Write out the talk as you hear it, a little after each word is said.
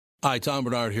Hi, Tom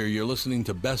Bernard here. You're listening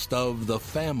to Best of the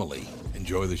Family.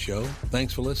 Enjoy the show.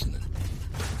 Thanks for listening.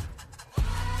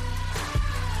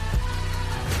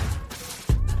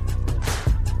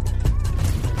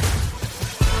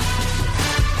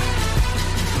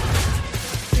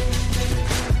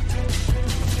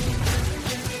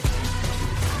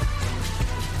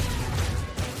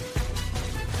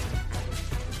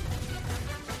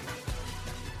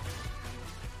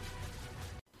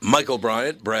 Michael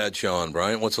Bryant, Bradshaw and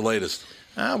Bryant, what's the latest?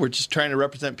 We're just trying to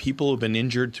represent people who've been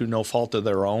injured through no fault of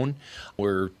their own.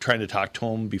 We're trying to talk to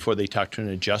them before they talk to an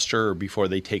adjuster or before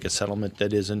they take a settlement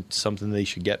that isn't something they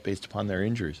should get based upon their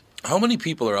injuries. How many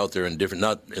people are out there in different,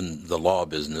 not in the law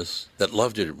business, that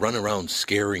love to run around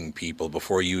scaring people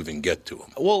before you even get to them?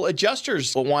 Well,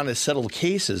 adjusters want to settle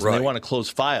cases and they want to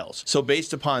close files. So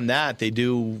based upon that, they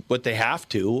do what they have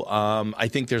to. I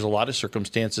think there's a lot of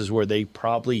circumstances where they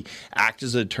probably act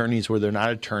as attorneys where they're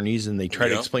not attorneys and they try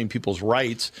to explain people's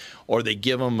rights, or they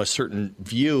give them a certain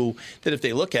view that if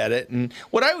they look at it. And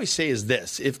what I always say is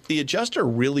this: if the adjuster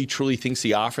really truly thinks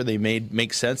the offer they made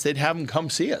makes sense, they'd have them come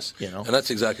see us. And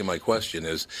that's exactly my question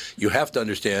is, you have to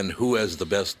understand who has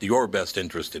your best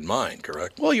interest in mind,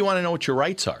 correct? Well, you want to know what your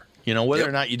rights are. Whether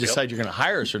or not you decide you're going to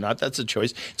hire us or not, that's a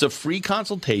choice. It's a free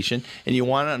consultation, and you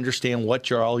want to understand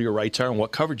what all your rights are and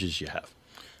what coverages you have.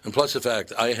 And plus the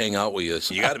fact I hang out with you,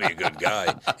 so you got to be a good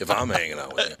guy if I'm hanging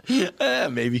out with you.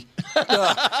 Maybe.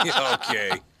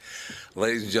 Okay.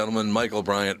 Ladies and gentlemen, Michael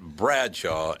Bryant,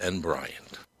 Bradshaw and Bryant.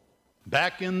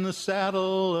 Back in the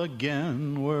saddle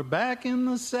again. We're back in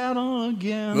the saddle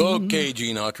again. Okay,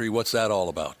 Gene Autry, what's that all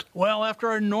about? Well, after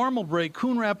our normal break,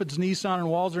 Coon Rapids Nissan and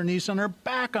Walser Nissan are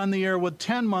back on the air with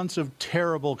 10 months of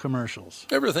terrible commercials.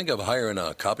 Ever think of hiring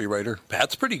a copywriter?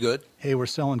 That's pretty good. Hey, we're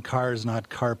selling cars, not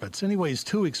carpets. Anyways,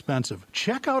 too expensive.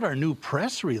 Check out our new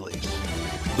press release.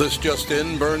 This just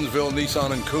in, Burnsville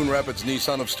Nissan and Coon Rapids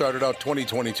Nissan have started out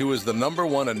 2022 as the number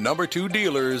 1 and number 2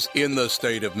 dealers in the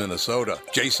state of Minnesota.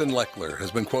 Jason Leckler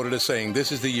has been quoted as saying, "This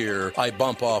is the year I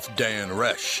bump off Dan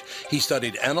Resch. He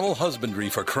studied animal husbandry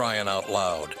for crying out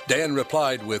loud." Dan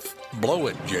replied with, "Blow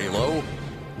it, J-Lo."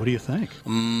 What do you think?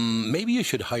 Maybe you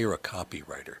should hire a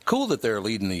copywriter. Cool that they're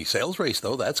leading the sales race,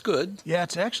 though. That's good. Yeah,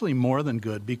 it's actually more than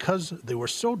good. Because they were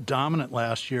so dominant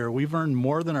last year, we've earned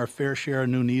more than our fair share of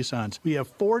new Nissans. We have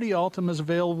 40 Altimas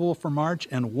available for March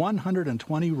and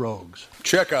 120 Rogues.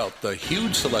 Check out the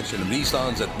huge selection of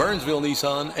Nissans at Burnsville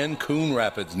Nissan and Coon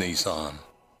Rapids Nissan.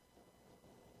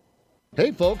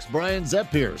 Hey folks, Brian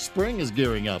Zepp here. Spring is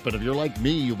gearing up, and if you're like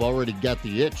me, you've already got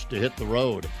the itch to hit the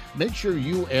road. Make sure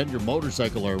you and your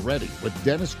motorcycle are ready with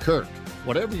Dennis Kirk.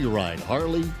 Whatever you ride,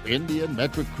 Harley, Indian,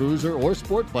 Metric Cruiser, or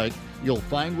sport bike, you'll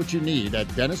find what you need at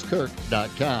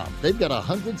DennisKirk.com. They've got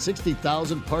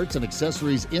 160,000 parts and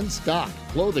accessories in stock,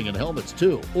 clothing and helmets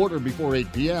too. Order before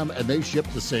 8 p.m. and they ship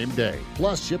the same day.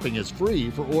 Plus, shipping is free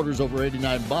for orders over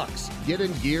 $89. Get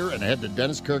in gear and head to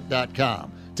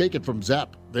DennisKirk.com. Take it from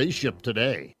Zepp. They ship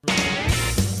today.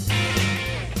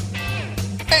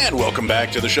 And welcome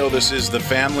back to the show. This is The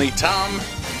Family. Tom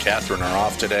and Catherine are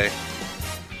off today.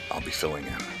 I'll be filling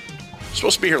in.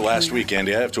 Supposed to be here last week,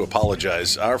 Andy. I have to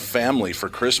apologize. Our family for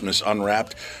Christmas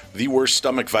unwrapped the worst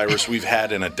stomach virus we've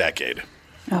had in a decade.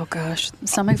 Oh, gosh.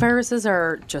 Stomach viruses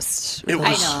are just... It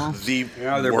was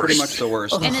they're worst. pretty much the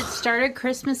worst. And it started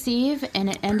Christmas Eve, and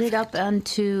it ended up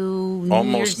onto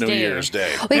Almost New Year's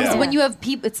Day. Wait, so when you have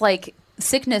people, it's like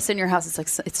sickness in your house. It's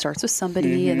like it starts with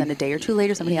somebody, and then a day or two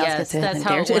later, somebody else gets it. That's and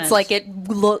how it went. It's like it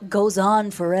goes on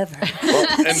forever. Well,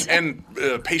 and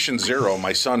patient zero,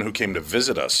 my son who came to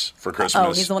visit us for Christmas.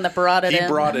 Oh, he's the one that brought it in. He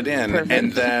brought it in, Perfect.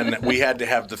 and then we had to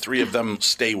have the three of them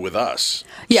stay with us.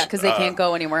 Yeah, because they can't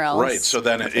go anywhere else. Right, so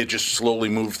then it just slowly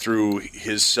moved through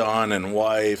his son and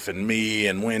wife and me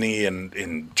and Winnie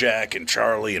and Jack and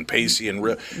Charlie and Pacey and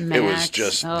it was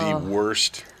just the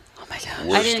worst. Oh my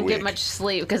God. I didn't get much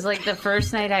sleep because, like, the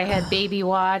first night I had baby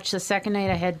watch. The second night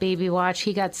I had baby watch.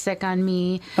 He got sick on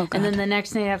me. Oh, God. And then the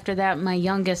next night after that, my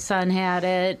youngest son had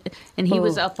it, and he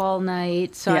was up all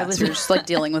night. So I was so you're just like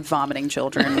dealing with vomiting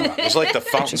children. It was like the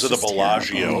fountains of the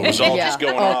Bellagio. It was all just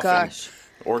going off. Gosh.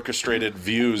 Orchestrated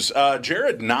views.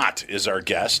 Jared Knott is our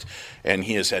guest, and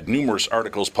he has had numerous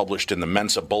articles published in the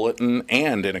Mensa Bulletin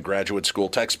and in a graduate school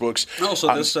textbooks. Oh,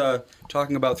 so this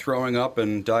talking about throwing up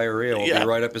and diarrhea will be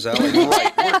right up his alley.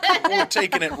 Right. We're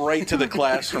taking it right to the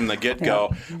class from the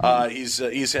get-go.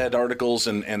 He's had articles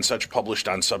and such published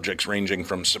on subjects ranging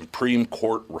from Supreme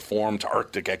Court reform to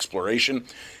Arctic exploration.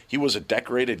 He was a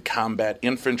decorated combat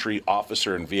infantry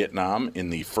officer in Vietnam in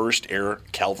the 1st Air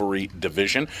Cavalry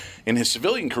Division. In his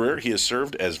civilian career, he has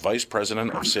served as Vice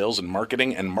President of Sales and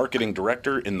Marketing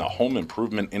Director in the home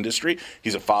improvement industry.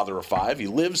 He's a father of 5. He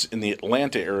lives in the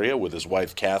Atlanta area with his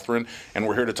wife, Catherine, and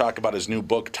we're here to talk about his new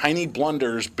book, Tiny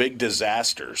Blunders, Big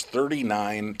Disasters,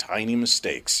 39 Tiny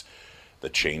Mistakes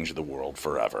That Changed the World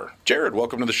Forever. Jared,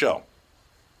 welcome to the show.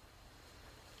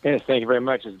 Yes, thank you very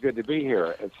much. It's good to be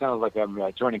here. It sounds like I'm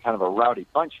joining kind of a rowdy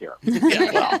bunch here.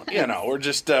 Yeah, well, we're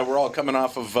just we're all coming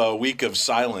off of a week of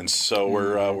silence, so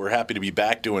we're happy to be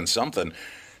back doing something.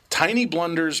 Tiny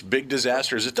blunders, big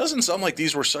disasters. It doesn't sound like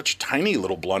these were such tiny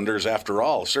little blunders after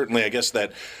all. Certainly, I guess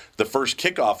that the first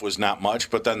kickoff was not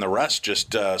much, but then the rest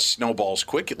just snowballs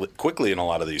quickly in a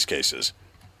lot of these cases.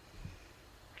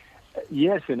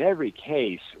 Yes, in every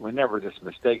case, whenever this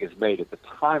mistake is made, at the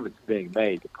time it's being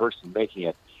made, the person making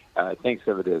it thinks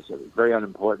of it as very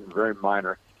unimportant, very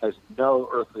minor, has no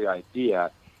earthly idea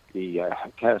the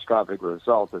catastrophic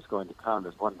result that's going to come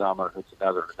as one domino hits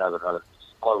another,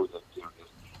 explodes into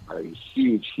a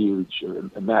huge,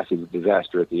 massive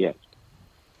disaster at the end.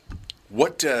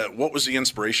 What was the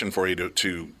inspiration for you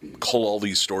to cull all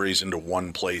these stories into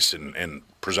one place and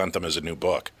present them as a new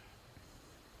book?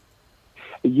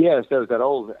 Yes, there was that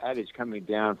old adage coming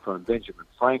down from Benjamin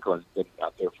Franklin, been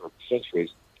out there for centuries,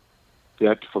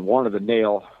 that from one of the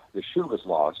nail, the shoe was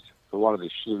lost. For one of the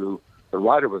shoe, the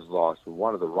rider was lost. For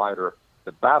one of the rider,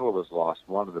 the battle was lost.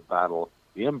 For one of the battle,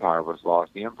 the empire was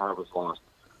lost. The empire was lost,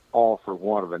 all for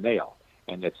one of a nail.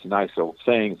 And it's a nice old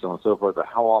saying, so on and so forth, but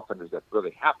how often does that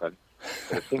really happen?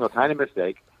 A single tiny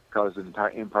mistake causes an entire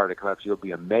empire to collapse. You'll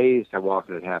be amazed how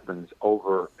often it happens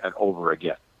over and over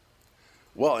again.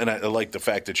 Well, and I like the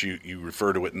fact that you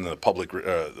refer to it in the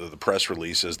the press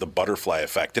release as the butterfly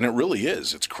effect, and it really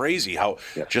is. It's crazy how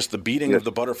just the beating of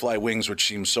the butterfly wings, which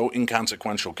seems so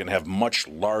inconsequential, can have much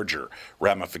larger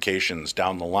ramifications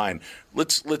down the line.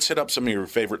 Let's hit up some of your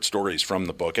favorite stories from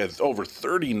the book. Over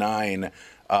 39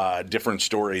 different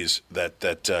stories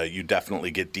that you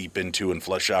definitely get deep into and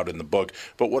flesh out in the book.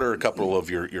 But what are a couple of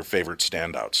your favorite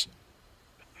standouts?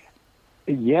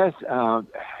 Yes,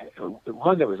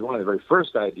 one that was one of the very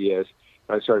first ideas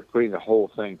I started putting the whole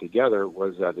thing together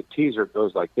was the teaser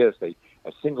goes like this. A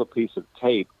single piece of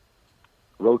tape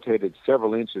rotated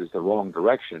several inches the wrong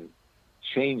direction,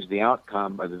 changed the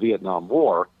outcome of the Vietnam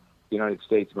War. The United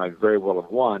States might very well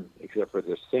have won, except for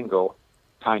this single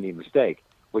tiny mistake,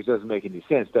 which doesn't make any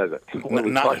sense, does it?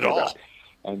 Not at all. About?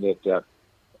 And it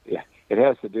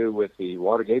has to do with the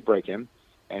Watergate break-in.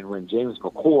 And when James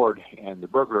McCord and the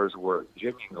burglars were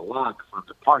jimmying the lock from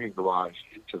the parking garage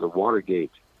into the Watergate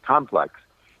complex,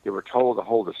 they were told to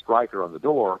hold the striker on the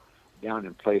door down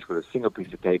in place with a single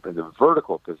piece of tape in the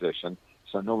vertical position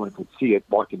so no one could see it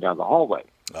walking down the hallway.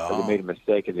 Oh. But they made a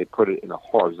mistake and they put it in a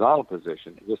horizontal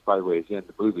position. And this, by the way, is in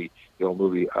the movie, the old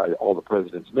movie, All the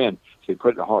President's Men. So they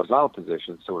put it in a horizontal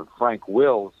position. So when Frank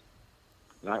Wills,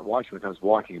 the night watchman, comes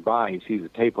walking by, he sees the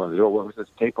tape on the door. What was this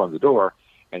tape on the door?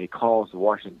 And he calls the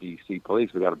Washington, D.C.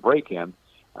 police. We got to break him,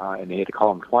 and they had to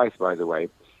call him twice, by the way.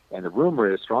 And the rumor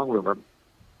is, strong rumor,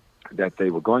 that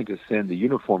they were going to send the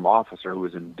uniformed officer who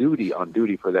was on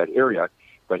duty for that area,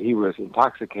 but he was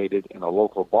intoxicated in a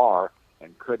local bar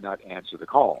and could not answer the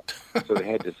call. So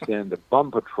they had to send the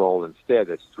bum patrol instead.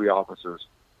 That's 3 officers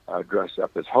dressed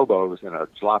up as hobos in a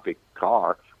jalopy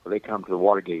car. When they come to the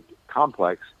Watergate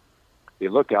complex, the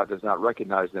lookout does not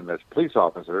recognize them as police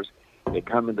officers. They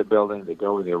come in the building, they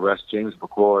go and they arrest James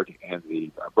McCord and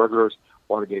the burglars.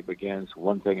 Watergate begins,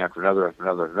 one thing after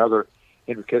another.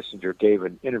 Henry Kissinger gave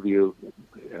an interview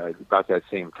about that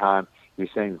same time. He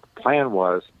was saying the plan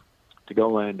was to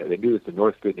go in. They knew that the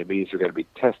North Vietnamese were going to be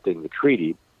testing the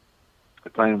treaty. The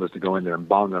plan was to go in there and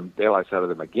bomb them, daylights out of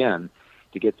them again,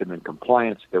 to get them in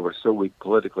compliance. They were so weak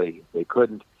politically they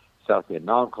couldn't. South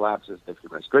Vietnam collapses, the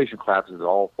administration collapses, it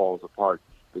all falls apart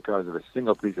because of a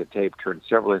single piece of tape turned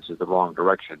several inches the wrong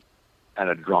direction and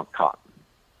a drunk cop.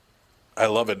 I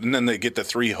love it. And then they get the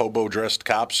 3 hobo-dressed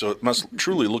cops, so it must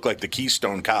truly look like the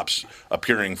Keystone Cops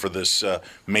appearing for this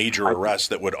major arrest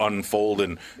that would unfold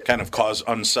and kind of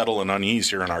unsettle and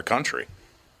unease here in our country.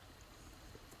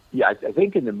 Yeah, I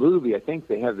think in the movie,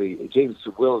 they have James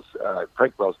Wills,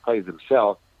 Frank Wells plays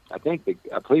himself. I think the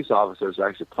police officers are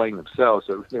actually playing themselves,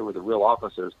 so they were the real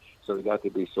officers, so they got to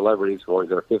be celebrities for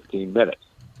their 15 minutes.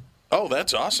 Oh,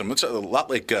 that's awesome. It's a lot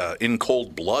like In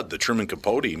Cold Blood, the Truman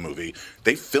Capote movie.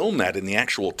 They filmed that in the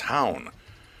actual town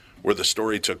where the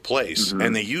story took place.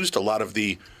 And they used a lot of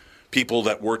the people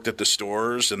that worked at the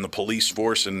stores and the police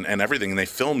force and everything, and they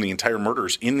filmed the entire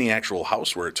murders in the actual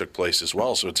house where it took place as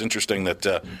well. So it's interesting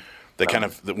that they kind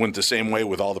of went the same way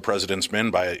with All the President's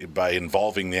Men by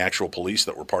involving the actual police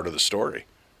that were part of the story.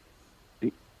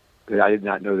 I did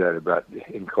not know that about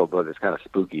In Cold Blood. It's kind of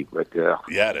spooky, but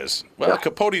yeah, it is. Well,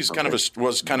 Capote's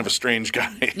was kind of a strange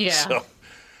guy. Yeah. So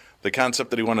the concept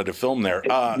that he wanted to film there.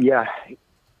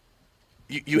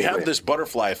 You have this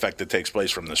butterfly effect that takes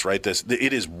place from this, right?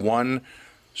 It is one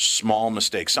small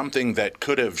mistake, something that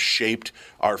could have shaped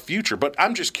our future. But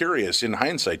I'm just curious, in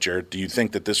hindsight, Jared, do you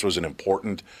think that this was an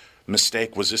important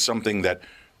mistake? Was this something that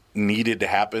needed to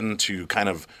happen to kind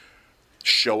of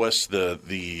show us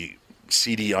the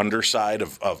seedy underside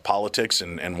of politics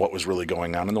and what was really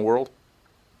going on in the world?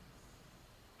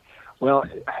 Well,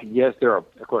 yes, there are,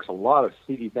 of course, a lot of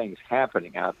seedy things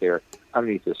happening out there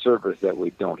underneath the surface that we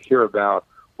don't hear about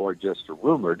or just are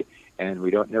rumored, and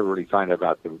we don't never really find out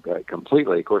about them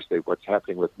completely. Of course, what's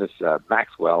happening with Miss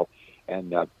Maxwell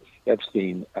and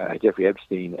Epstein, Jeffrey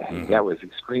Epstein, that was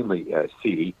extremely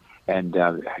seedy. And,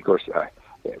 of course,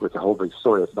 with the whole big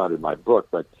story, that's not in my book,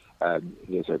 but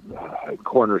there's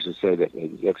coroners who say that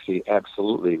Epstein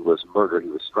absolutely was murdered. He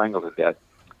was strangled to death.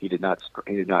 He did not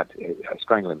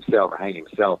strangle himself or hang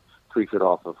himself 3 feet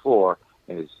off the floor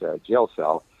in his jail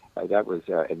cell. That was,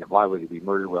 and why would he be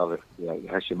murdered? Well, he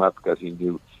hushed him up because he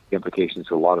knew the implications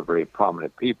to a lot of very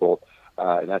prominent people.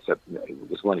 And that's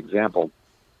just one example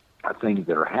of things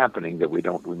that are happening that we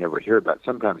never hear about.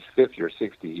 Sometimes 50 or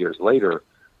 60 years later,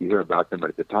 you hear about them,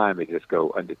 but at the time they just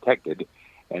go undetected.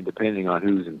 And depending on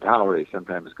who's in power, they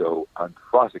sometimes go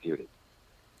unprosecuted.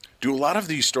 Do a lot of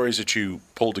these stories that you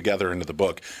pulled together into the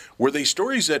book, were they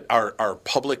stories that are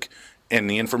public and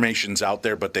the information's out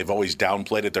there, but they've always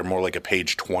downplayed it? They're more like a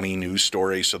page 20 news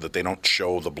story so that they don't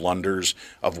show the blunders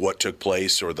of what took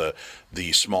place or the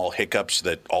small hiccups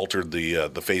that altered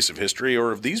the face of history? Or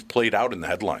have these played out in the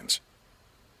headlines?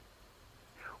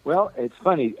 Well, it's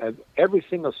funny. Every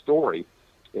single story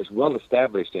is well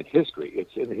established in history.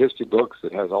 It's in the history books.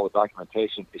 It has all the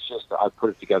documentation. It's just I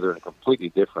put it together in a completely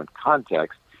different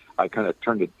context. I kind of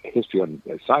turned history on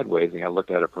sideways, and I looked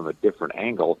at it from a different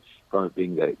angle, from it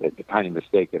being the tiny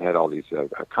mistake that had all these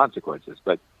consequences.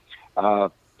 But,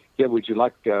 would you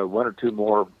like one or two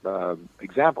more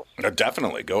examples?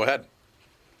 Definitely. Go ahead.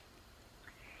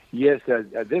 Yes,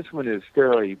 this one is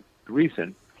fairly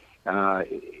recent.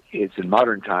 It's in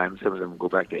modern times. Some of them go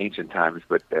back to ancient times.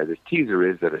 But the teaser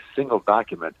is that a single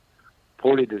document,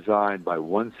 poorly designed by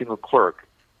one single clerk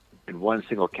in one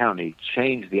single county,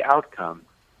 changed the outcome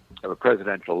of a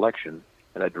presidential election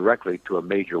and led directly to a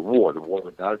major war. The war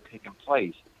would not have taken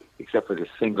place except for this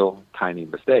single tiny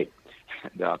mistake.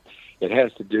 And, it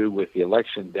has to do with the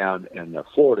election down in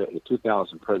Florida, the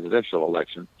 2000 presidential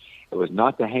election. It was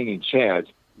not the hanging chads,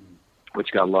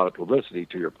 which got a lot of publicity,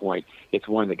 to your point. It's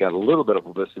one that got a little bit of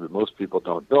publicity, but most people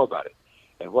don't know about it.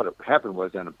 And what happened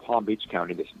was down in Palm Beach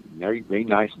County, this very, very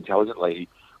nice, intelligent lady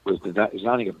was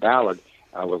designing a ballot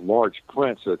with large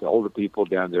print so that the older people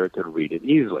down there could read it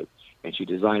easily. And she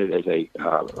designed it as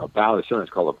a ballot.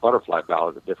 Sometimes called a butterfly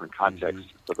ballot, a different context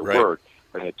for the word.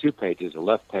 But it had 2 pages, a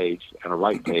left page and a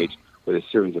right page, with a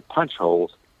series of punch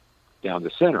holes down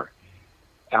the center.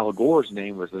 Al Gore's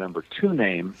name was the number 2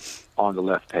 name on the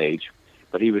left page,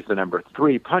 but he was the number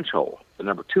 3 punch hole. The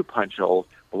number 2 punch hole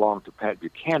belonged to Pat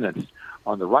Buchanan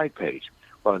on the right page.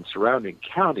 Well, in surrounding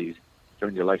counties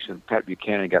during the election, Pat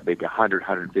Buchanan got maybe 100,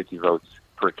 150 votes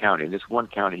per county. In this one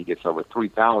county, he gets over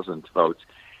 3,000 votes.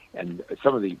 And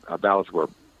some of the ballots were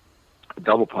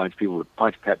double punch. People would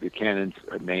punch Pat Buchanan's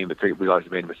name, but they realized they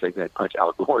made a mistake. They'd punch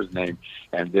Al Gore's name,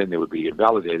 and then they would be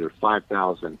invalidated. There were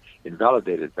 5,000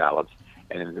 invalidated ballots,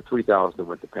 and in the 3,000 that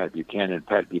went to Pat Buchanan.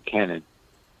 Pat Buchanan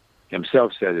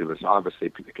himself said it was obviously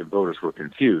the voters were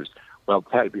confused. Well,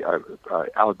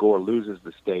 Al Gore loses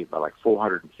the state by like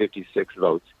 456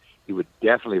 votes. He would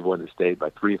definitely have won the state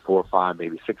by 3, 4, 5,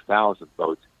 maybe 6,000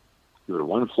 votes. He would have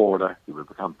won Florida. He would have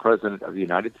become president of the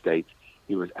United States.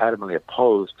 He was adamantly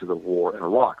opposed to the war in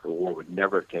Iraq. The war would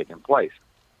never have taken place.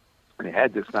 And he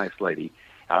had this nice lady,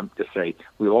 to say,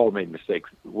 we've all made mistakes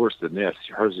worse than this.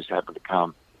 Hers just happened to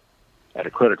come at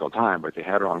a critical time, but they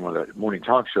had her on one of the morning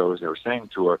talk shows. They were saying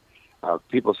to her,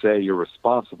 people say you're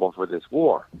responsible for this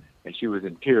war. And she was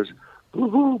in tears.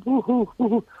 Boo-hoo, boo-hoo,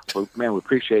 boo-hoo. Well, man, we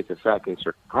appreciate the fact that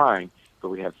they're crying, but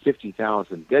we have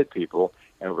 50,000 dead people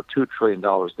and over $2 trillion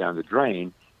down the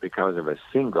drain because of a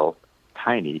single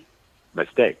tiny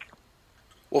mistake.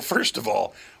 Well, first of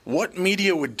all, what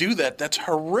media would do that? That's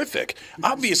horrific.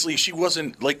 Obviously, she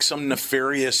wasn't like some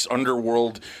nefarious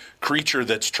underworld creature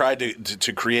that's tried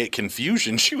to create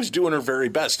confusion. She was doing her very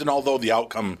best. And although the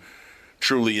outcome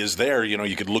truly is there,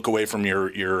 you could look away from your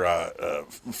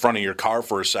front of your car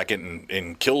for a second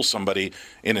and kill somebody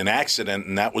in an accident,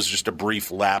 and that was just a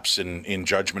brief lapse in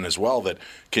judgment as well that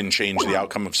can change the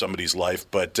outcome of somebody's life.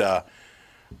 But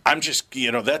I'm just,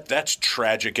 that's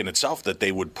tragic in itself that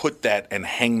they would put that and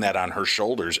hang that on her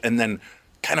shoulders and then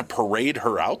kind of parade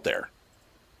her out there.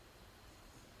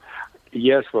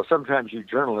 Yes, well, sometimes you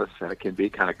journalists can be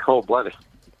kind of cold-blooded.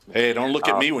 Hey, don't look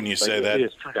at me when you say that. It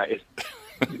is true.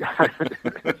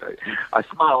 I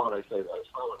smile when I say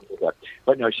that.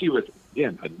 But no, she was,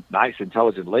 again, a nice,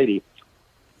 intelligent lady.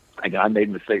 And I made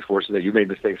mistakes for her so that you made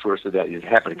mistakes for her so that it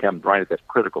happened to come right at that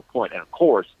critical point. And, of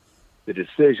course, the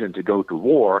decision to go to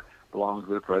war belongs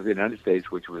with the President of the United States,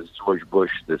 which was George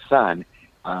Bush, the son,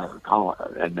 and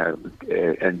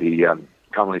the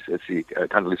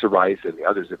Condoleezza Rice and the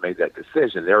others that made that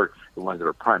decision. They're the ones that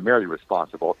are primarily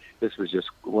responsible. This was just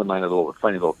one line of a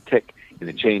funny little tick in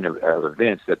the chain of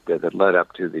events that led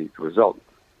up to the result.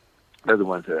 They're the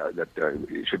ones that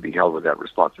should be held with that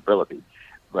responsibility.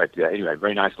 But anyway,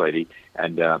 very nice lady,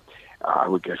 and I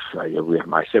would guess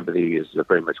my sympathy is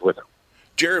very much with her.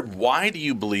 Jared, why do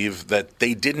you believe that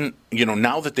they didn't,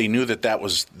 now that they knew that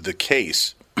was the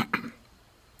case,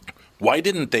 why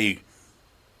didn't they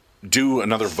do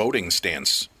another voting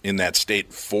stance in that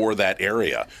state for that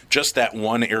area? Just that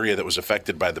one area that was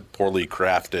affected by the poorly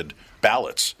crafted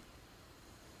ballots.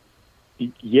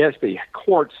 Yes, the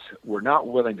courts were not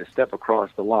willing to step across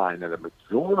the line, and the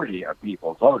majority of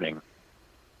people voting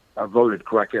voted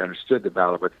correctly, understood the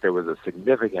ballot, but there was a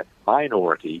significant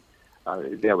minority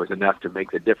that was enough to make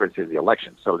the difference in the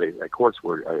election. So the courts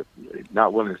were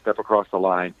not willing to step across the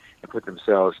line and put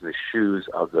themselves in the shoes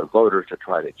of the voters to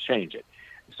try to change it.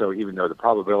 So even though the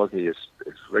probability is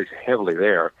very heavily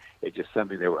there, it's just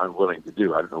something they were unwilling to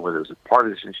do. I don't know whether it was a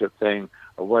partisanship thing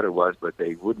or what it was, but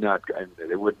they would not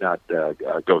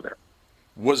go there.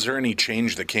 Was there any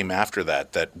change that came after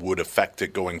that would affect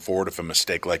it going forward if a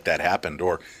mistake like that happened,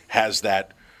 or has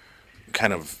that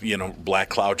kind of black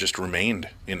cloud just remained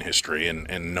in history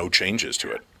and no changes to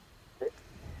it?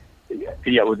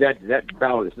 Yeah, well, that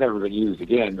ballot has never been used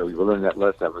again. We learned that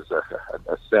lesson. That was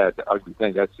a sad, ugly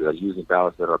thing. That's using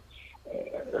ballots that are,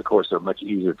 of course, are much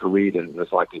easier to read and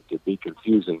less likely to be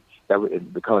confusing.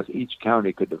 Because each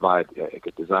county could design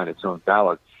its own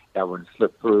ballot. That one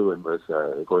slipped through and was,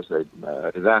 of course, a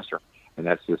disaster. And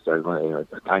that's just a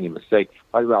tiny mistake.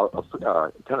 By the way,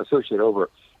 I'll kind of associate over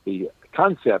the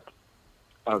concept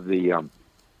of the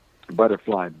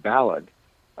butterfly ballot.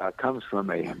 Comes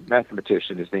from a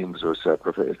mathematician. His name was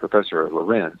Professor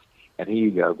Lorenz, and he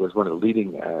was one of the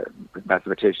leading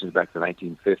mathematicians back in the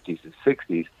 1950s and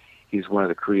 60s. He's one of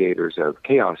the creators of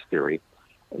chaos theory,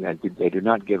 and they do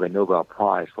not give a Nobel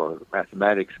Prize for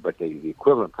mathematics, but the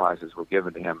equivalent prizes were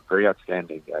given to him. Very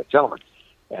outstanding gentleman.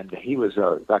 And he was,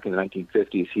 back in the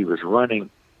 1950s, he was running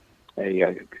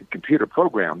a computer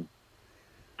program.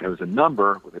 There was a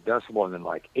number with a decimal and then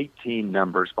like 18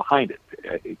 numbers behind it.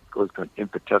 It goes to an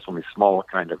infinitesimally small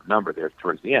kind of number there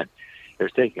towards the end. It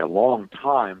was taking a long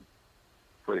time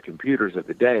for the computers of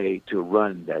the day to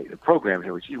run the program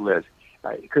here, which he was.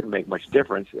 It couldn't make much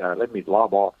difference. Let me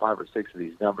lob off 5 or 6 of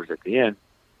these numbers at the end.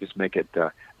 Just make it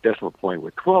decimal point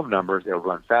with 12 numbers. They'll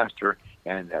run faster,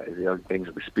 and the other things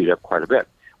will speed up quite a bit.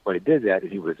 When he did that,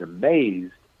 he was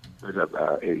amazed. It was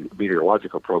a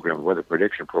meteorological program, a weather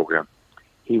prediction program.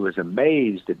 He was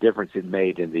amazed the difference it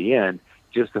made in the end,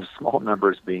 just the small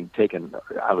numbers being taken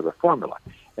out of the formula.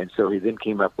 And so he then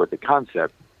came up with the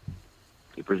concept.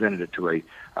 He presented it to a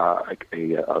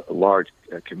large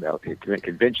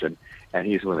convention, and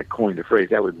he's the one that coined the phrase.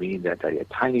 That would mean that a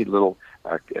tiny little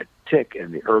tick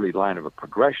in the early line of a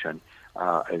progression,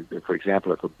 for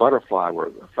example, if a butterfly were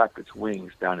to flap its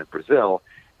wings down in Brazil,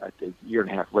 a year and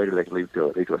a half later they could lead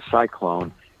to a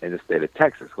cyclone in the state of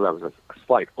Texas. Well, that was a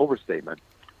slight overstatement,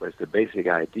 but it's the basic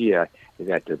idea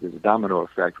that there's a domino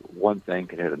effect. One thing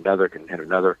can hit another,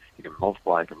 you can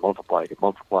multiply,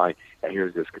 and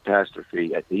here's this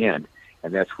catastrophe at the end.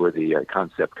 And that's where the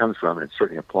concept comes from, and it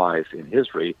certainly applies in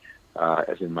history,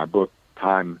 as in my book,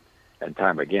 time and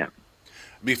time again.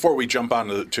 Before we jump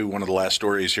on to one of the last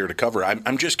stories here to cover,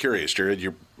 I'm just curious, Jared,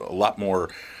 you're a lot more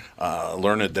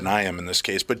learned than I am in this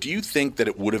case, but do you think that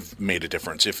it would have made a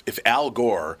difference if Al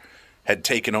Gore had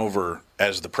taken over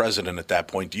as the president at that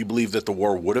point? Do you believe that the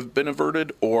war would have been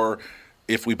averted, or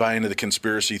if we buy into the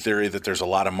conspiracy theory that there's a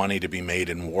lot of money to be made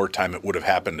in wartime, it would have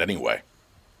happened anyway?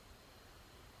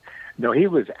 No, he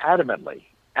was adamantly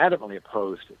adamantly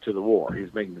opposed to the war. He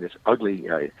was making this ugly,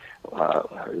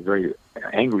 very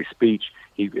angry speech.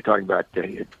 He was talking about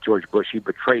George Bush. He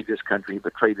betrayed this country. He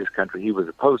betrayed this country. He was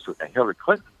opposed to it. Now, Hillary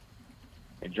Clinton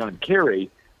and John Kerry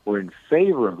were in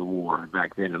favor of the war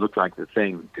back then. It looked like the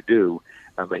thing to do,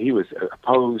 but he was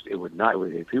opposed. It would not.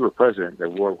 If he were president, the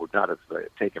war would not have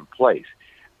taken place.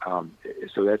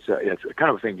 So that's kind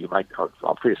of a thing you might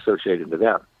I'll pre-associate into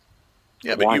that.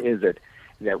 Yeah, why is it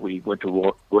that we went to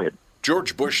war? Go ahead.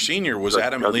 George Bush Sr. was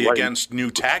adamantly against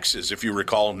new taxes, if you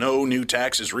recall. No new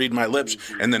taxes, read my lips,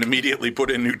 and then immediately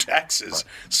put in new taxes. Right.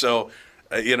 So,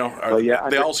 they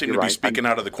all seem to be speaking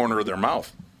out of the corner of their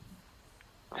mouth.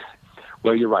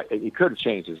 Well, you're right. He could have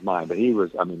changed his mind, but he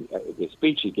was, the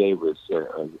speech he gave was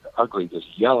ugly,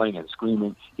 just yelling and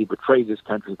screaming. He betrayed this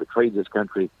country,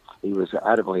 He was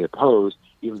adamantly opposed,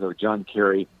 even though John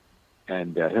Kerry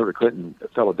and Hillary Clinton,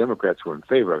 fellow Democrats, were in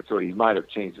favor of it. So he might have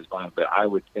changed his mind, but I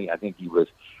think he was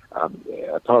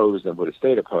opposed and would have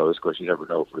stayed opposed. Of course, you never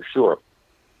know for sure.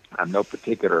 I'm no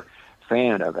particular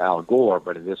fan of Al Gore,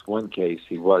 but in this one case,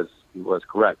 he was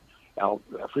correct. Al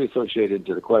free-associated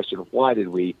to the question of why did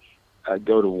we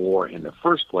go to war in the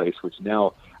first place, which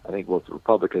now I think both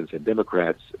Republicans and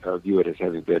Democrats view it as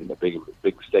having been a big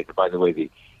mistake. By the way, the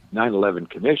 9/11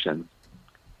 Commission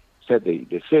said the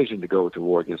decision to go to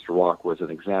war against Iraq was an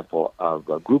example of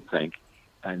groupthink,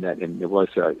 and it was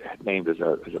named as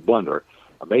a blunder,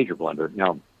 a major blunder.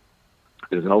 Now,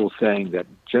 there's an old saying that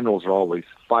generals are always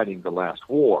fighting the last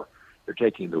war. They're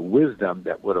taking the wisdom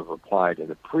that would have applied in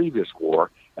the previous war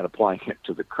and applying it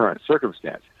to the current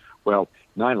circumstance. Well,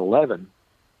 9/11,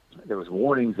 there was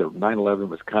warnings that 9/11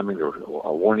 was coming. There were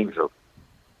warnings, or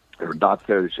there were dots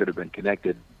there that should have been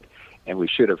connected. And we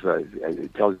should have, the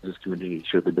intelligence community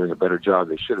should have been doing a better job.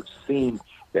 They should have seen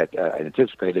that,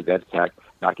 anticipated that attack,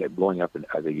 not get blowing up in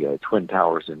the Twin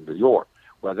Towers in New York.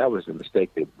 Well, that was a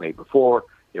mistake they made before.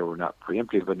 They were not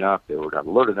preemptive enough. They were not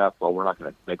alert enough. Well, we're not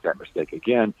going to make that mistake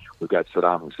again. We've got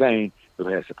Saddam Hussein, who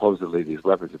has supposedly these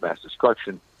weapons of mass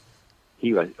destruction.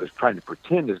 He was trying to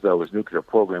pretend as though his nuclear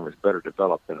program was better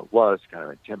developed than it was, kind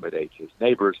of intimidate his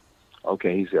neighbors.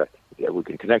 Okay, we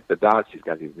can connect the dots. He's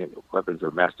got these weapons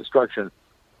of mass destruction,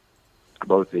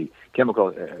 both the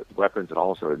chemical weapons and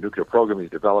also the nuclear program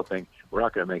he's developing. We're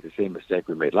not going to make the same mistake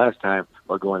we made last time.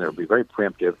 We'll go in there and be very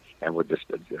preemptive, and we'll just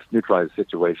neutralize the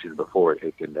situation before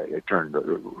it can turn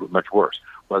much worse.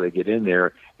 Well, they get in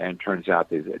there, and it turns out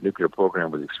the nuclear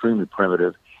program was extremely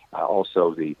primitive.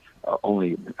 Also, the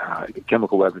only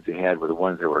chemical weapons he had were the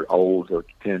ones that were old, so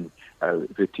 10,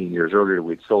 15 years earlier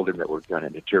we'd sold him, that were done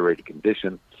in deteriorated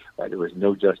condition. There was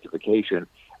no justification,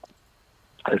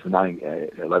 as the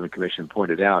 9/11 Commission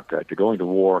pointed out, to going to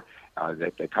war.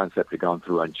 That concept had gone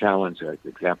through unchallenged, an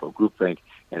example of groupthink,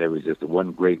 and it was just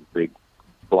one great big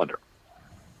blunder.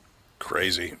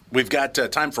 Crazy. We've got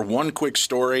time for one quick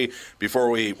story before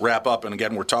we wrap up. And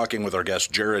again, we're talking with our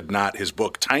guest, Jared Knott. His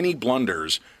book, Tiny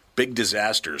Blunders, Big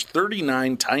Disasters,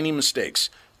 39 Tiny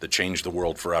Mistakes That Changed the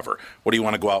World Forever. What do you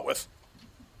want to go out with?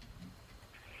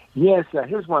 Yes,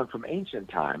 here's one from ancient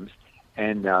times.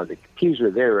 And the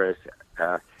accuser there is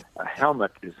a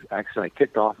helmet is accidentally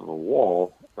kicked off of a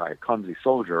wall by a clumsy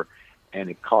soldier, and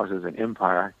it causes an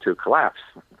empire to collapse.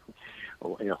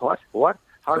 What?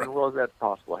 How in the world is that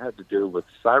possible? It had to do with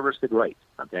Cyrus the Great.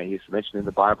 Okay, he's mentioned in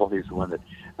the Bible. He's the one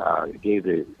that gave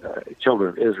the children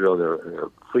of Israel their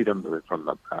freedom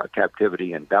from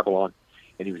captivity in Babylon,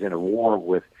 and he was in a war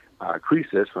with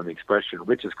Croesus, from the expression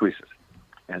 "riches Croesus,"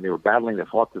 and they were battling. They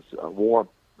fought this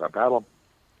battle.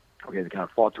 Okay, they kind of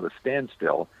fought to a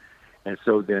standstill, and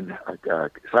so then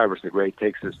Cyrus the Great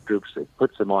takes his troops,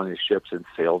 puts them on his ships, and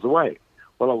sails away.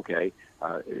 Well, okay.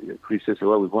 Croesus said,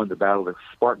 well, we won the battle. The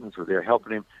Spartans were there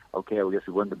helping him. Okay, I guess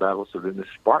we won the battle. So then the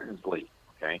Spartans leave.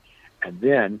 Okay, and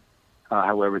then,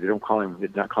 however, they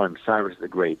did not call him Cyrus the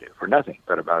Great for nothing.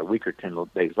 But about a week or 10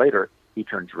 days later, he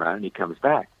turns around and he comes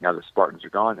back. Now the Spartans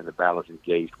are gone and the battle is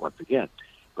engaged once again.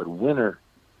 But winter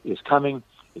is coming.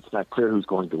 It's not clear who's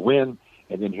going to win.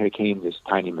 And then here came this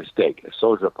tiny mistake. A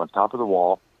soldier up on top of the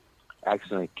wall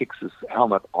accidentally kicks his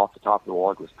helmet off the top of the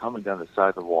wall. It was coming down the side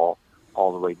of the wall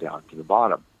all the way down to the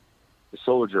bottom. The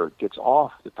soldier gets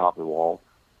off the top of the wall,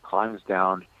 climbs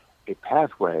down a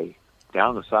pathway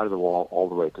down the side of the wall all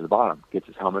the way to the bottom, gets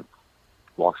his helmet,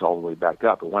 walks all the way back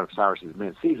up. And one of Cyrus's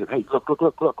men sees him. Hey, look.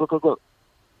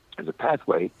 There's a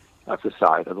pathway up the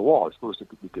side of the wall. It's supposed to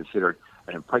be considered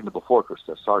an impregnable fortress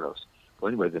of Sardis. Well,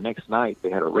 anyway, the next night they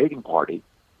had a raiding party.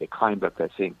 They climbed up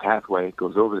that same pathway,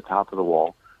 goes over the top of the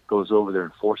wall, goes over there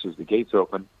and forces the gates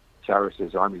open.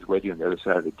 Cyrus's army's waiting on the other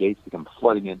side of the gates to come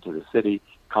flooding into the city,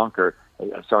 conquer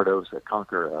Sardis,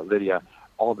 conquer Lydia,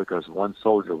 all because one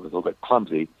soldier was a little bit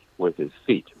clumsy with his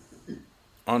feet.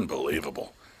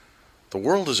 Unbelievable. The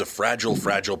world is a fragile,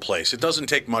 fragile place. It doesn't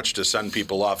take much to send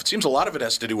people off. It seems a lot of it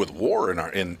has to do with war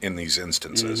in these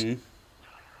instances. Mm-hmm.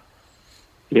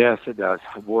 Yes, it does.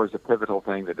 War is a pivotal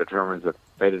thing that determines the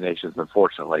fate of nations.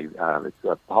 Unfortunately,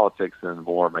 politics and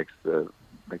war makes a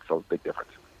big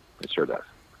difference. It sure does.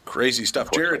 Crazy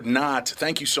stuff. Jared Knott,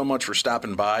 thank you so much for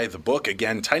stopping by. The book,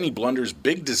 again, Tiny Blunders,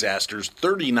 Big Disasters,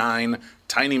 39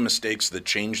 Tiny Mistakes That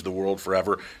Changed the World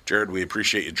Forever. Jared, we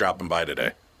appreciate you dropping by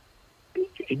today.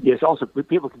 Yes, also,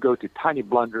 people can go to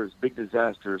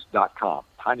tinyblundersbigdisasters.com.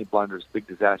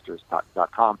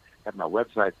 tinyblundersbigdisasters.com. I have my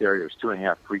website there. There's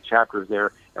 2.5 free chapters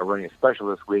there. We're running a special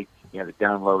this week. You have to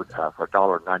download for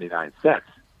 $1.99.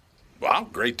 Wow,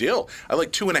 great deal. I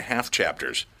like 2.5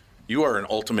 chapters. You are an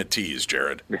ultimate tease,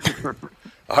 Jared.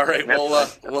 All right, we'll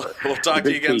talk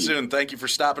to you again soon. Thank you for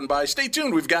stopping by. Stay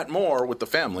tuned. We've got more with the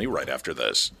family right after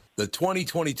this. The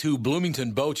 2022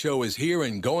 Bloomington Boat Show is here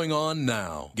and going on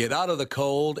now. Get out of the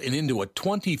cold and into a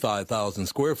 25,000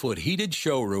 square foot heated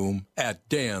showroom at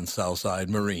Dan Southside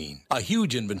Marine. A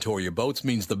huge inventory of boats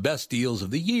means the best deals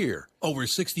of the year. Over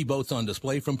 60 boats on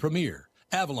display from Premier,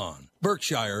 Avalon,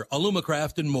 Berkshire,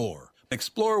 Alumacraft, and more.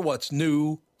 Explore what's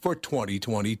new for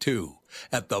 2022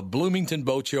 at the Bloomington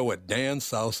Boat Show at Dan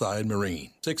Southside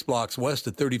Marine. 6 blocks west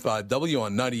of 35W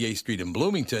on 98th Street in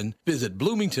Bloomington. Visit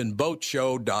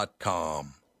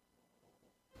bloomingtonboatshow.com.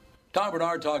 Tom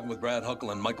Bernard talking with Brad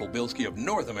Huckle and Michael Bilski of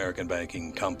North American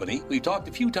Banking Company. We've talked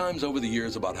a few times over the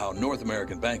years about how North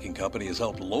American Banking Company has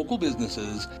helped local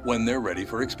businesses when they're ready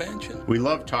for expansion. We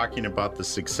love talking about the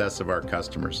success of our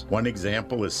customers. One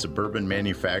example is Suburban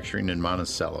Manufacturing in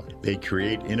Monticello. They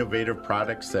create innovative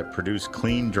products that produce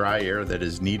clean, dry air that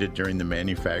is needed during the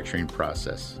manufacturing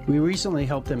process. We recently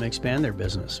helped them expand their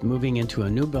business. Moving into a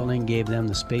new building gave them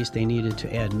the space they needed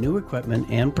to add new equipment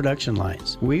and production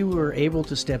lines. We were able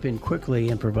to step in quickly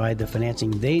and provide the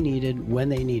financing they needed when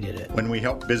they needed it. When we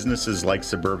help businesses like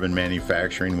Suburban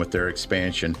Manufacturing with their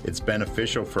expansion, it's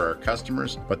beneficial for our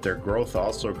customers, but their growth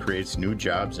also creates new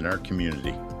jobs in our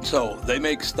community. So they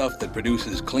make stuff that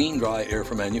produces clean, dry air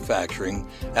for manufacturing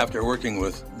after working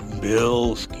with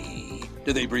Bilski.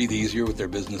 Do they breathe easier with their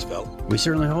business felt? We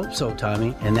certainly hope so,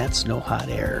 Tommy, and that's no hot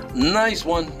air. Nice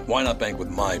one. Why not bank with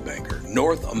my banker?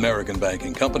 North American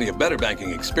Banking Company, a better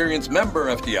banking experience, member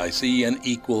FDIC, and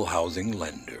equal housing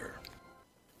lender.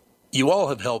 You all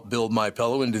have helped build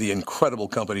MyPillow into the incredible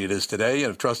company it is today and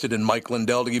have trusted in Mike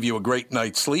Lindell to give you a great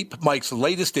night's sleep. Mike's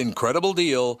latest incredible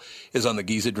deal is on the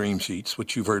Giza Dream Sheets,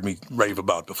 which you've heard me rave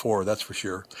about before, that's for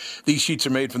sure. These sheets are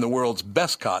made from the world's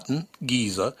best cotton,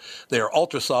 Giza. They are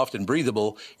ultra soft and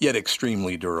breathable, yet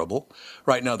extremely durable.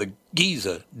 Right now, the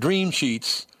Giza Dream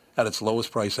Sheets at its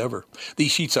lowest price ever.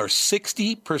 These sheets are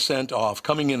 60% off,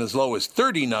 coming in as low as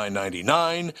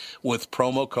 $39.99 with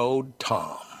promo code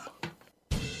TOM.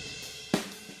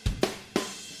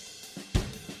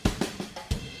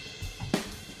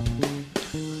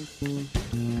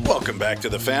 Welcome back to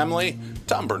the family.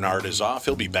 Tom Bernard is off.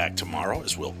 He'll be back tomorrow,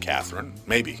 as will Catherine.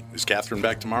 Maybe. Is Catherine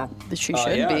back tomorrow? She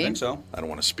should yeah, be. I think so. I don't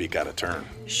want to speak out of turn.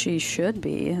 She should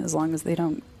be, as long as they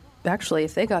don't. Actually,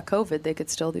 if they got COVID, they could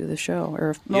still do the show.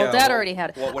 Or Dad already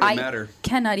had it. What would it matter? I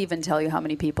cannot even tell you how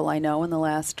many people I know in the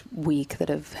last week that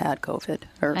have had COVID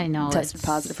or tested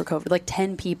positive for COVID. Like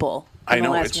 10 people in the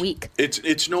last week.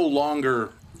 It's no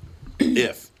longer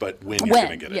if, but when you're going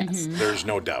to get it. Yes. There's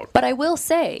no doubt. But I will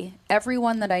say,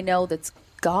 everyone that I know that's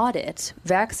got it,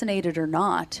 vaccinated or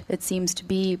not, it seems to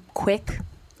be quick.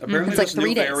 Apparently, it's like this 3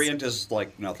 new days. variant is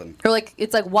like nothing. Or like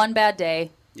it's like one bad day.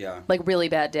 Yeah. Like really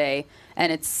bad day,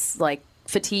 and it's like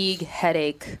fatigue,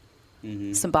 headache,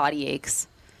 some body aches,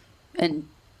 and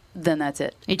then that's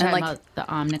it. Are you talking like, about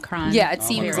the Omicron? Yeah, it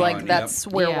seems like that's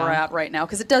where Yeah. we're at right now,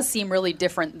 because it does seem really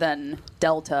different than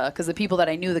Delta, because the people that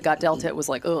I knew that got Delta, it was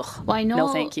like, ugh, Well, I know no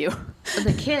thank you.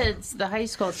 The kids, the high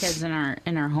school kids in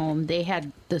our home,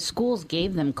 the schools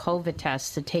gave them COVID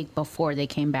tests to take before they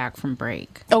came back from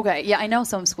break. Okay, yeah, I know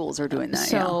some schools are doing that.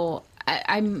 So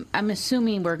I'm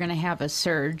assuming we're going to have a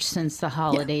surge since the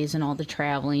holidays and all the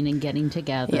traveling and getting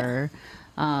together.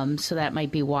 So that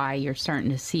might be why you're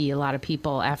starting to see a lot of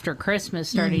people after Christmas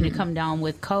starting to come down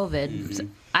with COVID. So,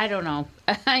 I don't know.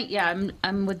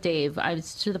 I'm with Dave.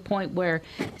 It's to the point where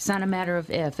it's not a matter of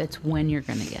if, it's when you're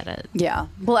going to get it. Yeah.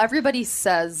 Well, everybody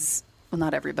says, well,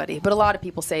 not everybody, but a lot of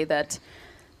people say that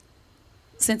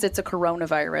since it's a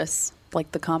coronavirus,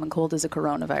 like the common cold is a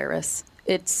coronavirus,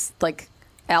 it's like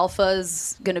Alpha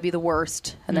is going to be the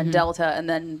worst, and then Delta, and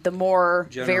then the more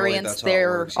Generally, variants that's how it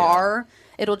there works, yeah. are,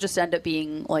 it'll just end up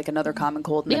being like another common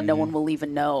cold, and then no one will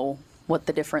even know what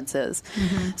the difference is.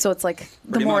 Mm-hmm. So it's like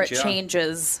the Pretty more much, it yeah.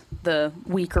 changes, the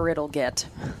weaker it'll get.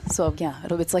 So yeah,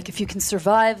 it's like if you can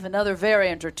survive another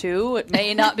variant or two, it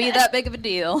may not be that big of a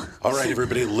deal. All right,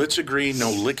 everybody, let's agree no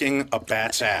licking a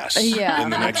bat's ass Yeah. in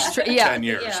the next Yeah. 10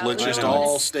 years. Yeah. Let's just Right.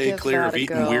 all Let's stay give clear that of a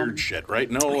eating go. weird shit, right?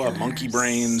 No monkey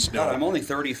brains, no. God, I'm only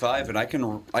 35, and I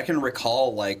can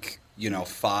recall, like,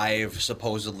 5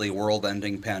 supposedly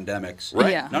world-ending pandemics.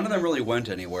 Right. Yeah. None of them really went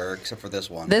anywhere except for this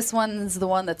one. This one's the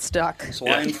one that stuck.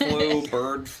 Swine flu,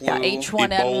 bird flu, Yeah, H1N1,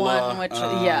 Ebola, which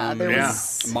there yeah. was.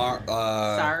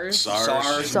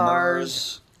 SARS.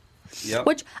 MERS. Yep.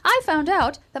 Which I found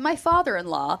out that my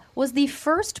father-in-law was the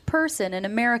first person in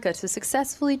America to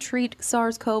successfully treat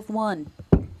SARS-CoV-1.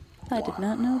 I did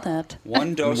not know that.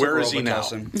 One dose Where of is he now?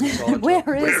 Robitussin. That's all it took.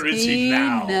 Where is he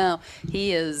now?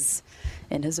 He is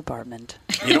in his apartment.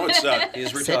 You know, it's He's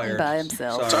Sitting retired. by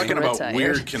himself. Sorry. talking about Retired.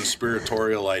 weird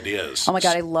conspiratorial ideas. Oh my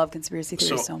God, I love conspiracy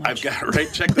theories so much. I've got,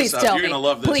 right, check Please this out. tell You're me. going to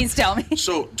love this. Please tell me.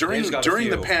 So during Dave's got a the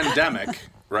few. pandemic,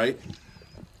 right,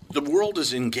 the world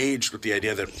is engaged with the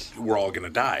idea that we're all going to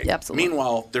die. Yeah, absolutely.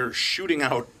 Meanwhile, they're shooting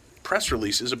out press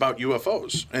releases about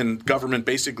UFOs and government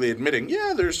basically admitting,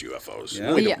 yeah, there's UFOs.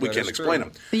 Yeah. We, Yeah. we That can't is explain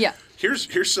true. them. Yeah.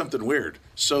 Here's something weird.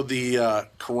 So the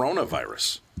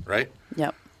coronavirus, right?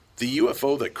 Yep. The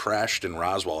UFO that crashed in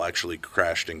Roswell actually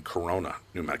crashed in Corona,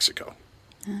 New Mexico.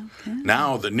 Okay.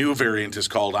 Now the new variant is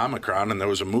called Omicron, and there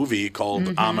was a movie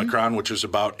called Omicron, which is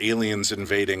about aliens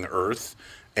invading Earth,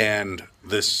 and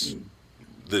this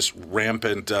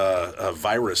rampant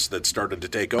virus that started to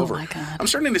take over. Oh my God. I'm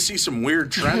starting to see some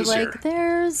weird trends here. Like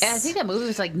there's. I think that movie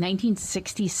was like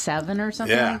 1967 or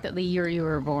something Yeah. like that, the year you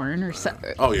were born or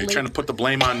something. Oh, you're trying to put the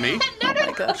blame on me? Oh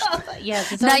my gosh.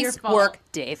 Yes, it's all your Nice fault. work,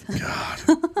 Dave.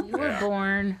 You were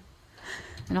born,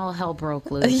 and all hell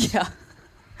broke loose. Yeah.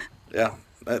 Yeah,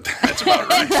 that's about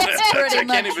right. pretty I much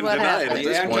can't even what deny it at happened. The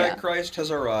this point. Antichrist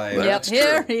has arrived. Yep. That's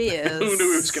Here true. he is. Who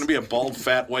knew it was going to be a bald,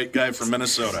 fat, white guy from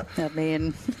Minnesota? I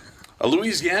mean, A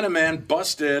Louisiana man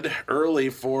busted early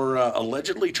for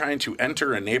allegedly trying to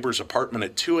enter a neighbor's apartment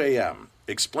at 2 a.m.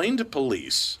 Explained to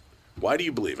police. Why do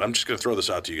you believe? I'm just going to throw this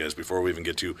out to you guys before we even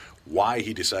get to why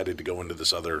he decided to go into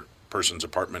this other person's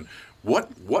apartment.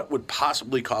 What would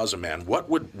possibly cause a man? What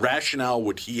rationale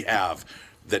would he have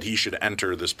that he should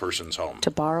enter this person's home?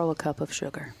 to borrow a cup of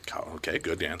sugar. Okay,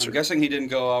 good answer. I'm guessing he didn't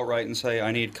go outright and say,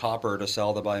 I need copper to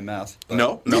sell to buy meth. But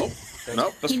No.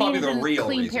 That's He probably needed the a real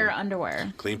clean reason. pair of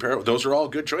underwear. Clean pair. Those are all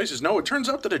good choices. No, it turns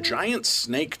out that a giant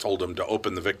snake told him to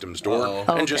open the victim's door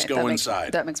Uh-oh. and just go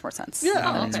inside. That makes more sense. Yeah.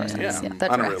 That makes more Okay. sense. Yeah. Yeah, that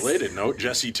On a tracks. related note,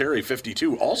 Jesse Terry,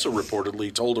 52, also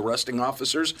reportedly told arresting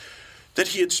officers that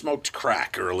he had smoked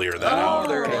crack earlier that hour.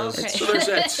 there it is. Okay. So there's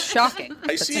that. Shocking.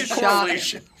 I see a That's shocking.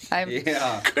 correlation.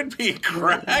 Yeah. Could be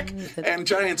crack and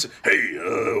giants. Hey,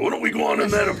 why don't we go on in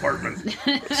that apartment?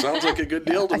 Sounds like a good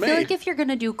deal to I me. feel like if you're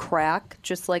gonna do crack,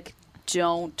 just like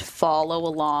don't follow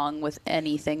along with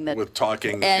anything that With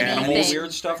talking anything. animals.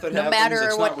 Weird stuff that no happens, matter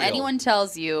it's what not real. anyone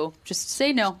tells you, just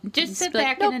say no. Just sit be like,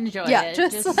 back "Nope." and enjoy yeah, it.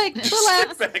 just like Sit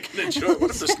relax. back and enjoy.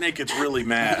 What if the snake gets really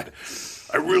mad?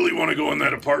 I really want to go in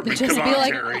that apartment. Just Come be on,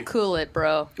 like, Terry. cool it,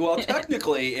 bro. Well,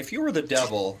 technically, if you were the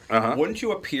devil, Uh-huh. wouldn't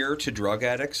you appear to drug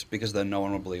addicts? Because then no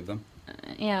one would believe them.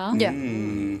 Yeah. Yeah.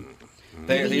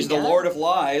 He's the does. Lord of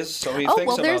lies, so he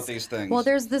thinks about these things. Well,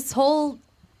 there's this whole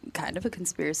kind of a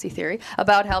conspiracy theory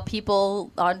about how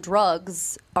people on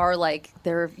drugs are like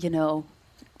they're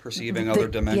perceiving other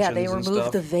dimensions yeah, they and remove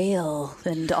stuff. the veil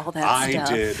and all that I stuff.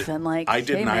 did. And like, I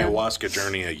did hey, an man. ayahuasca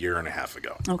journey a year and a half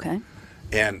ago. Okay.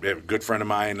 And a good friend of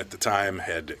mine at the time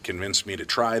had convinced me to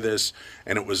try this,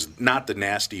 and it was not the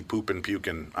nasty poop and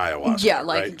puking ayahuasca. Yeah,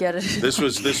 like, right? get it- This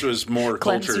was more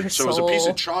Cleanse cultured. your So it was a piece soul.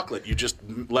 of chocolate you just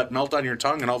let melt on your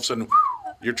tongue, and all of a sudden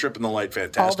you're tripping the light.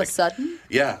 Fantastic. All of a sudden?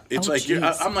 Yeah, it's Oh, like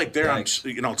jeez. I'm like there. Thanks.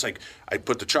 It's like I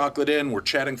put the chocolate in. We're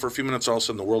chatting for a few minutes. All of a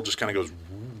sudden the world just kind of goes.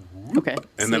 Okay.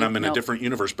 And then See, I'm in a nope. different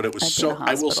universe. But it was I'd be so, in a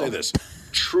I will say hospital. this,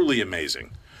 truly amazing.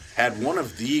 Had one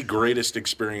of the greatest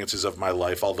experiences of my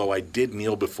life, although I did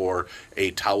kneel before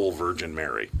a towel Virgin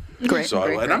Mary. Great, So,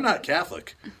 great, and I'm great. not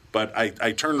Catholic, but I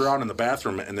turned around in the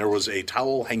bathroom and there was a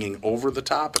towel hanging over the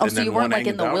top. Oh, and so then you one weren't like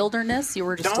hanging in the down. wilderness? You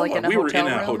were just No, like in a we were hotel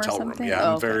in a room hotel or room. something? Yeah, Oh,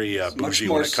 I'm okay. very bougie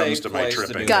more when it comes safe to my place to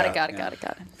tripping. do Got Yeah. it, got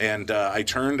it. And I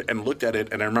turned and looked at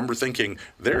it, and I remember thinking,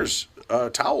 there's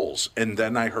towels. And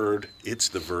then I heard, it's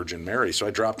the Virgin Mary. So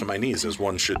I dropped to my knees, as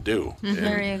one should do.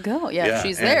 There you go. Yeah, Yeah,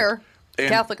 she's and- there, and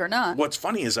Catholic or not. What's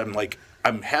funny is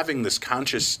I'm having this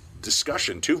conscious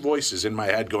discussion, two voices in my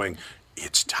head going,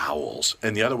 it's towels.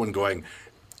 And the other one going,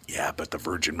 yeah, but the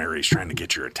Virgin Mary's trying to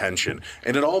get your attention.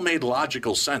 And it all made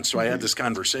logical sense. So I had this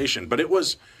conversation. But it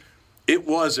was It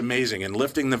was amazing. And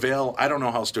lifting the veil, I don't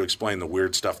know how else to explain the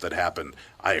weird stuff that happened.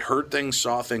 I heard things,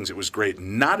 saw things. It was great.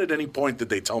 Not at any point did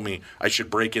they tell me I should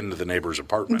break into the neighbor's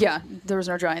apartment. Yeah, there was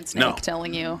no giant snake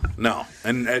telling you. No.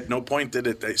 And at no point did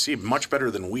it seem much better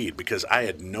than weed because I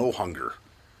had no hunger.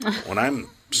 When I'm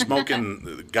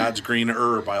smoking God's green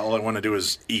herb, all I want to do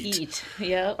is eat.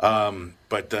 Yeah.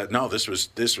 But no, this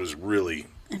was really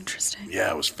interesting.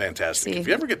 Yeah, it was fantastic. If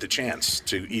you ever get the chance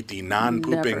to eat the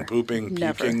non-pooping,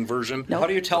 puking version, how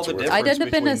do you tell the difference? I'd end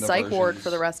up in a psych ward for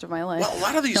the rest of my life. Well, a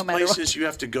lot of these places you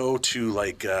have to go to,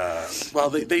 like,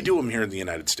 they do them here in the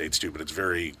United States too, but it's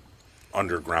very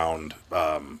underground.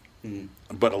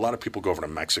 But a lot of people go over to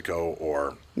Mexico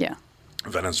or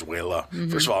Venezuela.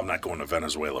 First of all, I'm not going to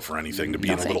Venezuela for anything to be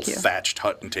in a little thatched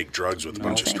hut and take drugs with a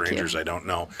bunch of strangers I don't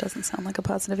know. Doesn't sound like a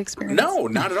positive experience. No,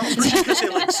 not at all. Especially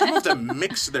because some of them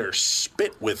mix their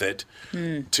spit with it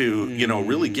to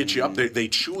really get you up. They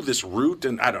chew this root,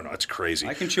 and I don't know. It's crazy.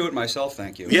 I can chew it myself,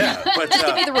 thank you. Yeah, but just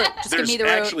give me the root. Just give me the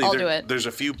root. I'll do it. There's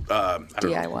a few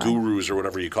gurus or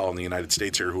whatever you call them in the United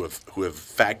States here who have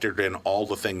factored in all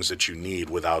the things that you need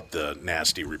without the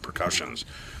nasty repercussions.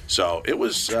 So it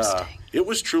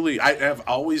was truly. I have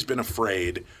always been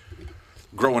afraid.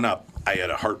 Growing up, I had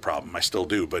a heart problem. I still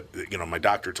do, but my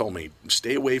doctor told me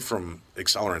stay away from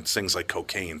accelerants, things like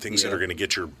cocaine, things that are going to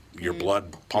get your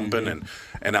blood pumping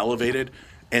and elevated.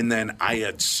 And then I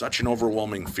had such an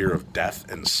overwhelming fear of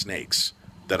death and snakes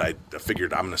that I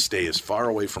figured I'm going to stay as far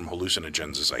away from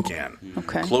hallucinogens as I can.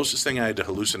 Okay. Closest thing I had to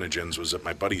hallucinogens was at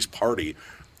my buddy's party.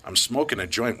 I'm smoking a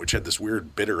joint which had this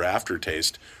weird bitter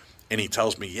aftertaste. And he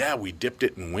tells me, we dipped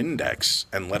it in Windex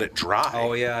and let it dry.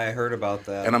 Oh, yeah, I heard about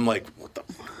that. And I'm like,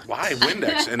 why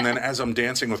Windex? And then as I'm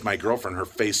dancing with my girlfriend, her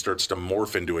face starts to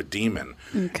morph into a demon.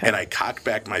 Okay. And I cocked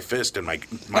back my fist, and my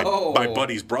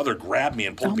buddy's brother grabbed me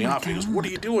and pulled me off. God. He goes, what are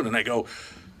you doing? And I go,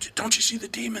 don't you see the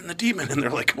demon? And they're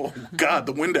like, oh, God,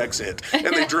 the Windex hit.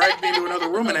 And they dragged me into another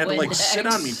room and had to, sit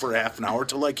on me for half an hour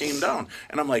till I came down.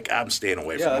 And I'm like, I'm staying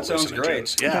away from that sounds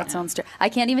great. Yeah, that sounds I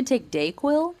can't even take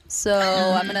Dayquil, so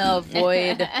I'm going to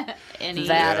avoid that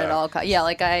at all costs. Yeah,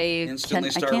 like I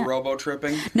instantly start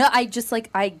robo-tripping? No, I just,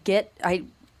 I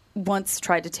once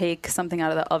tried to take something out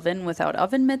of the oven without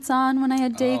oven mitts on when I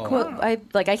had Dayquil.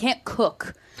 I can't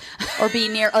cook. Or be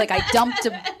near, I dumped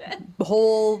a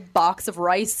whole box of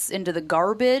rice into the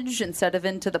garbage instead of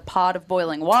into the pot of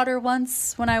boiling water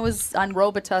once when I was on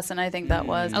Robitussin, I think that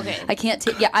was. Okay. I can't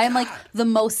take, I am the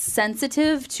most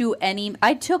sensitive to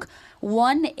I took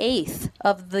 1/8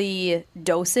 of the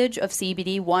dosage of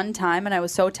CBD one time and I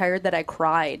was so tired that I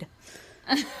cried.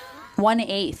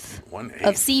 1/8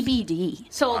 of CBD.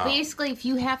 So basically, if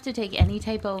you have to take any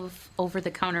type of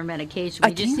over-the-counter medication,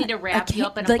 we just need to wrap you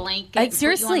up in a blanket,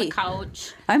 seriously, put you on the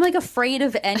couch. I'm afraid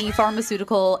of any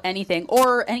pharmaceutical anything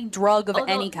or any drug of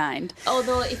any kind.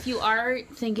 Although, if you are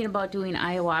thinking about doing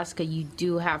ayahuasca, you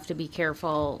do have to be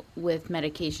careful with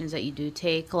medications that you do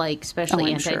take,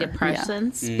 especially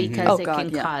antidepressants, because it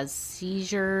can cause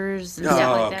seizures and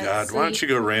stuff like that. Oh, God. Why don't you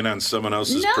go rain on someone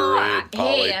else's parade,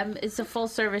 Polly? Hey, it's a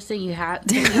full-service thing. You have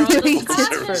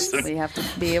we have to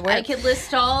be aware. I could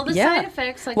list all the side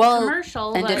effects like a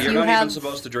commercial. And if you're not even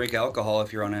supposed to drink alcohol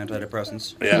if you're on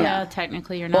antidepressants. Yeah,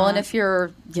 technically you're not. Well, and if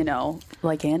you're,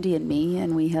 like Andy and me,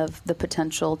 and we have the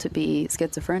potential to be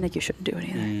schizophrenic, you shouldn't do it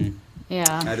either.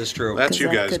 Yeah. That is true. That's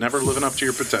you guys, never living up to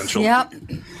your potential. Yep.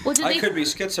 Well, I could be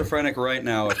schizophrenic right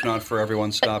now if not for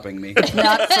everyone stopping me.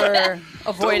 Not for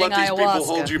avoiding ayahuasca. Don't let these people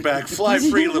hold you back. Fly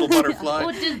free, little butterfly.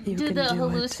 Well, do the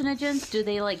hallucinogens, do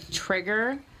they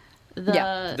trigger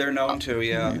the... They're known to,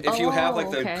 If you have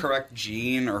the correct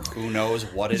gene or who knows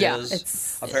what it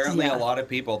is. Apparently a lot of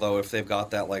people, though, if they've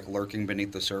got that lurking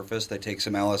beneath the surface, they take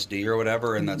some LSD or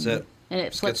whatever and that's it. And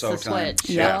it flips the switch.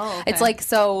 Yeah. Oh, okay. It's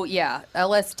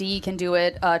LSD can do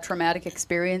it. Traumatic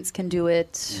experience can do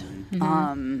it.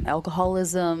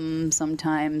 Alcoholism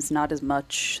sometimes, not as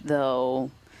much,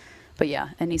 though. But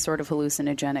any sort of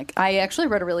hallucinogenic. I actually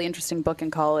read a really interesting book in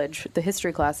college. The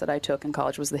history class that I took in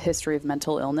college was the history of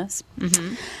mental illness.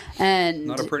 And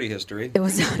not a pretty history. It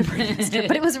was not a pretty history.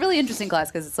 But it was a really interesting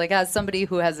class because it's as somebody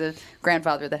who has a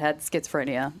grandfather that had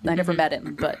schizophrenia. I never met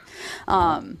him, but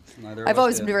I've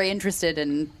always been very interested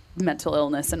in mental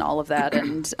illness and all of that.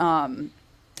 And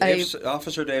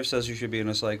Officer Dave says you should be in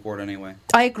a psych ward anyway.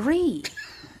 I agree.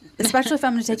 Especially if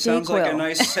I'm going to take Dayquil. Sounds like a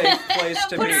nice, safe place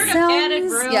to be. Attic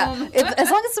room. Yeah, as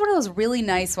long as it's one of those really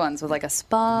nice ones with a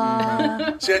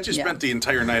spa. See, I just spent the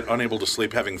entire night unable to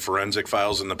sleep having forensic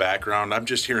files in the background. I'm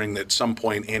just hearing that at some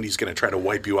point Andy's going to try to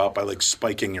wipe you out by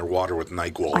spiking your water with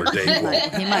NyQuil or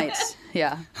Dayquil. He might.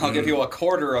 Yeah. I'll give you a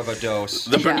quarter of a dose.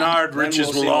 The Bernard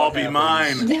riches will all be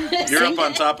mine. You're up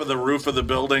on top of the roof of the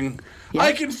building. Yeah.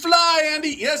 I can fly,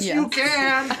 Andy. Yes, you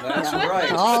can. That's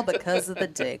right. All because of the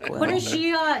Dayquil. What is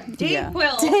she on? Dayquil.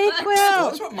 Dayquil. Well,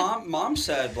 that's what Mom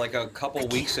said like a couple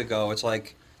weeks ago. It's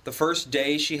like the first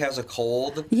day she has a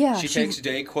cold, she takes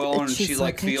Dayquil and she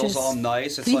like feels all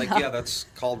nice. It's like, that's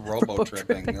called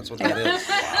robo-tripping. That's what that is.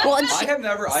 Well,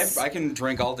 I can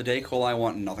drink all the Dayquil I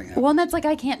want and nothing happens. Well, and that's like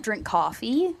I can't drink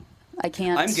coffee. I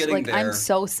can't. I'm getting there. I'm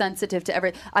so sensitive to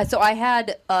everything. So I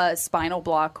had a spinal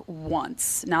block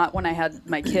once, not when I had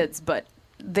my kids, but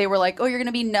they were like, "Oh, you're going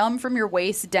to be numb from your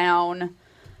waist down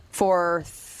for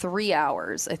 3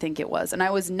 hours," I think it was, and I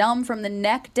was numb from the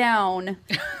neck down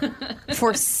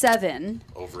for 7.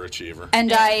 Overachiever.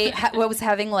 And I was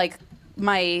having like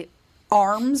my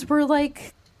arms were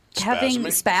like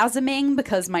spasming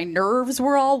because my nerves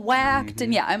were all whacked,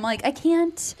 mm-hmm. and I'm like, I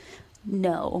can't.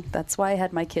 No, that's why I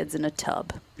had my kids in a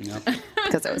tub. Yep.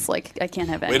 Because I was like, I can't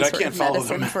have any sort of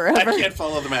medicine forever. I can't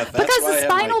follow the math. That's because why the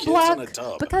spinal I have my block. kids in a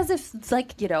tub. Because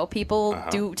if people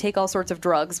do take all sorts of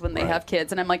drugs when they have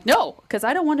kids, and I'm like, no, because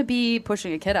I don't want to be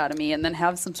pushing a kid out of me and then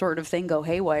have some sort of thing go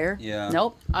haywire. Yeah.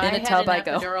 Nope. In a tub I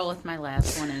go. I had an epidural with my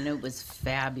last one, and it was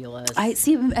fabulous. I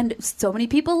see, and so many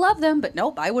people love them, but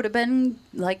nope, I would have been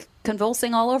like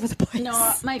convulsing all over the place.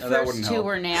 No, my first 2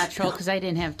 were natural because I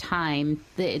didn't have time.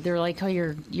 They're like, oh,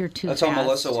 you're too That's fast. how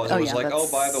Melissa was. It was like, oh,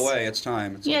 by the way, it's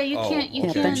time. It's you can't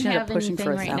have pushing anything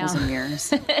for right 1,000 now.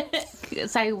 years.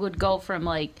 Because I would go from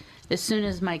like, as soon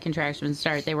as my contractions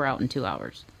started, they were out in 2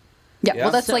 hours. Yeah,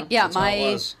 well, that's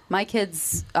my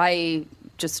kids, I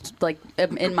just like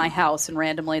am in my house and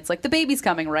randomly it's like the baby's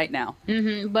coming right now.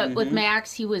 Mm-hmm. But with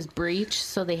Max, he was breech,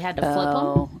 so they had to flip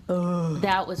him. Oh.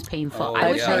 That was painful.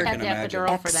 I wish I had the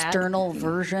epidural for that. External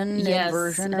version, yes,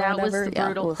 inversion, or that whatever. was the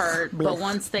brutal part. But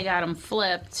once they got him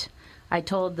flipped, I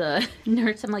told the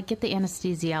nurse, I'm like, get the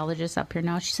anesthesiologist up here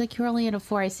now. She's like, you're only at a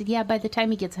 4. I said, yeah, by the time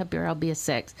he gets up here, I'll be a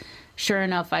 6. Sure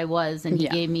enough, I was, and he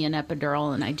gave me an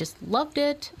epidural, and I just loved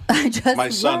it. My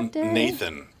son,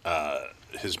 Nathan,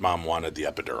 his mom wanted the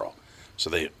epidural. So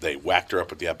they whacked her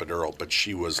up with the epidural, but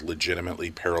she was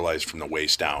legitimately paralyzed from the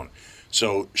waist down.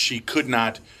 So she could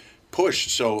not push.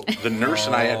 So the nurse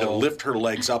and I had to lift her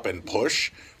legs up and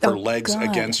push her legs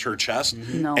against her chest.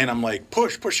 No. And I'm like,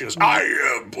 push. She goes, I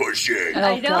am pushing.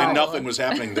 I know. And nothing was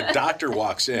happening. The doctor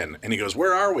walks in and he goes,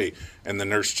 where are we? And the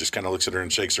nurse just kind of looks at her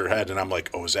and shakes her head. And I'm like,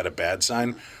 oh, is that a bad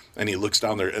sign? And he looks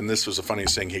down there, and this was the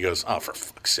funniest thing. He goes, oh, for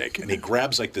fuck's sake. And he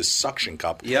grabs like this suction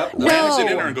cup, rams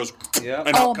it in her, and goes,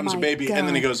 and out comes a baby. God. And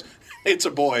then he goes, it's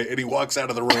a boy, and he walks out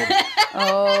of the room.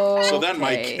 So then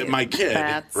my kid,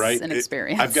 that's an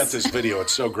experience. I've got this video.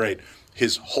 It's so great.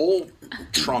 His whole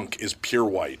trunk is pure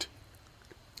white.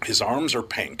 His arms are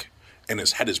pink. And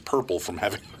his head is purple from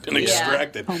having been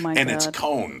extracted. Oh my and God. It's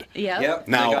coned. Yep.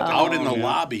 Now, out in the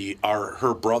lobby are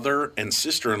her brother and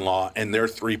sister-in-law and their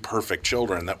 3 perfect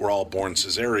children that were all born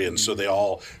cesarean, so they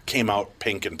all came out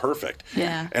pink and perfect.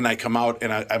 Yeah. And I come out,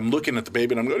 and I'm looking at the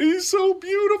baby, and I'm going, he's so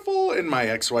beautiful. And my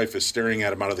ex-wife is staring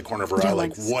at him out of the corner of her eye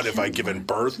like, what have I given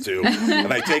birth to?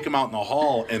 And I take him out in the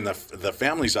hall, and the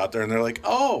family's out there, and they're like,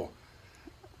 oh,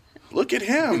 look at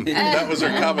him. That was her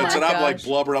comments. And I'm like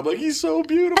blubbering. I'm like, he's so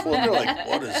beautiful. And they're like,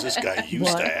 what is this guy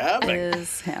used to having?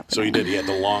 Is happening? So he did. He had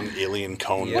the long alien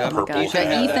cone purple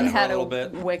head. Ethan had a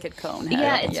wicked cone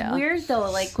head. Yeah, it's weird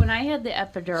though. Like when I had the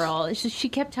epidural, it's just, she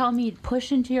kept telling me,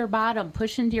 push into your bottom.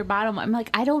 I'm like,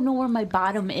 I don't know where my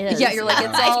bottom is. Yeah, you're like,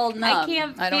 it's all numb. I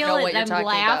can't feel don't know it. what you're I'm talking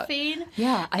laughing. About.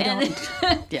 Yeah, I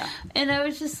don't. Yeah. And I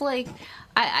was just like,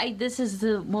 this is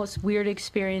the most weird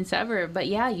experience ever. But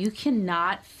yeah, you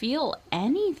cannot feel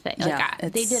anything.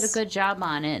 They did a good job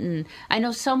on it. And I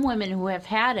know some women who have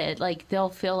had it, like they'll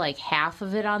feel like half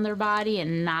of it on their body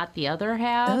and not the other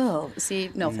half. Oh,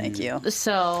 see, no, thank you.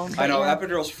 So I know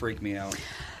epidurals freak me out.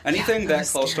 Anything that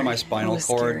close to my spinal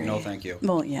cord, no thank you.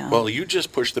 Well, yeah. Well, you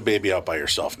just push the baby out by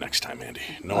yourself next time, Andy.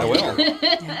 No, I will.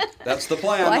 That's the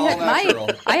plan. Well, I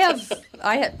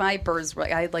had my births.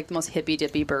 I had like the most hippy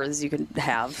dippy births you could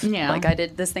have. Yeah. Like I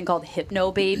did this thing called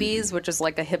Hypno Babies, which is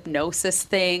like a hypnosis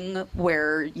thing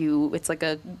where it's like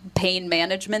a pain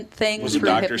management thing. Was the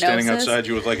doctor standing outside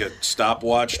you with like a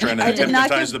stopwatch trying to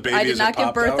hypnotize the baby? I did not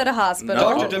give birth at a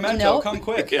hospital. Dr. Demento, come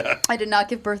quick. Yeah. I did not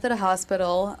give birth at a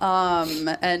hospital.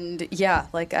 And yeah,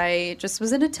 like I just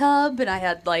was in a tub, and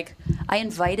I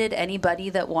invited anybody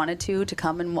that wanted to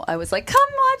come, and I was like, come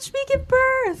watch me give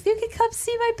birth. You can come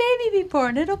see my baby be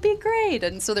born. It'll be great.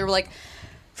 And so they were like,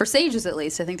 For Sages, at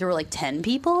least, I think there were like 10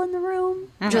 people in the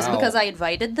room just because I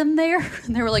invited them there.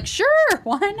 And they were like, sure,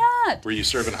 why not? Were you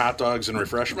serving hot dogs and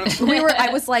refreshments?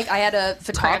 I had a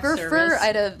photographer. I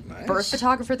had a birth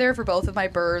photographer there for both of my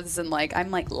births. And like, I'm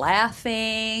like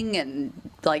laughing and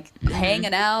like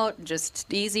hanging out,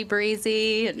 just easy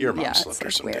breezy. And, your mom slipped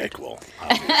her some Dayquil.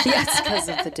 Yes, because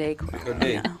of the Dayquil. Could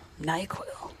be.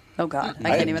 NyQuil. Oh, God.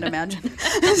 I can't even imagine.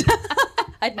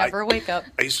 I'd never wake up.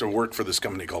 I used to work for this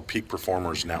company called Peak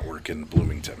Performers Network in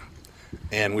Bloomington.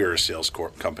 And we were a sales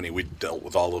company. We dealt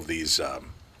with all of these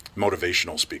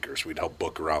motivational speakers. We'd help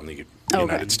book around the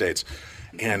United States.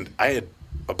 And I had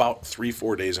about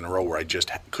 3-4 days in a row where I just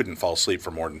couldn't fall asleep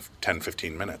for more than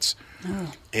 10-15 minutes.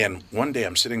 Oh. And one day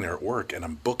I'm sitting there at work and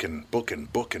I'm booking.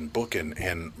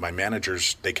 And my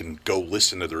managers, they can go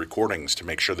listen to the recordings to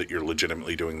make sure that you're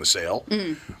legitimately doing the sale.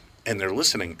 Mm. And they're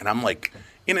listening. And I'm like,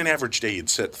 in an average day, you'd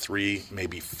set 3,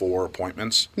 maybe 4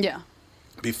 appointments. Yeah.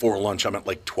 Before lunch, I'm at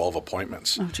like 12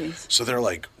 appointments. Oh, jeez. So they're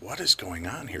like, what is going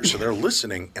on here? So they're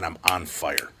listening, and I'm on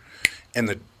fire. And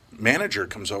the manager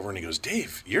comes over, and he goes,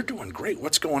 Dave, you're doing great.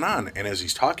 What's going on? And as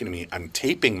he's talking to me, I'm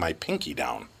taping my pinky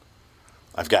down.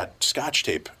 I've got Scotch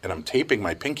tape, and I'm taping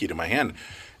my pinky to my hand.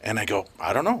 And I go,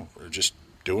 I don't know. We're just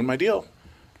doing my deal.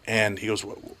 And he goes,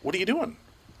 what are you doing?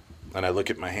 And I look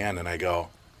at my hand, and I go,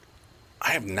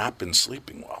 I have not been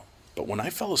sleeping well. But when I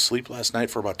fell asleep last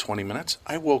night for about 20 minutes,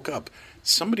 I woke up.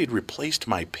 Somebody had replaced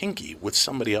my pinky with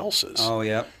somebody else's. Oh,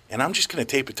 yeah. And I'm just going to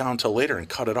tape it down until later and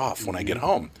cut it off when I get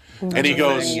home. And he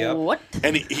goes, what?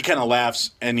 And he kind of laughs,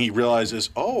 and he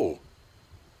realizes, oh,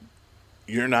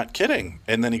 you're not kidding.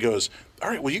 And then he goes, all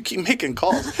right, well, you keep making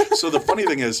calls. So the funny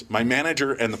thing is, my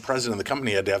manager and the president of the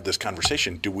company had to have this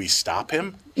conversation. Do we stop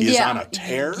him? He is on a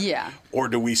tear? Yeah. Or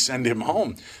do we send him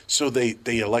home? So they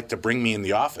elect to bring me in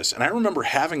the office. And I remember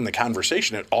having the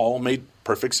conversation. It all made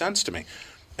perfect sense to me.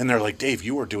 And they're like, Dave,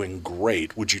 you are doing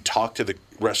great. Would you talk to the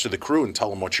rest of the crew and tell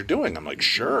them what you're doing? I'm like,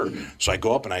 sure. So I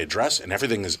go up and I address, and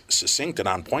everything is succinct and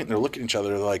on point. And they're looking at each other,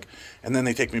 they're like, and then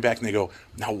they take me back and they go,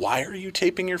 now why are you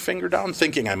taping your finger down?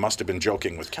 Thinking I must have been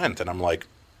joking with Kent. And I'm like,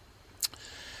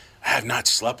 I have not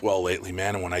slept well lately,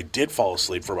 man. And when I did fall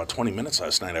asleep for about 20 minutes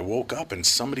last night, I woke up and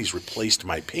somebody's replaced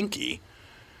my pinky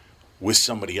with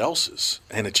somebody else's.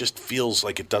 And it just feels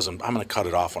like it doesn't. I'm going to cut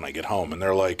it off when I get home. And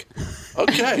they're like,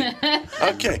 okay.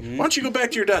 Why don't you go back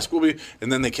to your desk?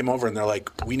 And then they came over and they're like,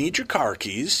 we need your car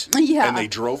keys. Yeah. And they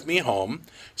drove me home,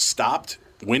 stopped,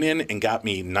 went in and got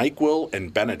me NyQuil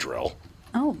and Benadryl.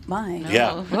 Oh, my.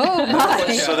 Yeah. Oh,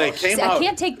 my. So they came out. I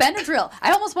can't take Benadryl.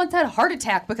 I almost once had a heart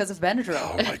attack because of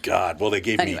Benadryl. Oh, my God. Well, they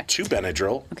gave me 2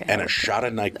 Benadryl and a shot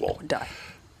of NyQuil. Die.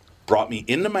 Brought me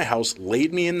into my house,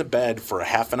 laid me in the bed for a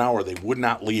half an hour. They would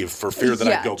not leave for fear that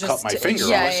I'd go cut my finger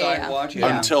off.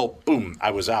 Until, boom,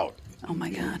 I was out. Oh, my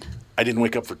God. I didn't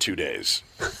wake up for 2 days.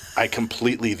 I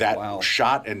completely,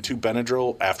 shot and 2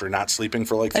 Benadryl after not sleeping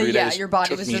for like 3 days your body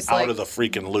took was me just out like, of the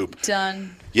freaking loop.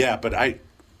 Done. Yeah, but I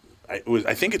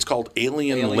think it's called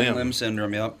alien limb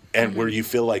syndrome, yep. And where you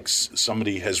feel like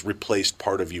somebody has replaced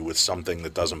part of you with something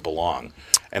that doesn't belong.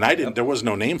 And I didn't. There was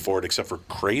no name for it except for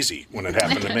crazy when it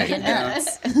happened to me.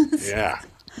 Yeah,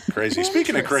 crazy.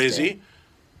 Speaking of crazy,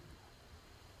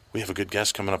 we have a good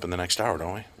guest coming up in the next hour,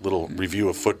 don't we? Little review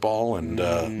of football and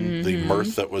the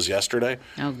mirth that was yesterday.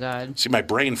 Oh, God. See, my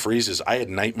brain freezes. I had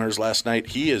nightmares last night.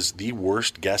 He is the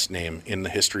worst guest name in the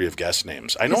history of guest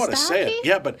names. I know how to say it.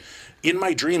 Yeah, but in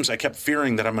my dreams, I kept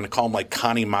fearing that I'm going to call him like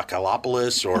Connie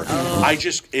Makalopoulos, or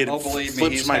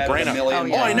flips my brain up.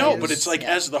 I know, but it's like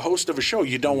as the host of a show,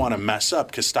 you don't want to mess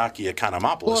up Kostaki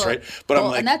Economopoulos, right? But I'm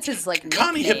like, and that's his like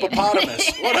Connie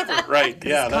Hippopotamus, whatever, right?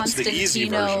 Yeah, that's the easy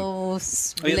version.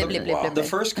 The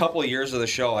first couple of years of the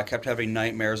show, I kept having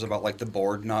nightmares about like the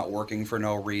board not working for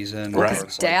no reason. Right.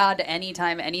 His dad,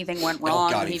 anytime anything went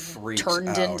wrong, he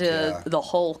turned into the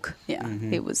Hulk. Yeah,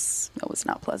 it was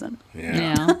not pleasant.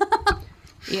 Yeah.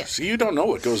 See, you don't know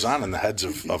what goes on in the heads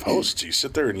of hosts. You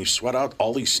sit there and you sweat out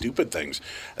all these stupid things.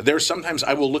 There's sometimes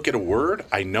I will look at a word,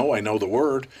 I know the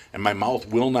word, and my mouth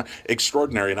will not.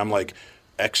 Extraordinary, and I'm like,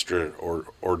 extra or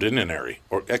ordinary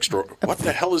or extra. What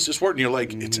the hell is this word? And you're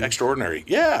like, it's extraordinary.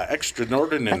 Yeah,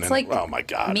 extraordinary. That's like oh my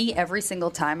God. Me every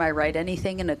single time I write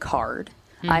anything in a card.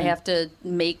 I have to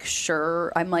make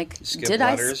sure. I'm like, did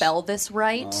letters? I spell this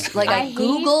right? Like I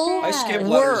Google I skip words.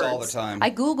 Letters all the time. I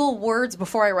Google words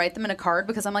before I write them in a card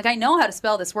because I'm like, I know how to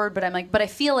spell this word, but I'm like, but I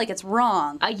feel like it's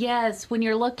wrong. Yes, when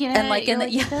you're looking at it,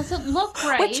 it doesn't look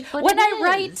right. Which, but when I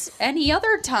write any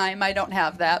other time, I don't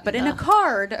have that. But in a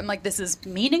card, I'm like, this is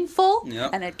meaningful,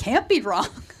 and it can't be wrong.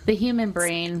 The human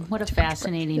brain, what a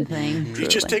fascinating thing. You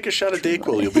just take a shot of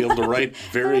Dayquil, you'll be able to write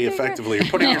very effectively. You're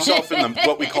putting yourself in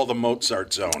what we call the Mozart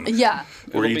art zone. Yeah.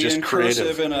 Where you be just in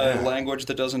cursive in a language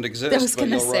that doesn't exist. I was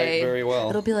going to say, write very well.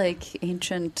 It'll be like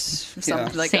ancient,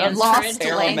 something like a Sanskrit. lost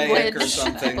Aramaic language. or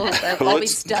something. I'll be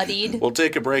studied. We'll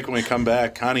take a break. When we come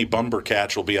back, Connie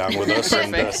Bumbercatch will be on with us.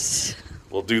 Perfect.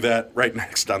 We'll do that right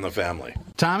next on The Family.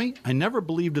 Tommy, I never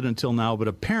believed it until now, but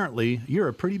apparently you're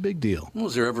a pretty big deal.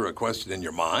 Was there ever a question in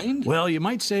your mind? Well, you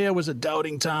might say I was a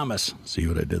doubting Thomas. See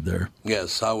what I did there?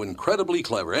 Yes, how incredibly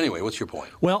clever. Anyway, what's your point?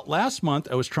 Well, last month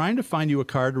I was trying to find you a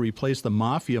car to replace the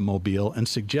Mafia Mobile and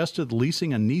suggested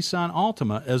leasing a Nissan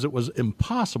Altima as it was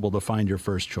impossible to find your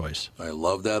first choice. I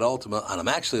love that Altima, and I'm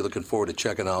actually looking forward to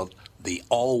checking out the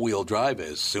all-wheel drive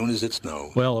as soon as it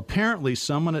snows. Well, apparently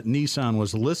someone at Nissan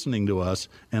was listening to us,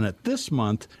 and at this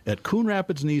month at Coon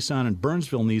Rapids Nissan and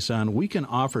Burnsville Nissan, we can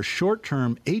offer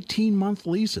short-term 18-month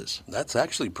leases. That's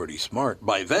actually pretty smart.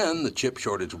 By then, the chip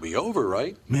shortage will be over,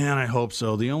 right? Man, I hope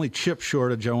so. The only chip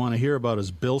shortage I want to hear about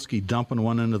is Bilski dumping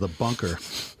one into the bunker.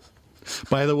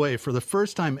 By the way, for the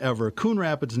first time ever, Coon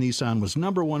Rapids Nissan was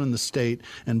 #1 in the state,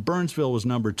 and Burnsville was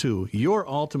 #2. Your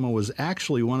Altima was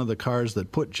actually one of the cars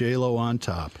that put J-Lo on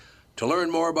top. To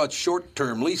learn more about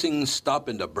short-term leasing, stop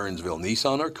into Burnsville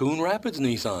Nissan or Coon Rapids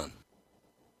Nissan.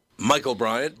 Michael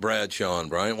Bryant, Bradshaw and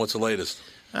Bryant, what's the latest?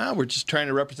 We're just trying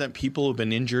to represent people who've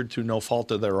been injured through no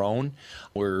fault of their own.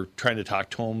 We're trying to talk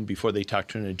to them before they talk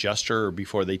to an adjuster or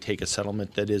before they take a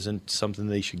settlement that isn't something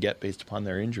they should get based upon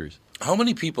their injuries. How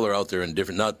many people are out there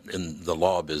not in the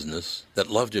law business, that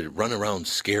love to run around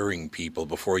scaring people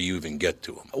before you even get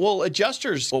to them? Well,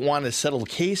 adjusters want to settle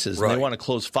cases and they want to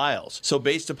close files. So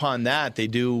based upon that, they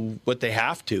do what they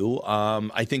have to.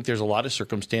 I think there's a lot of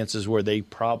circumstances where they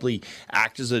probably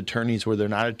act as attorneys where they're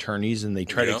not attorneys, and they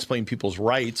try to explain people's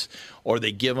rights, or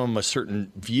they give them a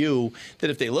certain view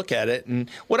that if they look at it. And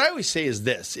what I always say is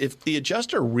this: if the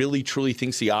adjuster really truly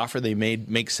thinks the offer they made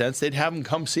makes sense, they'd have them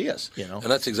come see us. And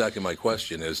that's exactly my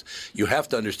question is, you have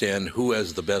to understand who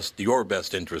has your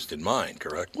best interest in mind,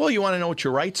 correct? Well, you want to know what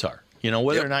your rights are.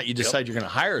 Whether or not you decide you're going to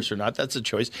hire us or not, that's a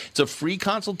choice. It's a free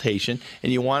consultation,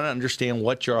 and you want to understand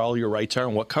what all your rights are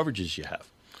and what coverages you have.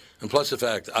 And plus the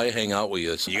fact I hang out with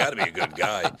you, so you got to be a good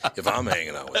guy if I'm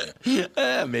hanging out with you.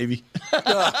 Maybe.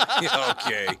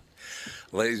 Okay.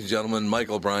 Ladies and gentlemen,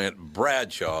 Michael Bryant,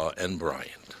 Bradshaw and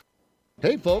Bryant.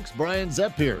 Hey folks, Brian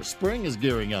Zepp here. Spring is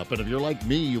gearing up, and if you're like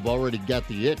me, you've already got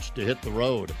the itch to hit the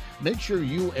road. Make sure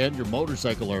you and your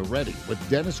motorcycle are ready with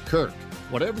Dennis Kirk.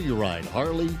 Whatever you ride,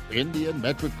 Harley, Indian,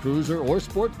 Metric Cruiser, or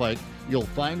Sport Bike, you'll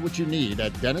find what you need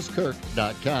at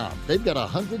DennisKirk.com. They've got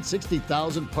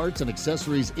 160,000 parts and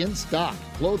accessories in stock,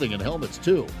 clothing and helmets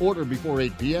too. Order before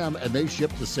 8 p.m. and they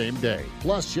ship the same day.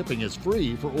 Plus, shipping is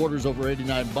free for orders over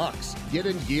 $89. Get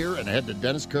in gear and head to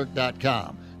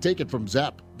DennisKirk.com. Take it from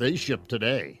Zepp. They ship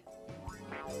today.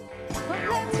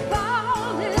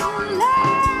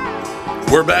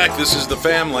 We're back. This is The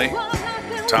Family.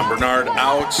 Tom Bernard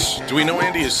out. Do we know,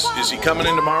 Andy, is he coming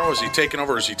in tomorrow? Is he taking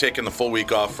over, or is he taking the full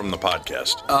week off from the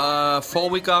podcast? Full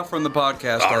week off from the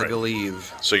podcast, I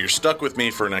believe. So you're stuck with me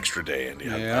for an extra day, Andy.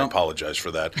 I apologize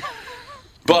for that.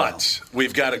 But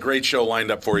we've got a great show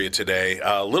lined up for you today.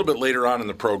 A little bit later on in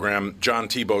the program, John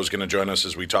Tebow is going to join us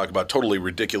as we talk about totally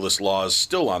ridiculous laws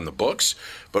still on the books.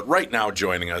 But right now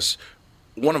joining us,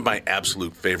 one of my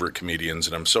absolute favorite comedians,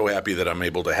 and I'm so happy that I'm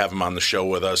able to have him on the show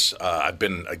with us. I've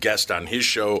been a guest on his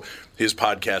show, his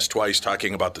podcast twice,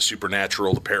 talking about the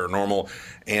supernatural, the paranormal,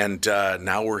 and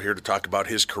now we're here to talk about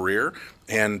his career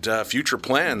and future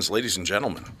plans. Ladies and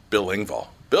gentlemen, Bill Engvall.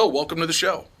 Bill, welcome to the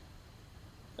show.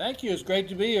 Thank you. It's great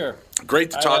to be here. Great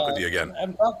to talk with you again. I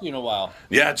haven't talked to you in a while.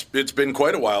 Yeah, it's been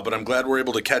quite a while, but I'm glad we're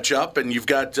able to catch up. And you've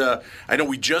got, I know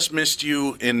we just missed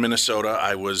you in Minnesota.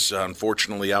 I was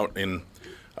unfortunately out in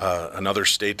another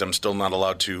state I'm still not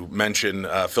allowed to mention,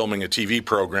 filming a TV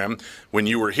program when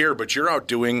you were here, but you're out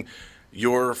doing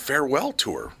your farewell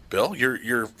tour, Bill.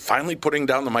 You're finally putting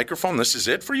down the microphone. This is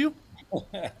it for you?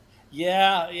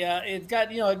 Yeah. It got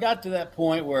to that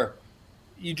point where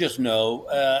you just know.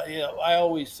 I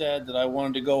always said that I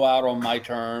wanted to go out on my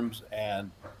terms, and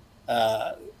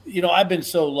I've been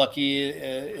so lucky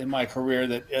in my career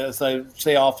that, as I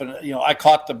say often, I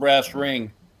caught the brass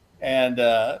ring, and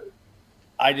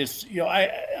I just,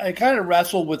 I kind of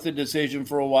wrestled with the decision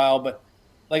for a while, but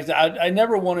like I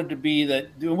never wanted to be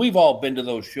that. We've all been to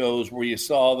those shows where you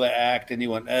saw the act and you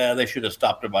went, they should have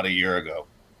stopped about a year ago,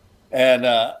 and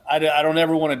I don't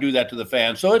ever want to do that to the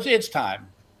fans. So it's time.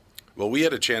 Well, we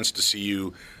had a chance to see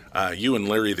you. You and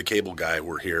Larry, the cable guy,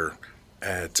 were here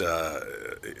at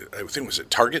I think was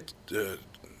it Target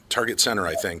Center,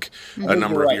 I think, a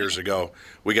number of years ago.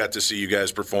 We got to see you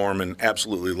guys perform and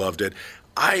absolutely loved it.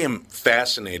 I am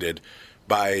fascinated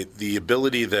by the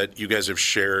ability that you guys have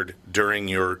shared during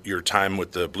your time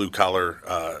with the Blue Collar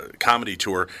Comedy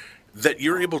Tour, that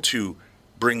you're able to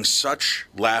bring such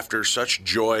laughter, such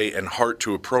joy and heart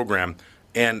to a program.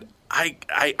 And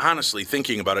I honestly,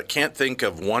 thinking about it, can't think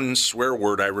of one swear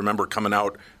word I remember coming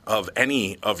out of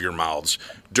any of your mouths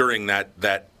during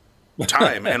that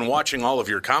time. And watching all of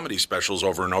your comedy specials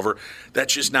over and over,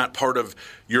 that's just not part of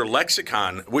your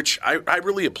lexicon, which I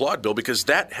really applaud, Bill, because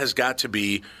that has got to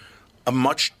be a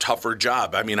much tougher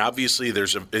job. I mean, obviously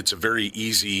it's a very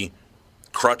easy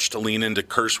crutch to lean into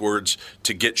curse words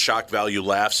to get shock value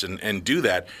laughs and do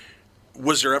that.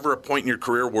 Was there ever a point in your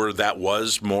career where that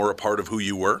was more a part of who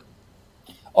you were?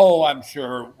 Oh, I'm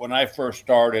sure. When I first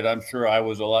started, I'm sure I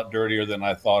was a lot dirtier than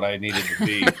I thought I needed to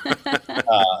be.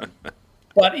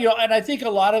 But, and I think a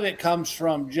lot of it comes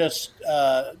from just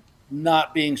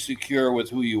not being secure with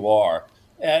who you are.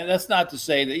 And that's not to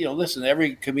say that, listen,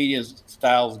 every comedian's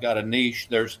style's got a niche.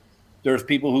 There's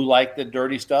people who like the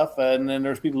dirty stuff, and then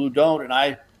there's people who don't. And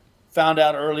I found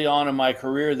out early on in my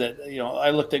career that, I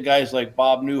looked at guys like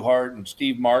Bob Newhart and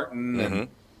Steve Martin, and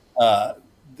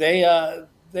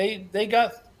they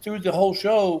got through the whole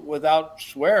show without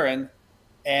swearing.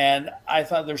 And I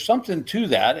thought there's something to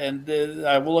that. And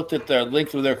I looked at the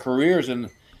length of their careers, and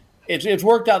it's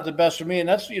worked out the best for me. And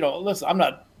that's, listen, I'm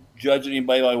not judging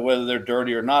anybody by whether they're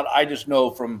dirty or not. I just know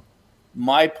from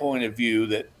my point of view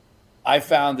that I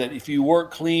found that if you work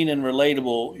clean and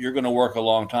relatable, you're going to work a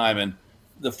long time. And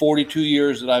the 42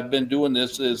 years that I've been doing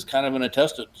this is kind of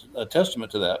a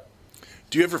testament to that.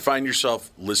 Do you ever find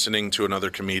yourself listening to another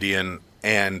comedian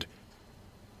and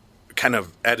kind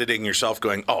of editing yourself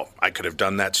going, oh, I could have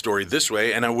done that story this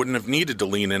way and I wouldn't have needed to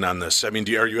lean in on this? I mean,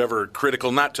 are you ever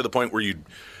critical, not to the point where you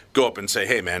go up and say,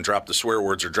 hey, man, drop the swear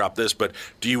words or drop this, but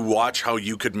do you watch how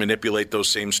you could manipulate those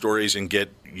same stories and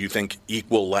get, you think,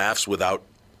 equal laughs without,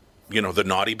 the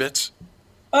naughty bits?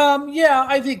 Yeah,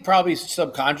 I think probably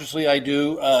subconsciously I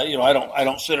do. I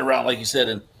don't sit around, like you said,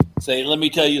 and say, let me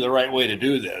tell you the right way to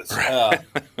do this.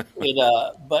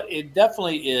 But it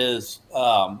definitely is.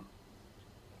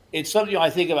 It's something I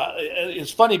think about.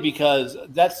 It's funny because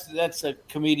that's a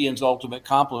comedian's ultimate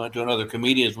compliment to another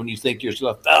comedian is when you think to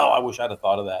yourself, oh, I wish I'd have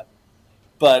thought of that.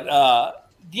 But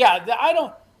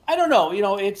I don't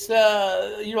know. It's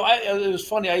it was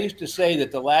funny. I used to say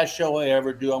that the last show I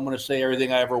ever do, I'm going to say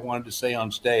everything I ever wanted to say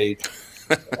on stage.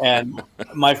 And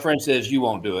my friend says, you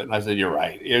won't do it. And I said, you're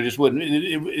right. It just wouldn't.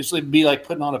 It'd be like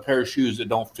putting on a pair of shoes that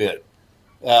don't fit.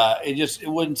 It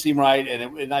wouldn't seem right.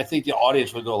 And I think the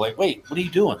audience would go like, wait, what are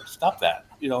you doing? Stop that.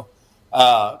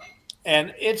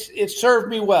 And it served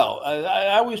me well.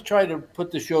 I always try to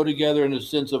put the show together in a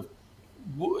sense of,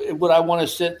 would I want to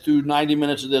sit through 90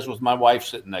 minutes of this with my wife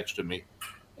sitting next to me?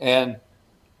 And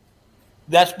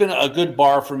that's been a good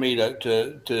bar for me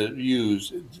to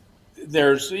use.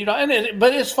 There's,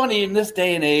 but it's funny in this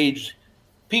day and age,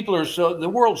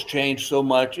 the world's changed so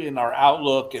much in our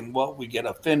outlook and what we get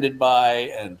offended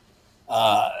by. And,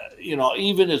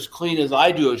 even as clean as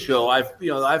I do a show,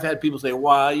 I've had people say,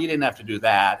 well, you didn't have to do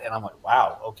that. And I'm like,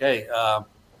 wow, okay. I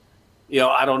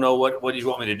don't know what you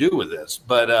want me to do with this,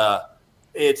 but,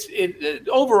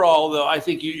 overall though, I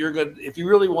think you're good. If you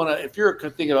really want to, if you're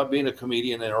thinking about being a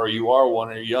comedian or you are one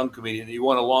and you're a young comedian and you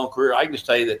want a long career, I can just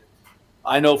tell you that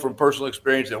I know from personal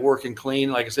experience that working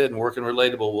clean, like I said, and working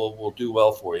relatable will do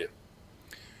well for you.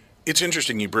 It's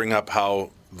interesting you bring up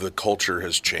how the culture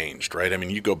has changed, right? I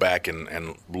mean, you go back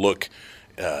and look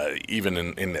even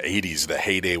in the 80s, the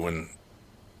heyday when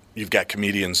you've got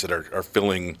comedians that are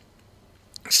filling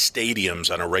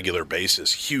stadiums on a regular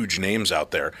basis, huge names out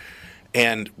there.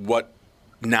 And what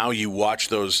now you watch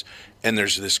those and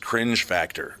there's this cringe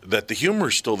factor that the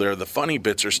humor's still there, the funny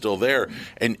bits are still there,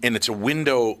 and it's a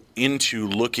window into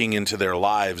looking into their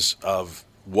lives of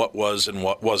what was and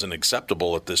what wasn't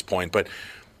acceptable at this point. But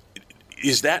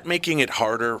is that making it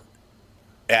harder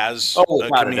as a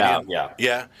comedian?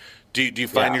 Yeah. Do you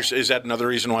find is that another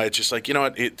reason why it's just like,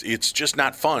 it's just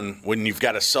not fun when you've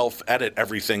got to self-edit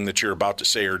everything that you're about to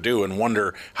say or do and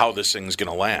wonder how this thing's going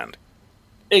to land?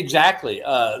 Exactly.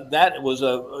 That was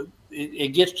it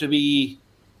gets to be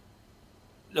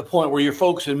the point where you're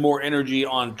focusing more energy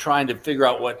on trying to figure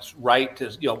out what's right to,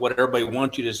 what everybody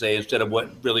wants you to say instead of what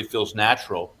really feels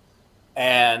natural.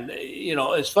 And,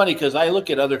 it's funny because I look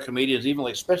at other comedians, even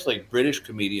especially British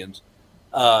comedians,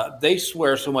 they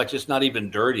swear so much it's not even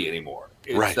dirty anymore.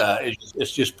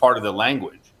 It's just part of the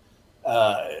language.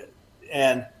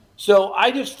 And so I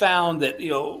just found that,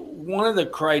 one of the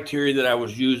criteria that I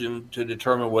was using to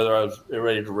determine whether I was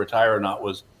ready to retire or not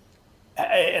was,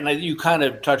 and you kind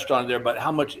of touched on it there, but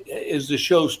how much is the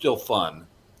show still fun?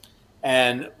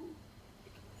 And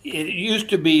it used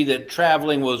to be that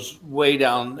traveling was way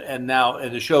down, and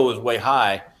the show was way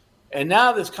high, and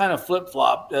now this kind of flip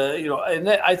flop. And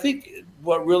I think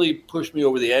what really pushed me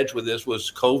over the edge with this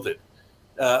was COVID.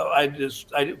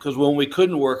 Because when we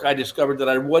couldn't work, I discovered that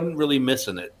I wasn't really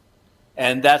missing it,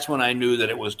 and that's when I knew that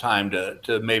it was time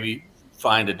to maybe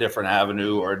find a different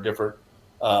avenue or a different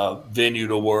venue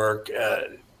to work.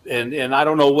 And I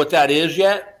don't know what that is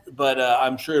yet, but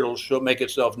I'm sure it'll make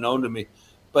itself known to me.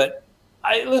 But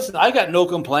I got no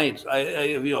complaints.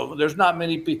 There's not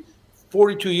many people.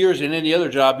 42 years in any other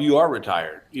job, you are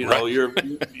retired. You're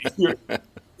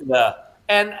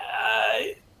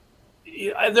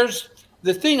there's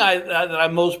the thing that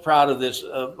I'm most proud of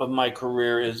of my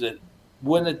career is that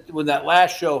when that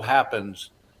last show happens,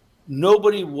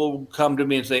 nobody will come to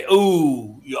me and say,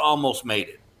 "Oh, you almost made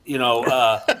it,"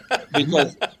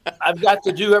 because I've got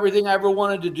to do everything I ever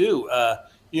wanted to do. I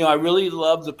really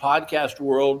love the podcast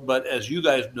world, but as you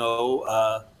guys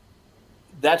know,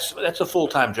 that's a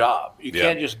full-time job. You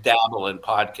can't just dabble in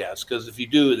podcasts, because if you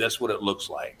do, that's what it looks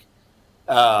like.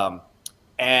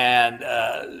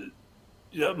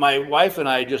 My wife and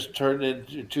I just tuned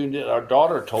in. Our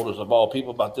daughter told us, of all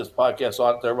people, about this podcast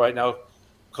out there right now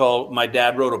called "My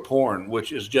Dad Wrote a Porn,"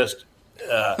 which is just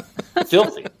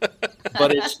filthy,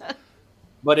 but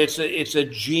it's a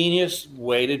genius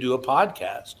way to do a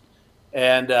podcast.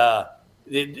 And I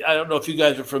don't know if you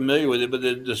guys are familiar with it, but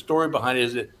the story behind it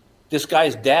is that this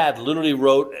guy's dad literally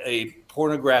wrote a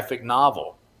pornographic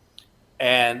novel,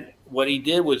 and what he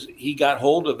did was he got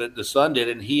hold of it. The son did,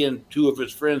 and he and two of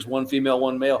his friends, one female,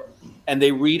 one male, and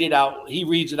they read it out. He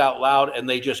reads it out loud, and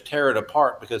they just tear it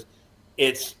apart because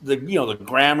it's the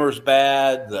grammar's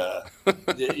bad.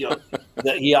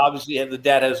 He obviously the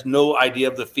dad has no idea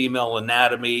of the female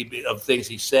anatomy of things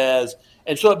he says,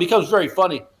 and so it becomes very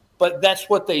funny. But that's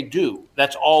what they do.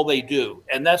 That's all they do,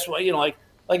 and that's why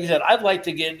like you said, I'd like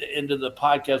to get into the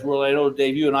podcast world. I know,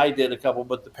 Dave, you and I did a couple,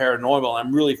 but the paranormal,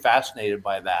 I'm really fascinated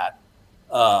by that,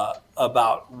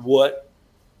 about what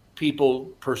people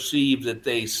perceive that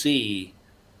they see,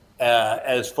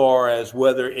 as far as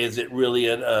whether is it really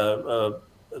a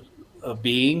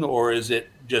being, or is it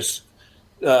just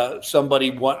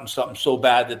somebody wanting something so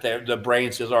bad that the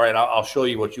brain says, all right, I'll show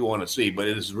you what you want to see, but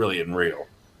it is really unreal.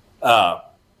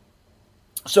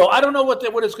 So I don't know what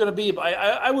it's going to be, but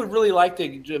I would really like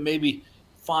to maybe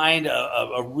find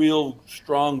a real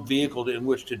strong vehicle in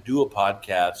which to do a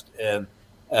podcast, and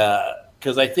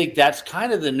because I think that's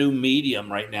kind of the new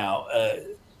medium right now.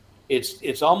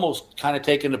 It's almost kind of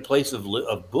taken the place of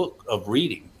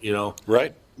reading,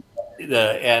 Right.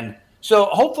 And so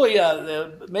hopefully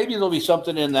maybe there'll be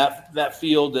something in that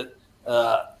field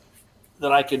that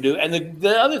I can do. And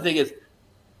the other thing is,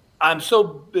 I'm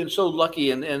been so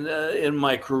lucky in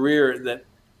my career that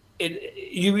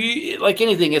you like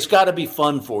anything, it's got to be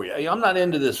fun for you. I'm not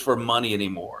into this for money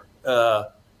anymore. My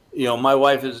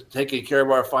wife is taking care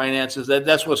of our finances.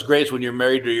 That's what's great is when you're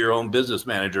married to your own business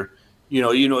manager.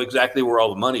 You know exactly where all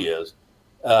the money is.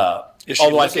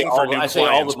 Although I say all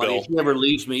the money. If she ever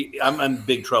leaves me, I'm in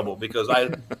big trouble because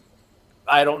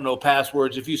I don't know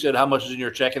passwords. If you said how much is in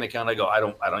your checking account, I go I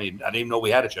didn't even know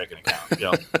we had a checking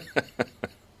account.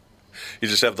 You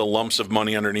just have the lumps of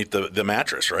money underneath the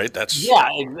mattress, right?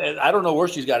 I don't know where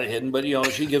she's got it hidden, but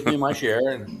she gives me my share.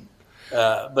 And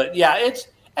but yeah, it's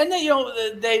and then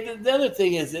the other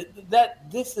thing is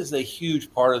that this is a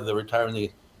huge part of the retirement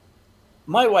thing.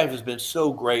 My wife has been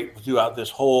so great throughout this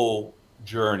whole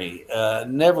journey.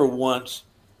 Never once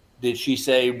did she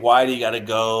say, "Why do you got to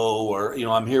go?" or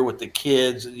 "I'm here with the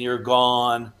kids and you're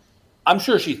gone." I'm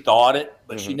sure she thought it,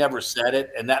 but she never said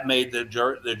it, and that made the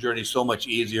journey so much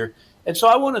easier. And so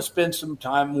I want to spend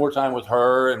more time with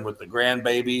her and with the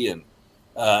grandbaby, and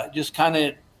just kind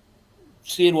of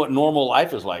seeing what normal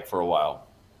life is like for a while.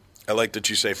 I like that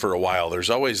you say for a while. There's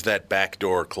always that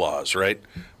backdoor clause, right?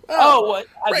 Well,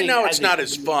 right now it's not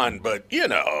as fun, but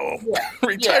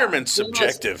retirement's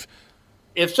subjective.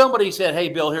 If somebody said, "Hey,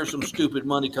 Bill, here's some stupid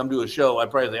money, come do a show," I'd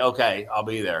probably say, "Okay, I'll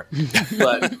be there."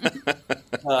 But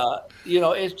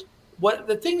it's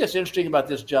the thing that's interesting about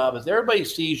this job is everybody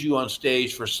sees you on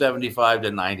stage for 75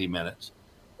 to 90 minutes,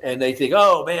 and they think,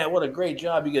 "Oh man, what a great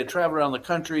job! You get to travel around the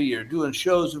country. You're doing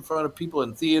shows in front of people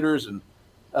in theaters, and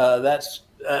that's."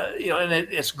 And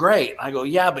it's great. I go,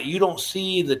 yeah, but you don't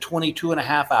see the 22 and a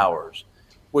half hours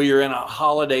where you're in a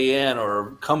Holiday Inn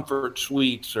or Comfort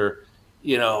Suites or,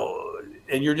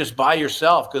 and you're just by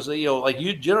yourself. Cause like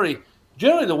you generally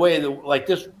the way that like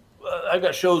this, I've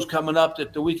got shows coming up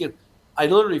that the weekend, I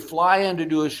literally fly in to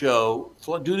do a show,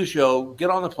 do the show,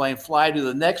 get on the plane, fly to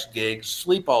the next gig,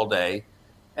 sleep all day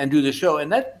and do the show.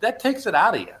 And that takes it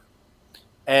out of you.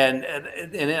 and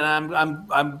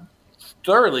I'm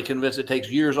thoroughly convinced it takes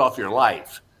years off your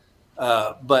life.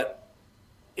 But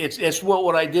it's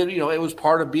what I did. It was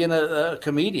part of being a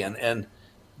comedian, and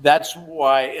that's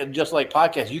why. And just like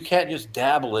podcasts, you can't just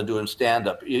dabble in doing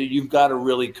stand-up. You've got to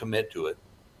really commit to it.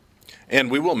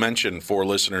 And we will mention for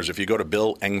listeners, if you go to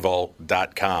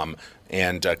BillEngvall.com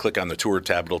and click on the tour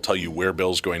tab, it'll tell you where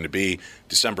Bill's going to be.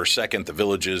 December 2nd, the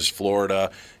Villages,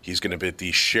 Florida. He's going to be at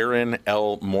the Sharon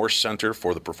L. Morse Center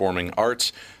for the Performing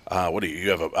Arts. You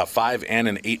have a 5 and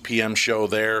an 8 p.m. show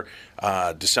there.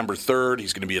 December 3rd,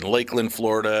 he's going to be in Lakeland,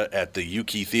 Florida at the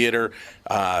Yuki Theater.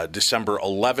 December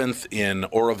 11th in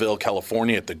Oroville,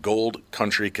 California at the Gold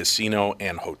Country Casino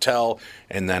and Hotel.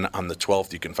 And then on the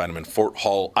 12th, you can find him in Fort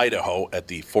Hall, Idaho at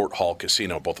the Fort Hall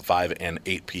Casino, both a 5 and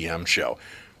 8 p.m. show.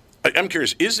 I'm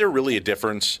curious, is there really a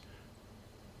difference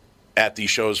at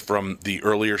these shows from the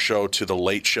earlier show to the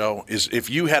late show? If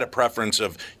you had a preference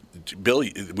of, Bill,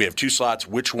 we have 2 slots,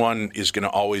 which one is going to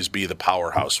always be the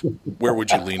powerhouse? Where would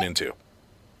you lean into?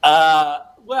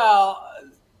 Well,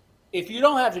 if you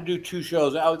don't have to do 2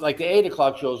 shows, I would like the 8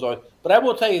 o'clock shows are. But I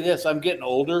will tell you this: I'm getting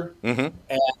older, and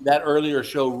that earlier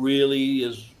show really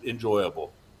is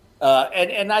enjoyable.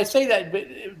 And I say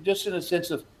that just in a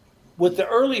sense of, with the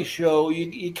early show,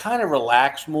 you kind of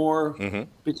relax more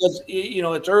because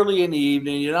it's early in the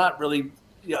evening. You're not really,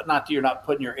 not that you're not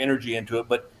putting your energy into it,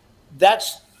 but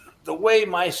that's the way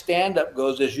my stand-up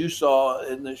goes, as you saw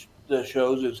in the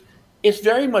shows. Is it's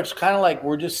very much kind of like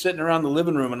we're just sitting around the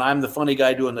living room, and I'm the funny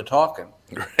guy doing the talking.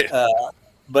 Right.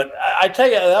 But I tell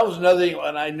you, that was another thing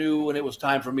when I knew when it was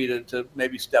time for me to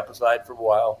maybe step aside for a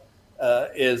while.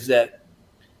 Is that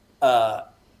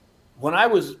when I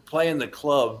was playing the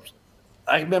clubs.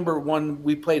 I remember when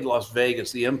we played Las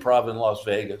Vegas, the Improv in Las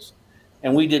Vegas,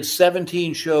 and we did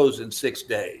 17 shows in 6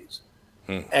 days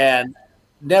and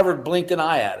never blinked an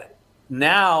eye at it.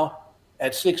 Now,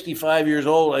 at 65 years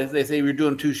old, they say we're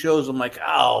doing 2 shows. I'm like,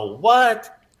 oh,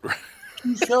 what?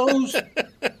 2 shows?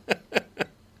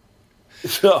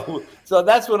 So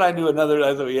that's when I knew I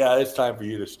thought, yeah, it's time for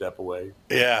you to step away.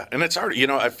 Yeah, and it's hard.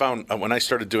 I found when I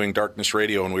started doing Darkness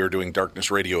Radio and we were doing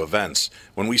Darkness Radio events,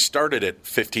 when we started it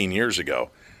 15 years ago,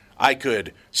 I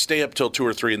could stay up till 2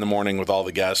 or 3 in the morning with all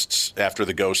the guests after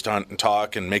the ghost hunt and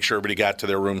talk and make sure everybody got to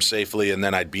their room safely, and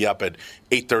then I'd be up at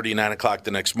 8:30, 9 o'clock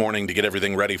the next morning to get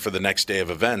everything ready for the next day of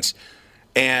events.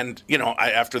 And,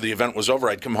 after the event was over,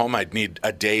 I'd come home, I'd need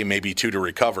a day, maybe 2 to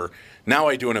recover. Now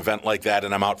I do an event like that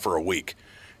and I'm out for a week.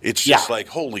 It's just like,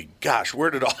 holy gosh,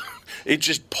 it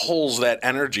just pulls that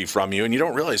energy from you, and you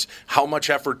don't realize how much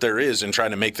effort there is in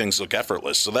trying to make things look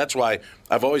effortless. So that's why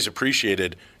I've always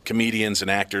appreciated comedians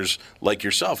and actors like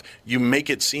yourself. You make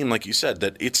it seem, like you said,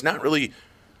 that it's not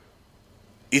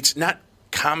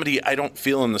comedy, I don't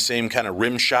feel, in the same kind of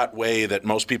rim shot way that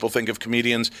most people think of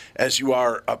comedians, as you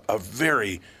are a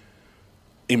very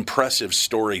impressive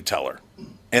storyteller.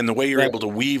 And the way you're able to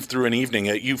weave through an evening,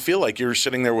 you feel like you're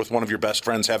sitting there with one of your best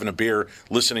friends having a beer,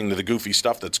 listening to the goofy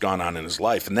stuff that's gone on in his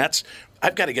life. And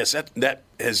I've got to guess, that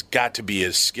has got to be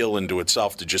a skill into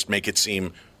itself to just make it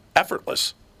seem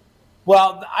effortless.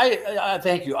 Well, I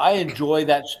thank you. I enjoy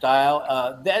that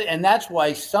style. And that's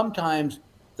why sometimes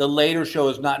the later show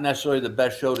is not necessarily the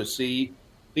best show to see,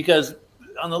 because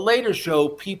on the later show,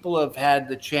 people have had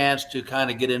the chance to kind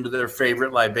of get into their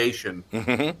favorite libation,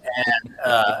 and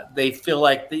they feel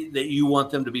like that you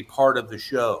want them to be part of the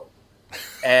show,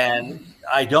 and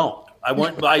I don't.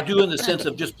 I do in the sense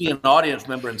of just being an audience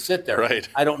member and sit there. Right.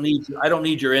 I don't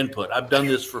need your input. I've done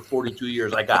this for 42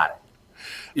 years. I got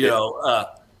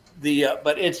it.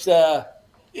 But it's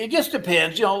it just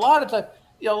depends. A lot of times.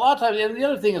 A lot of times, and the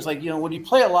other thing is when you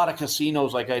play a lot of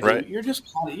casinos like I do, right, you're just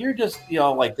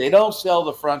like they don't sell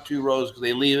the front 2 rows because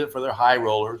they leave it for their high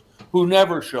rollers who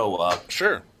never show up.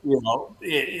 Sure.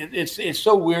 It's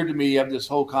so weird to me. You have this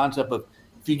whole concept of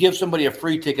if you give somebody a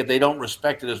free ticket, they don't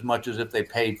respect it as much as if they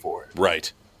paid for it.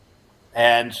 Right.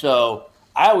 And so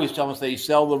I always tell them, they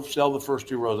sell the first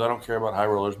 2 rows. I don't care about high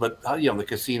rollers, but the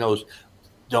casinos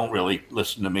don't really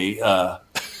listen to me.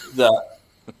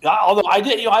 Although I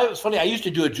did, it was funny. I used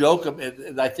to do a joke,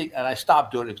 and I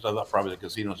stopped doing it because I thought probably the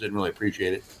casinos didn't really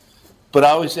appreciate it. But I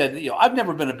always said, I've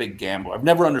never been a big gambler. I've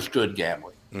never understood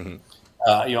gambling. Mm-hmm.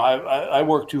 I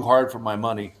work too hard for my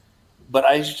money. But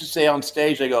I used to say on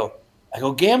stage, I go,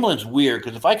 gambling's weird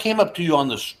because if I came up to you on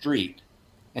the street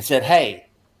and said, hey,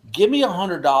 give me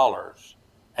 $100,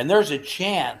 and there's a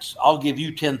chance I'll give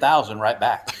you $10,000 right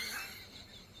back,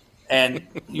 and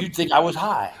you'd think I was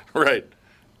high, right?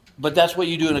 But that's what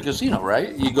you do in a casino,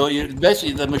 right?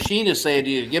 Basically the machine is saying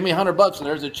to you, give me $100 and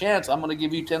there's a chance I'm going to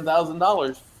give you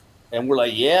 $10,000. And we're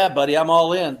like, yeah, buddy, I'm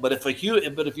all in. But if you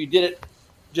did it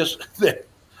just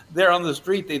there on the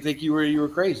street, they think you were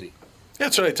crazy.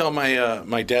 That's what I tell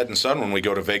my dad and son when we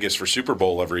go to Vegas for Super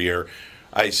Bowl every year.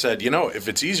 I said, if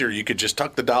it's easier, you could just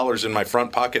tuck the dollars in my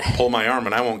front pocket and pull my arm,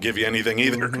 and I won't give you anything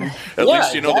either. At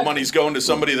least the money's going to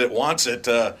somebody that wants it.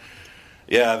 That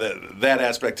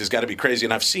aspect has got to be crazy.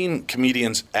 And I've seen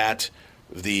comedians at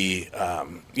the,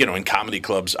 in comedy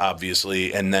clubs,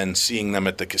 obviously, and then seeing them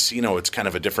at the casino, it's kind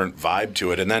of a different vibe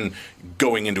to it. And then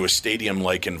going into a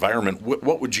stadium-like environment,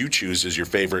 what would you choose as your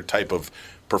favorite type of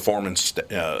performance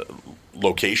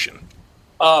location?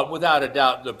 Without a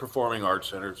doubt, the performing arts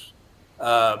centers.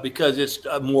 Because it's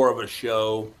more of a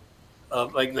show.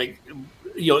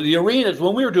 The arenas,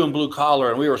 when we were doing Blue Collar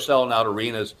and we were selling out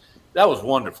arenas, that was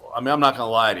wonderful. I mean, I'm not going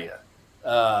to lie to you.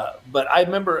 But I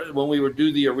remember when we would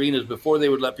do the arenas, before they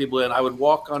would let people in, I would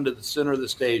walk onto the center of the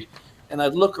stage and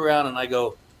I'd look around and I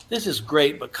go, this is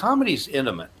great, but comedy's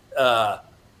intimate.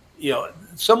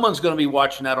 Someone's going to be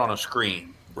watching that on a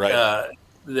screen. Right.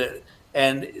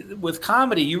 And with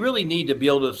comedy, you really need to be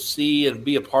able to see and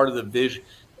be a part of the vision.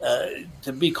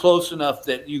 To be close enough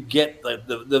that you get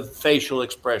the facial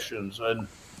expressions, and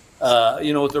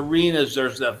with arenas,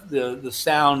 there's the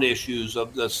sound issues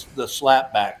of the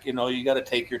slapback. You got to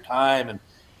take your time, and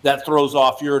that throws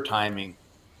off your timing.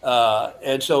 Without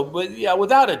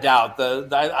a doubt,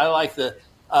 I like a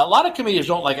lot of comedians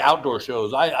don't like outdoor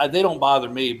shows. They don't bother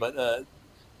me, but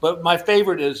my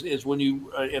favorite is when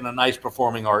you in a nice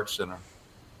performing arts center.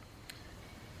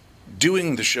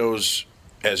 Doing the shows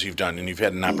as you've done, and you've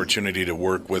had an opportunity to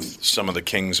work with some of the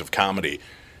kings of comedy,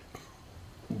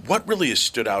 what really has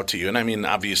stood out to you? And I mean,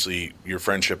 obviously, your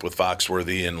friendship with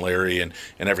Foxworthy and Larry and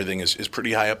everything is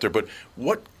pretty high up there, but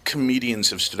what comedians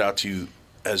have stood out to you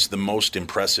as the most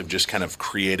impressive, just kind of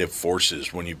creative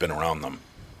forces when you've been around them?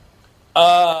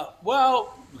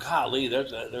 Well, golly,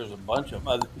 there's a bunch of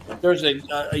them. There's a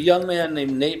young man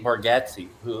named Nate Bargatze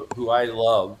who I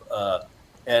love,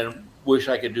 and wish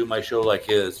I could do my show like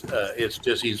his. It's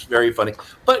just, he's very funny.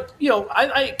 But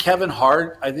Kevin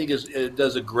Hart, I think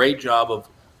does a great job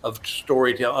of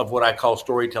storytelling, of what I call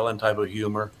storytelling type of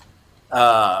humor.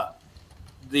 I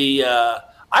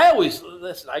always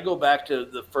listen. I go back to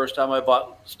the first time I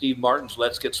bought Steve Martin's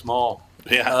 "Let's Get Small."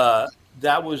 Yeah,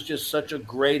 that was just such a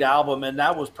great album, and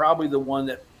that was probably the one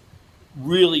that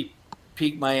really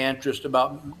piqued my interest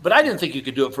about. But I didn't think you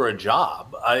could do it for a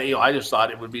job. I just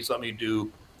thought it would be something you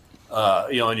do.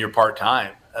 In your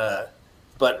part-time.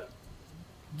 But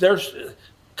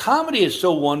comedy is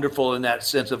so wonderful in that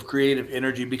sense of creative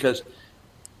energy because,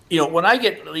 when I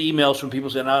get emails from people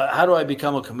saying, how do I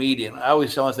become a comedian? I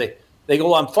always tell them, they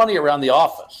go, well, I'm funny around the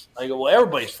office. I go, well,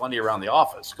 everybody's funny around the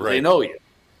office because they know you.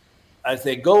 I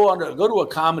say, go to a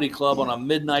comedy club on a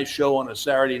midnight show on a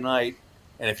Saturday night,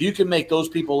 and if you can make those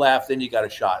people laugh, then you got a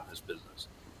shot in this business.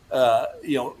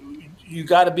 You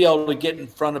got to be able to get in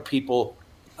front of people.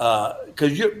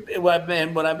 Because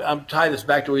I'm tying this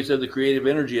back to what you said, the creative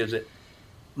energy is that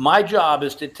my job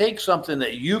is to take something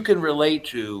that you can relate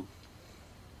to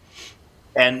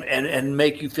and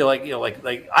make you feel like,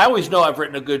 like I always know I've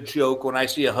written a good joke when I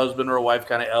see a husband or a wife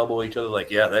kind of elbow each other, like,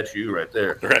 yeah, that's you right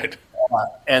there. Right.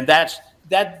 And that's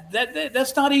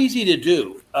not easy to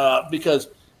do because,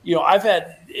 I've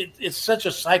had, it's such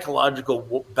a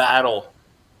psychological battle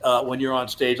when you're on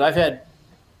stage. I've had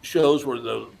shows where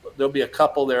there'll be a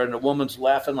couple there and the woman's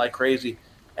laughing like crazy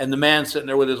and the man's sitting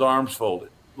there with his arms folded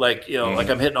like like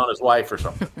I'm hitting on his wife or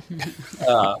something.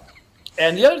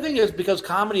 And the other thing is because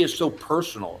comedy is so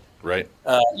personal, right?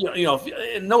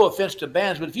 No offense to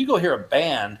bands, but if you go hear a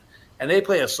band and they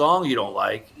play a song you don't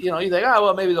like, you think,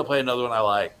 well, maybe they'll play another one I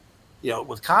like.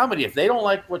 With comedy, if they don't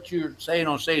like what you're saying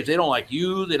on stage, they don't like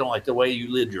you, they don't like the way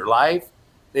you lived your life,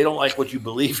 they don't like what you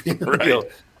believe in. Right.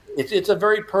 It's a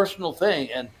very personal thing,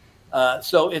 and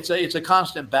so it's a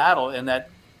constant battle. And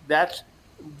that's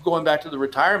going back to the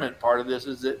retirement part of this,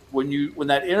 is that when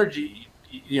that energy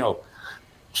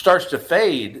starts to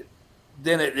fade,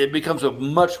 then it becomes a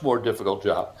much more difficult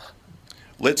job.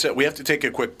 We have to take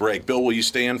a quick break. Bill, will you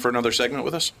stay in for another segment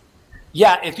with us?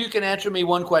 Yeah, if you can answer me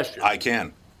one question. I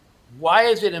can. Why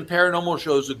is it in paranormal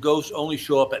shows the ghosts only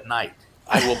show up at night?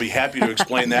 I will be happy to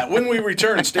explain that when we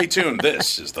return. Stay tuned.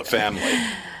 This is The Family.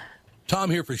 Tom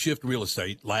here for Shift Real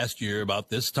Estate. Last year, about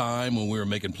this time when we were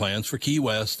making plans for Key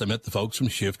West, I met the folks from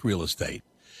Shift Real Estate.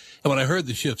 And when I heard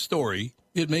the Shift story,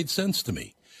 it made sense to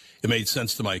me. It made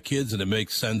sense to my kids, and it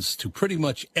makes sense to pretty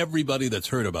much everybody that's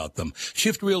heard about them.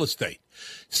 Shift Real Estate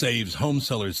saves home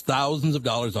sellers thousands of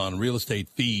dollars on real estate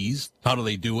fees. How do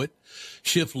they do it?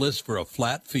 Shift lists for a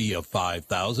flat fee of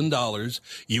 $5,000.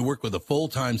 You work with a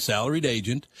full-time salaried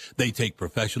agent. They take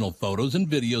professional photos and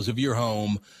videos of your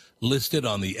home. List it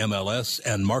on the MLS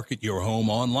and market your home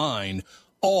online,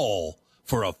 all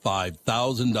for a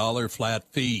 $5,000 flat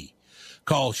fee.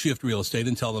 Call Shift Real Estate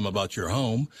and tell them about your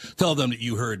home. Tell them that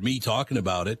you heard me talking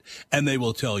about it, and they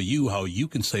will tell you how you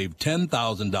can save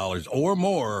 $10,000 or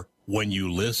more when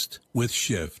you list with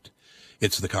Shift.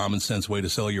 It's the common sense way to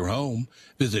sell your home.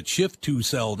 Visit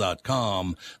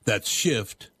shift2sell.com. That's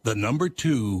shift,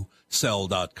 2,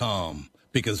 sell.com.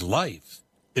 Because life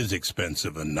is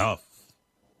expensive enough.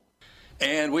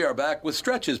 And we are back with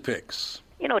Stretch's picks.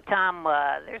 You know, Tom,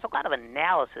 there's a lot of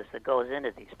analysis that goes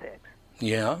into these picks.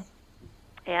 Yeah?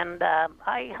 And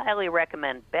I highly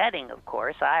recommend betting, of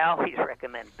course. I always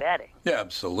recommend betting. Yeah,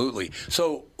 absolutely.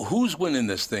 So who's winning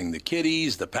this thing? The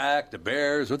Kitties, the Pack, the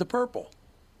Bears, or the Purple?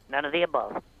 None of the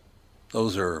above.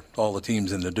 Those are all the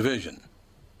teams in the division.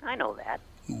 I know that.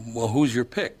 Well, who's your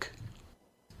pick?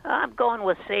 I'm going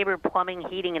with Sabre Plumbing,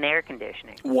 Heating, and Air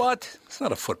Conditioning. What? It's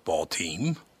not a football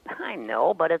team. I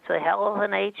know, but it's a hell of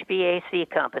an HVAC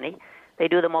company. They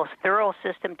do the most thorough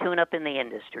system tune-up in the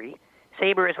industry.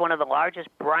 Sabre is one of the largest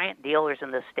Bryant dealers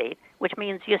in the state, which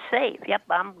means you save. Yep,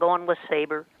 I'm going with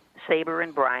Sabre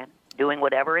and Bryant, doing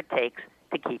whatever it takes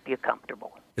to keep you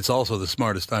comfortable. It's also the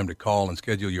smartest time to call and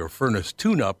schedule your furnace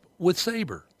tune-up with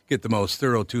Sabre. Get the most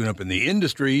thorough tune-up in the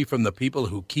industry from the people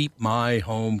who keep my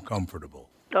home comfortable.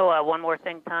 Oh, one more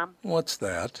thing, Tom. What's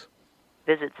that?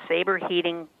 Visit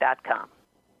saberheating.com.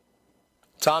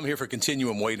 Tom here for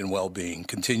Continuum Weight and Wellbeing.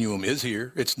 Continuum is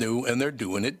here, it's new, and they're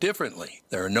doing it differently.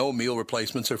 There are no meal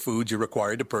replacements or foods you're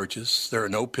required to purchase. There are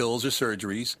no pills or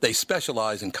surgeries. They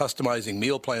specialize in customizing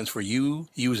meal plans for you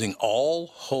using all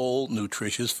whole,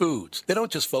 nutritious foods. They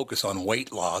don't just focus on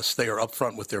weight loss. They are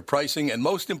upfront with their pricing, and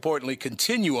most importantly,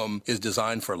 Continuum is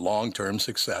designed for long-term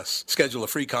success. Schedule a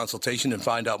free consultation and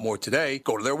find out more today.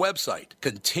 Go to their website,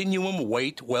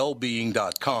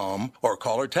 continuumweightwellbeing.com, or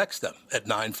call or text them at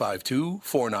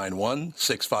 952-491-6527.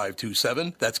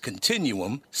 That's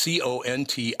Continuum, Continuum,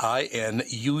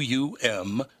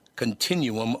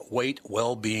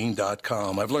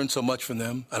 continuumweightwellbeing.com. I've learned so much from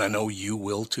them, and I know you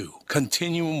will too.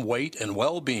 Continuum Weight and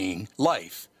Wellbeing,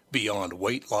 life beyond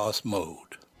weight loss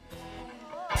mode.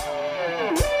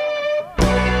 Welcome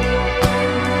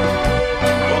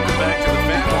back to the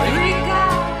family.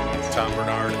 Tom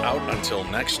Bernard out until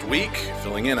next week.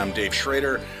 Filling in, I'm Dave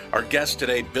Schrader. Our guest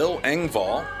today, Bill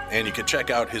Engvall, and you can check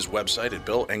out his website at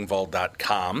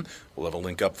billengvall.com. We'll have a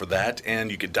link up for that,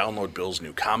 and you can download Bill's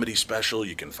new comedy special.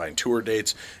 You can find tour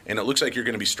dates, and it looks like you're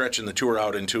going to be stretching the tour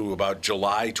out into about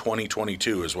July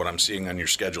 2022 is what I'm seeing on your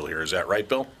schedule here. Is that right,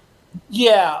 Bill?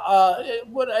 Yeah.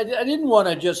 What I didn't want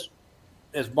to just,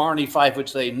 as Barney Fife would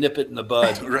say, nip it in the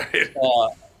bud. Right.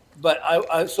 But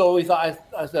I said,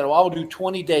 well, I'll do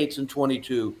 20 dates in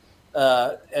 22,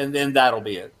 and then that'll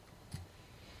be it.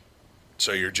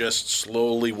 So you're just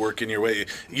slowly working your way.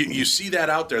 You see that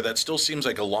out there. That still seems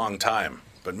like a long time.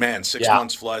 But, man, 6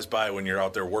 months flies by when you're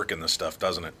out there working this stuff,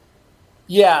 doesn't it?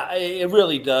 Yeah, it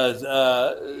really does.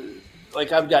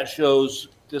 Like I've got shows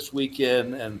this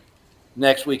weekend and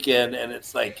next weekend, and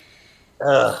it's like,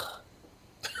 ugh.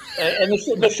 And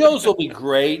the shows will be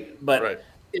great, but right.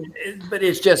 But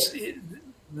it's just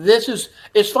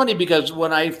it's funny because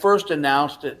when I first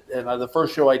announced it, and the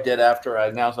first show I did after I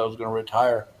announced I was going to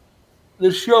retire,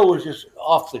 the show was just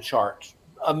off the charts,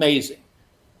 amazing.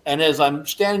 And as I'm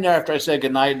standing there after I said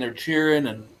goodnight, and they're cheering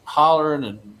and hollering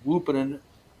and whooping, and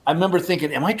I remember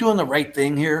thinking, "Am I doing the right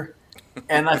thing here?"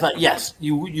 And I thought, "Yes,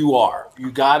 you are. You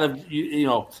gotta, you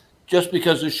know, just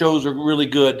because the shows are really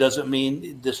good doesn't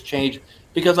mean this change."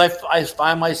 Because I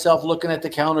find myself looking at the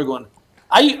counter going,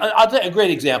 I'll tell you a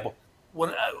great example.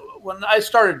 When I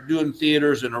started doing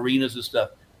theaters and arenas and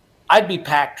stuff, I'd be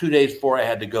packed 2 days before I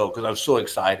had to go because I was so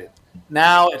excited.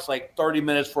 Now it's like 30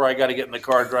 minutes before I got to get in the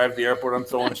car and drive to the airport. I'm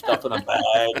throwing stuff in a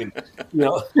bag, and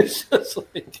it's just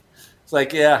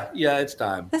like yeah, it's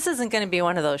time. This isn't going to be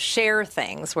one of those share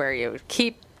things where you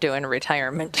keep doing a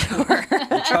retirement tour for 10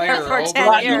 years.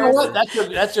 You know what?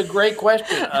 That's a great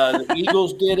question. The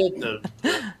Eagles did it.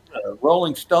 The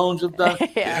Rolling Stones have done.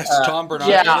 Yes, Tom Bernard.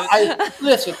 Yeah,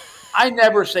 listen. I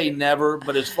never say never,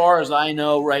 but as far as I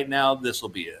know, right now, this will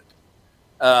be it.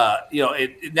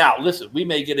 Now, listen, we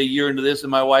may get a year into this,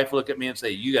 and my wife will look at me and say,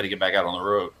 "You got to get back out on the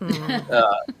road,"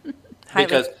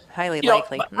 because highly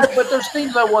likely. But there's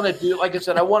things I want to do. Like I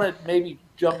said, I want to maybe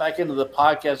jump back into the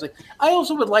podcasting. I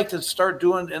also would like to start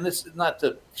doing, and this is not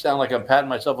to sound like I'm patting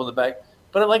myself on the back,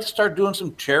 but I'd like to start doing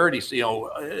some charities,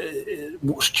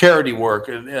 charity work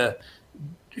and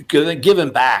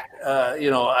giving back.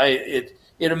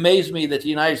 It amazed me that the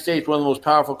United States, one of the most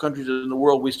powerful countries in the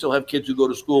world, we still have kids who go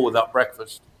to school without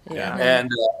breakfast. Yeah. And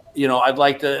I'd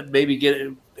like to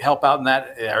maybe help out in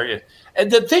that area. And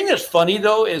the thing that's funny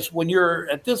though is when you're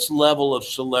at this level of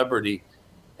celebrity,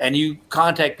 and you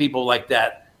contact people like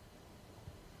that,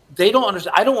 they don't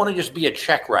understand. I don't want to just be a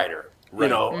check writer.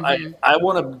 Right. I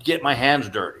want to get my hands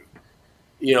dirty.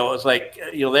 It's like,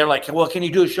 they're like, well, can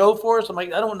you do a show for us? I'm like,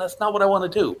 that's not what I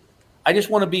want to do. I just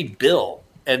want to be Bill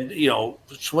and,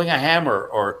 swing a hammer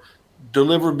or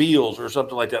deliver meals or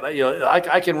something like that.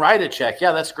 I can write a check.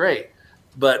 Yeah, that's great.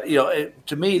 But,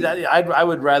 to me, that I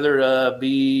would rather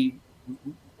be,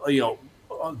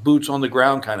 boots on the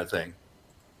ground kind of thing.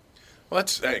 Well,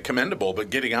 that's commendable, but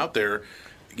getting out there,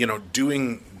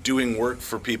 doing work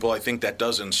for people, I think that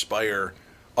does inspire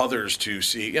others to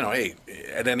see, hey,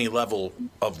 at any level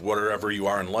of whatever you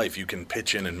are in life, you can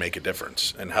pitch in and make a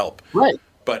difference and help. Right.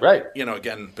 But,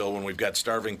 again, Bill, when we've got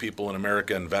starving people in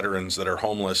America and veterans that are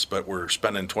homeless, but we're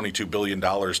spending $22 billion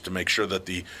to make sure that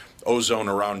the ozone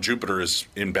around Jupiter is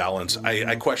in balance,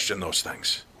 I question those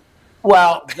things.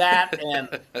 Well, that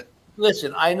and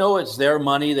listen, I know it's their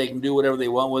money. They can do whatever they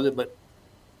want with it, but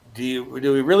do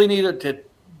we really need it to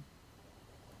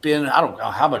spend, I don't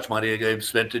know how much money they've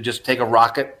spent to just take a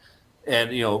rocket and,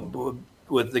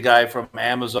 with the guy from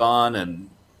Amazon and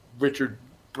Richard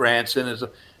Branson is,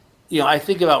 I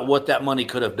think about what that money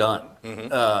could have done.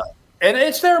 Mm-hmm. And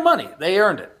it's their money. They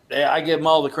earned it. I give them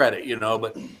all the credit,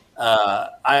 but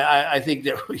I think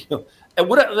that, and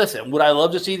would I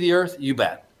love to see the Earth? You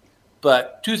bet.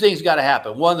 But two things got to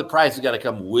happen. One, the price has got to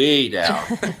come way down.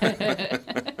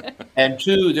 And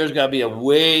two, there's got to be a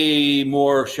way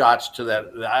more shots to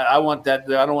that. I want that.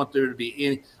 I don't want there to be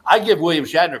any. I give William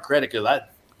Shatner credit because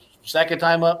second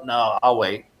time up, no, I'll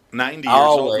wait. 90 years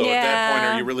old, though. At that point,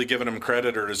 are you really giving him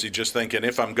credit, or is he just thinking,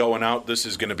 if I'm going out, this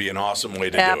is going to be an awesome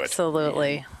way to do it?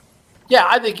 Absolutely. Yeah,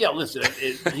 I think, listen,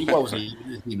 what was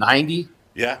he, 90?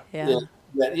 Yeah.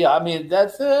 Yeah, I mean,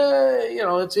 that's,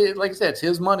 it's like I said, it's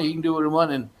his money. He can do what he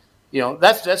wants. And,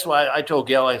 that's why I told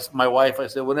Gail, my wife, I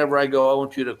said, whenever I go, I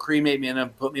want you to cremate me and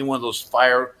then put me in one of those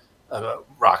fire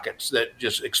rockets that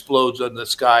just explodes in the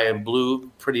sky and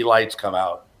blue, pretty lights come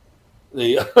out.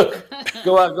 What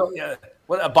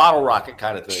a bottle rocket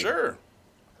kind of thing. Sure.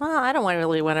 Well, I don't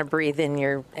really want to breathe in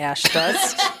your ash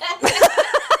dust.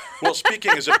 Well,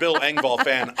 speaking as a Bill Engvall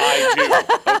fan, I do.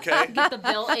 Okay. Get the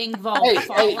Bill Engvall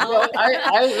follow.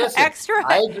 Listen,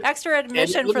 extra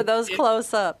admission for those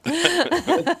close up.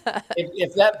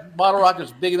 If that bottle rocket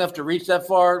is big enough to reach that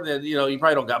far, then you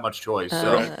probably don't got much choice.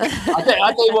 So I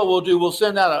tell you what we'll do. We'll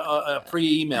send out a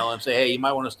pre-email and say, hey, you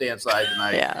might want to stay inside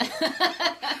tonight. Yeah.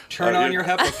 Turn on your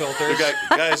HEPA filters. You got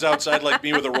guys outside like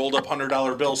me with a rolled up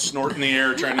 $100 bill snorting the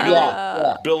air trying to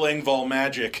get Bill Engvall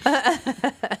magic.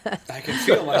 I can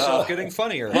feel myself getting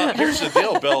funnier. Well, here's the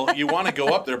deal, Bill. You want to go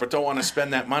up there but don't want to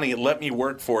spend that money. Let me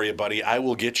work for you, buddy. I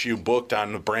will get you booked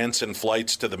on the Branson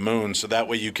flights to the moon so that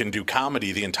way you can do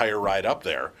comedy the entire ride up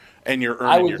there and you're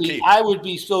earning your keep. I would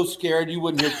be so scared you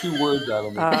wouldn't hear two words out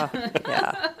of me.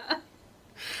 Yeah.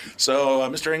 So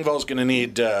Mr. Engvall's going to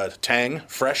need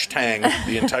fresh Tang,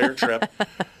 the entire trip.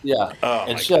 Yeah,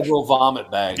 and several vomit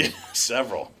bags. Yeah,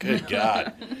 several. Good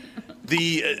God.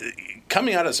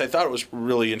 Coming out of this, I thought it was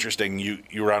really interesting.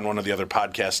 You were on one of the other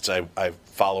podcasts I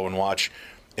follow and watch,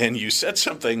 and you said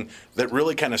something that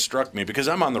really kind of struck me because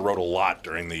I'm on the road a lot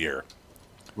during the year.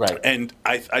 Right. And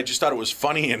I just thought it was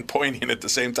funny and poignant at the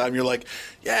same time. You're like,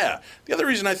 yeah, the other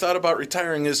reason I thought about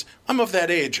retiring is I'm of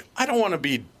that age. I don't want to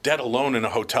be dead alone in a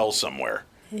hotel somewhere.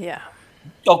 Yeah.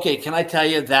 Okay, can I tell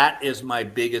you that is my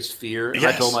biggest fear?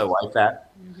 Yes. I told my wife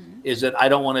that, is that I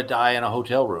don't want to die in a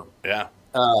hotel room. Yeah.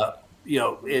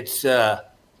 It's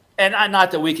and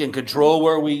not that we can control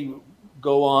where we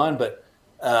go on, but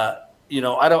I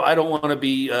don't want to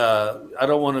be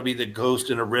the ghost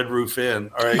in a Red Roof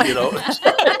Inn. All right,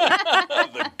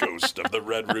 The Ghost of the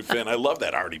Red Roof Inn. I love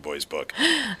that Hardy Boys book.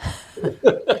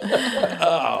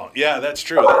 Oh, yeah, that's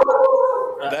true.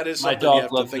 That is something you have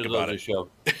to think about it. Show.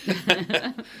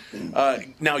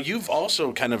 Now, you've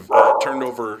also kind of turned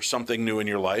over something new in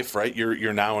your life, right?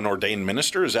 You're now an ordained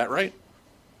minister. Is that right?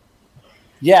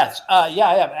 Yes. I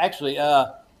am actually.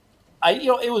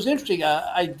 It was interesting.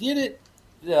 I did it.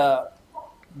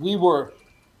 We were.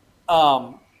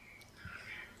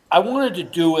 I wanted to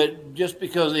do it just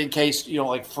because, in case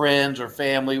like friends or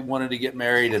family wanted to get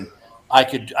married, and I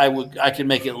could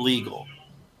make it legal.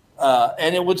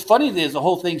 And it was funny is the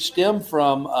whole thing stemmed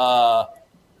from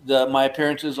my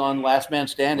appearances on Last Man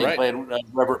Standing, right, playing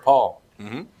Robert Paul.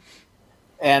 Mm-hmm.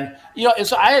 And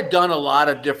so I had done a lot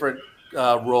of different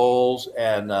roles,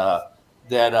 and but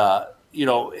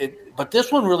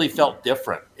this one really felt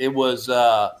different. It was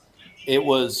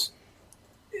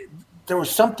there was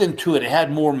something to it. It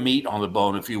had more meat on the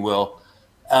bone, if you will.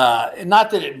 Not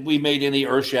that we made any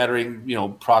earth-shattering,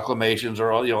 proclamations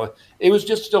or, it was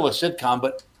just still a sitcom.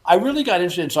 But I really got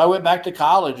interested. And so I went back to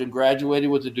college and graduated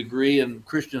with a degree in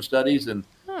Christian studies. And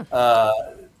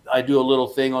I do a little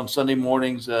thing on Sunday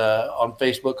mornings on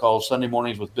Facebook called Sunday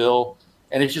Mornings with Bill.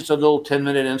 And it's just a little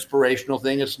 10-minute inspirational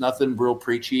thing. It's nothing real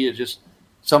preachy. It's just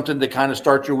something to kind of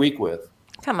start your week with.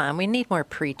 Come on, we need more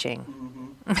preaching.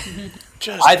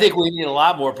 I think we need a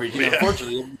lot more preaching. Yeah.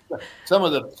 Unfortunately, some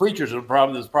of the preachers are the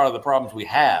problem. That's part of the problems we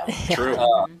have. True.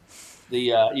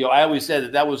 I always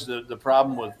said that was the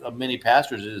problem with many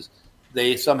pastors is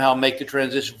they somehow make the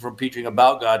transition from preaching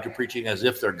about God to preaching as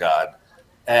if they're God,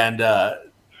 and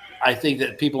I think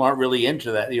that people aren't really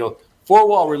into that.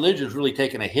 Four-wall religion is really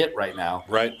taking a hit right now.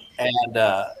 Right. And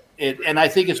I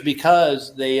think it's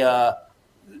because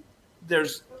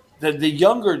there's the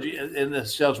younger, and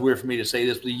this sounds weird for me to say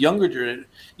this, but the younger,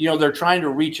 they're trying to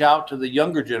reach out to the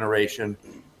younger generation,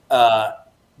 but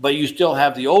you still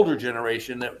have the older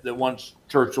generation that wants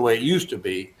church the way it used to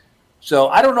be. So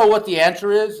I don't know what the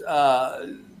answer is,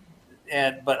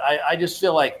 but I just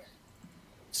feel like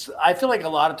a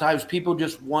lot of times people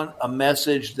just want a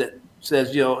message that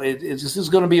says, this is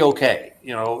going to be okay.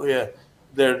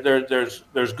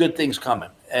 There's good things coming,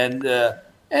 and we're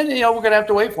going to have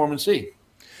to wait for them and see.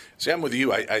 See, I'm with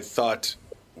you. I thought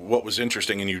what was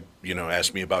interesting, and you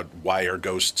asked me about why are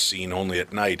ghosts seen only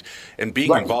at night, and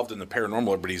being involved in the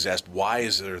paranormal. Everybody's asked, why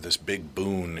is there this big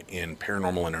boon in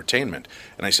paranormal entertainment?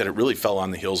 And I said it really fell on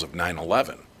the heels of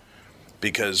 9/11,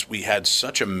 because we had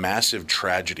such a massive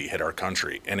tragedy hit our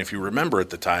country. And if you remember at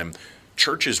the time,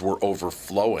 churches were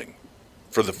overflowing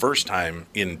for the first time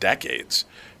in decades.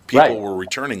 People were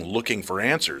returning looking for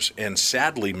answers, and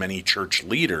sadly, many church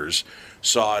leaders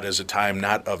saw it as a time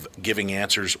not of giving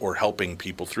answers or helping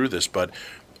people through this, but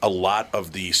a lot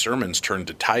of the sermons turned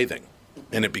to tithing,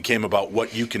 and it became about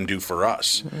what you can do for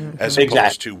us, as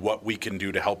opposed to what we can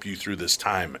do to help you through this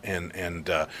time. And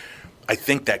I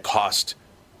think that cost.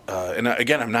 And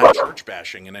again, I'm not church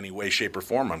bashing in any way, shape, or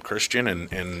form. I'm Christian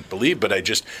and believe, but I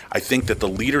think that the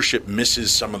leadership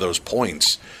misses some of those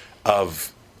points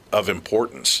of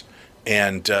importance.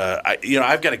 And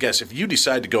I've got to guess, if you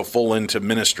decide to go full into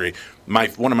ministry,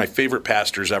 one of my favorite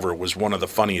pastors ever was one of the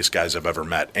funniest guys I've ever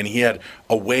met, and he had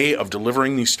a way of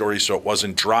delivering these stories so it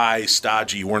wasn't dry,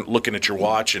 stodgy. You weren't looking at your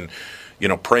watch and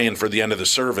praying for the end of the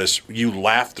service. You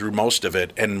laughed through most of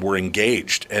it and were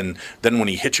engaged. And then when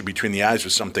he hit you between the eyes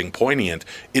with something poignant,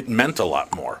 it meant a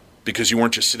lot more, because you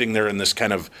weren't just sitting there in this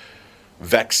kind of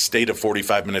vexed state of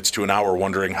 45 minutes to an hour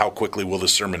wondering how quickly will the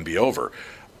sermon be over.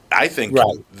 I think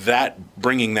that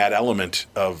bringing that element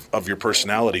of your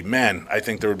personality, man, I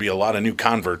think there would be a lot of new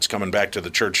converts coming back to the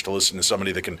church to listen to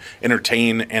somebody that can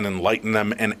entertain and enlighten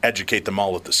them and educate them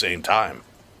all at the same time.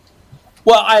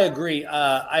 Well, I agree.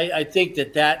 I think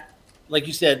that, like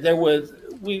you said,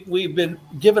 we've been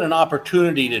given an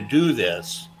opportunity to do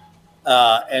this,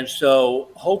 and so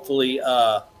hopefully,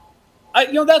 I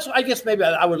guess maybe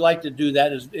I would like to do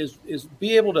that is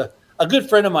be able to. A good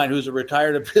friend of mine who's a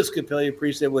retired Episcopalian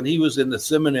priest said when he was in the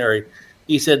seminary,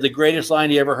 he said the greatest line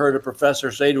he ever heard a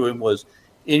professor say to him was,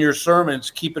 "In your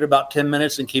sermons, keep it about 10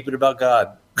 minutes and keep it about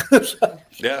God."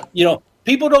 Yeah.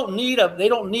 People don't need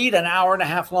an hour and a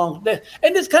half long.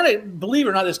 And this kind of, believe it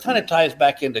or not, this kind of ties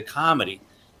back into comedy.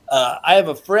 I have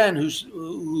a friend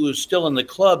who is still in the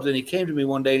clubs, and he came to me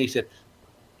one day and he said,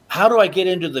 "How do I get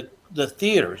into the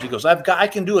theaters?" He goes, I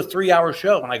can do a 3-hour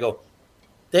show. And I go,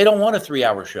 they don't want a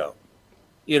 3-hour show.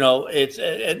 It's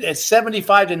at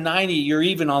 75 to 90, you're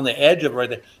even on the edge of right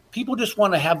there. People just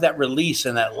want to have that release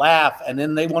and that laugh, and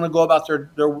then they want to go about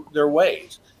their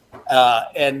ways.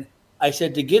 And I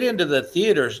said, to get into the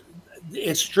theaters,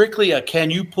 it's strictly can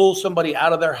you pull somebody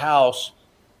out of their house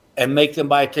and make them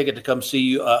buy a ticket to come see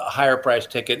you, a higher price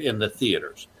ticket in the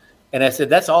theaters. And I said,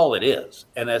 that's all it is.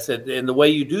 And I said, and the way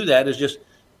you do that is just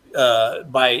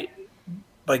by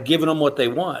giving them what they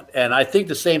want. And I think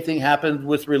the same thing happens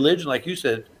with religion, like you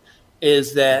said,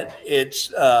 is that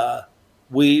it's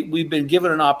we've been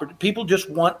given an opportunity. People just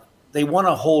want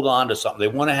to hold on to something. They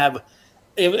want to have.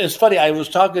 It's funny. I was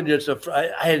talking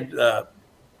to I had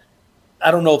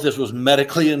I don't know if this was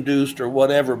medically induced or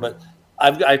whatever, but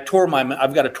I've got a torn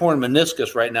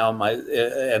meniscus right now in my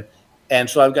and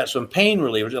so I've got some pain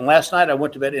relievers. And last night I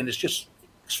went to bed and it's just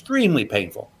extremely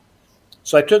painful.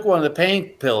 So I took one of the pain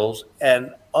pills,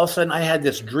 and all of a sudden I had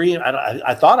this dream.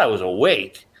 I thought I was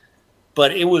awake,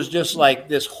 but it was just like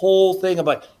this whole thing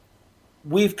about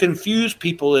we've confused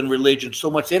people in religion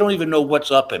so much they don't even know what's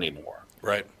up anymore.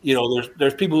 Right.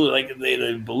 There's people who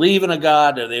they believe in a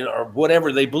God or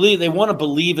whatever they believe. They want to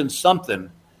believe in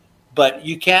something, but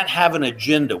you can't have an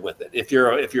agenda with it if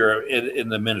you're in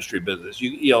the ministry business.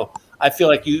 You know, I feel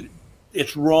like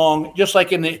it's wrong. Just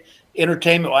like in the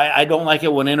entertainment, I don't like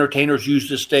it when entertainers use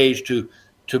the stage to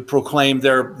proclaim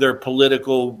their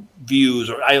political views.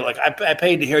 Or I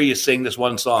paid to hear you sing this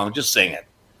one song, just sing it,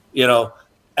 you know.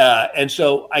 And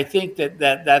so I think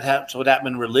that's what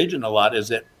happened in religion a lot, is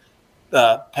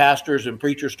that pastors and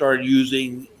preachers started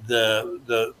using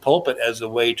the pulpit as a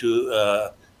way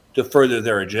to further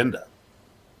their agenda.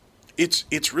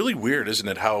 It's really weird, isn't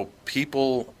it, how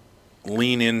people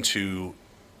lean into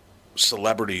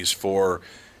celebrities for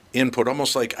input,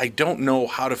 almost like, I don't know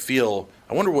how to feel.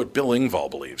 I wonder what Bill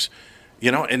Engvall believes.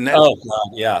 You know, and that, oh God,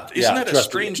 yeah, isn't that a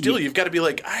strange deal? You've got to be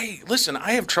like, listen,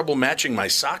 I have trouble matching my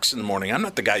socks in the morning. I'm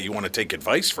not the guy you want to take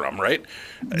advice from, right?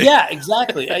 Yeah,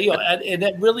 exactly. You know, and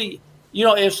that really, you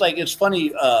know, it's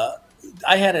funny.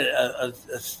 I had an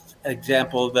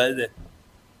example of that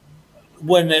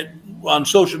on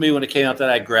social media when it came out that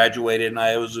I graduated and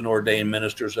I was an ordained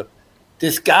minister. So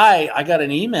this guy, I got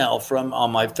an email from on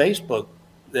my Facebook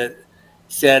that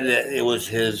said that it was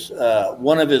his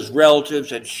one of his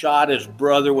relatives had shot his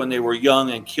brother when they were young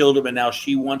and killed him, and now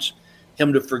she wants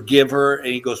him to forgive her. And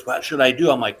he goes, "What should I do?"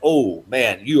 I'm like, "Oh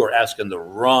man, you are asking the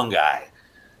wrong guy."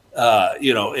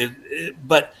 You know,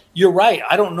 but you're right.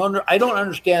 I don't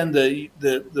understand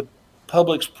the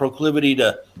public's proclivity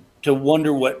to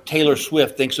wonder what Taylor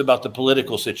Swift thinks about the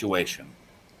political situation.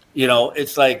 You know,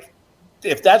 it's like,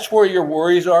 if that's where your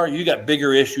worries are, you got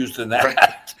bigger issues than that. Right.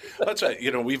 That's right.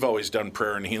 You know, we've always done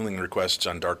prayer and healing requests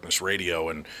on Darkness Radio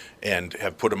and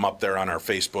have put them up there on our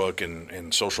Facebook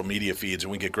and social media feeds,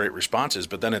 and we get great responses.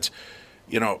 But then it's,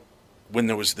 you know, when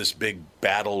there was this big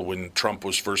battle when Trump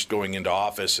was first going into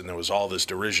office and there was all this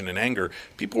derision and anger,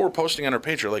 people were posting on our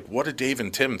page, like, what do Dave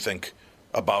and Tim think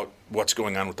about what's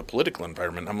going on with the political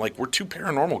environment? I'm like, we're two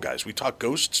paranormal guys. We talk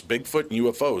ghosts, Bigfoot, and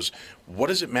UFOs. What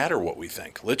does it matter what we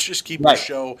think? Let's just keep the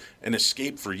show an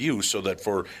escape for you, so that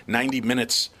for 90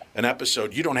 minutes an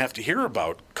episode, you don't have to hear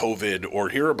about COVID or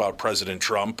hear about President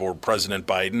Trump or President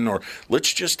Biden, or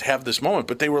let's just have this moment.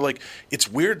 But they were like, it's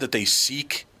weird that they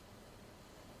seek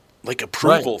like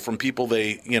approval from people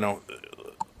they, you know,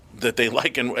 that they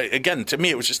like. And again, to me,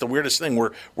 it was just the weirdest thing.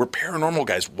 We're paranormal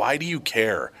guys. Why do you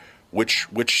care which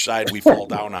side we fall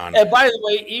down on? And by the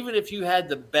way, even if you had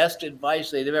the best advice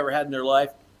they've ever had in their life,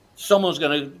 someone's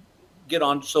going to get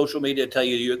on social media to tell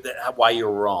you why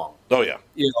you're wrong. Oh yeah,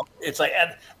 you know, it's like,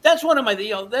 and that's one of my, you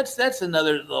know, that's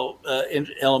another little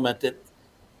element that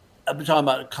I've been talking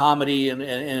about, comedy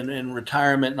and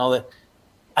retirement and all that.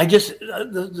 I just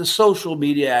the social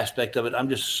media aspect of it, I'm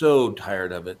just so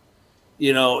tired of it.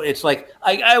 You know, it's like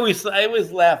I always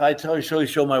laugh. I always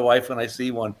show my wife when I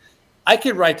see one. I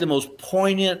could write the most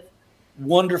poignant,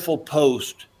 wonderful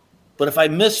post, but if I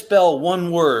misspell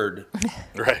one word,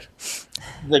 right,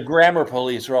 the grammar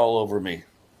police are all over me.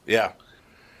 Yeah.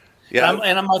 Yeah.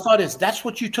 And my thought is, that's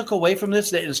what you took away from this?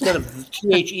 That instead of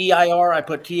THEIR, I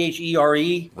put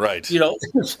THERE. Right. You know,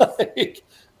 it's like,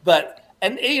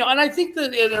 and I think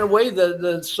that in a way,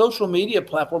 the social media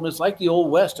platform is like the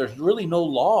Old West. There's really no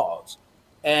laws.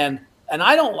 And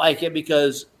I don't like it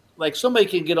because, like, somebody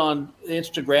can get on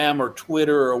Instagram or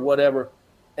Twitter or whatever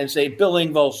and say Bill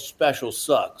Engvall's special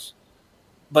sucks,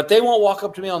 but they won't walk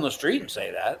up to me on the street and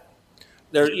say that.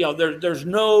 There's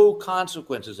no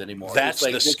consequences anymore. That's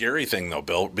like the scary thing, though,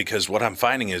 Bill, because what I'm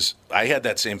finding is I had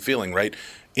that same feeling, right?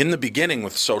 In the beginning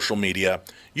with social media,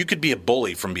 you could be a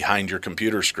bully from behind your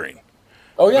computer screen.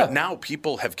 Oh, yeah. But now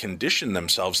people have conditioned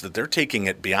themselves that they're taking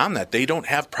it beyond that. They don't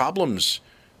have problems.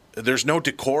 There's no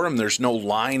decorum. There's no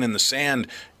line in the sand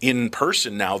in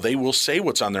person now. They will say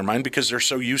what's on their mind because they're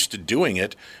so used to doing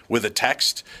it with a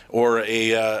text or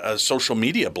a social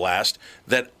media blast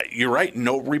that you're right.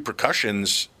 No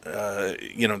repercussions.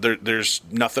 There's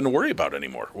nothing to worry about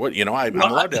anymore. I'm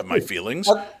allowed to have my feelings.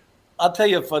 I'll tell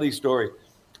you a funny story.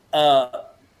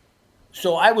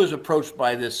 So I was approached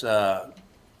by this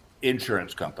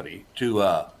insurance company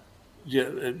to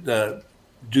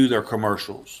do their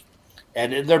commercials.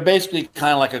 And they're basically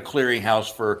kind of like a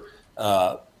clearinghouse for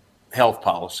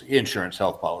insurance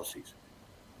health policies.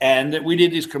 And we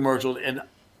did these commercials, and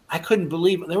I couldn't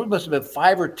believe it. There must have been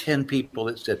 5 or 10 people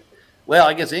that said, well,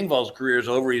 I guess Engvall's career is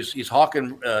over. He's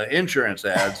hawking insurance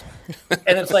ads.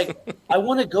 And it's like, I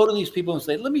want to go to these people and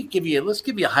say, let's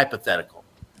give you a hypothetical.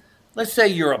 Let's say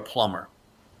you're a plumber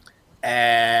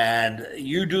and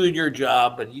you're doing your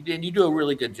job, but you do a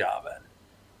really good job at it.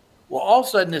 Well, all of a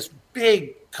sudden, this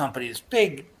big company, this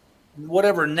big,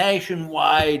 whatever,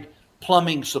 nationwide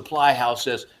plumbing supply house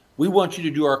says, we want you to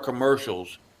do our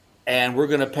commercials and we're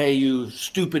going to pay you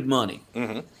stupid money.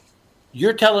 Mm-hmm.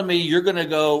 You're telling me you're going to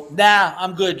go, nah,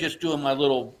 I'm good just doing my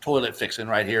little toilet fixing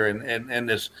right here in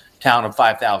this town of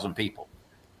 5,000 people.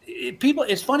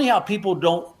 It's funny how people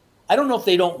don't, I don't know if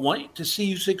they don't want to see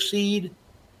you succeed,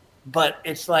 but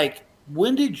it's like,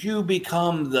 when did you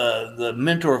become the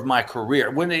mentor of my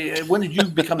career? When did you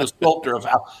become the sculptor of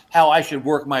how I should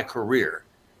work my career?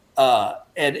 And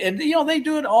they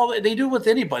do it they do it with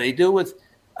anybody. They do it with,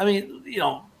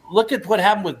 look at what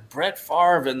happened with Brett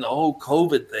Favre and the whole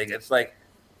COVID thing. It's like,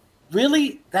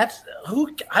 really? That's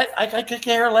who? I could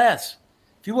care less.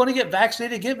 If you want to get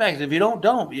vaccinated, get vaccinated. If you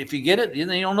don't. If you get it, then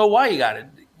you don't know why you got it.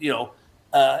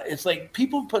 It's like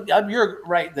people you're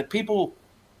right. That people,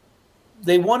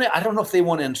 they want to. I don't know if they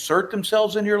want to insert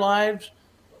themselves in your lives,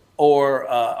 or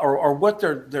what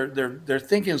they're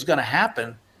thinking is going to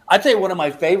happen. I tell you, one of my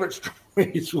favorite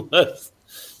stories was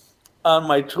on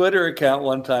my Twitter account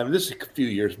one time. This is a few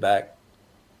years back.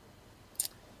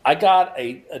 I got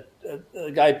a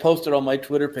guy posted on my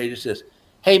Twitter page that says,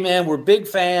 "Hey man, we're big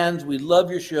fans. We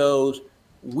love your shows.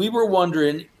 We were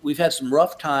wondering, we've had some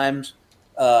rough times.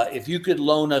 If you could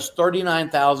loan us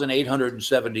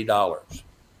 $39,870.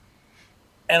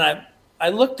 And I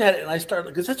looked at it and I started,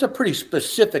 because that's a pretty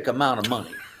specific amount of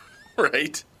money,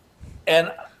 right?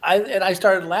 And I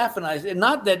started laughing. I said,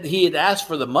 not that he had asked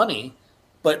for the money,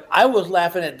 but I was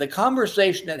laughing at the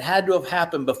conversation that had to have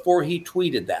happened before he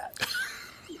tweeted that.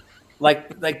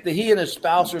 like he and his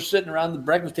spouse are sitting around the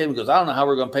breakfast table. He goes, I don't know how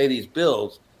we're going to pay these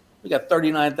bills. We got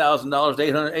 $39,000,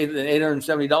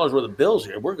 $870 worth of bills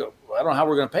here. I don't know how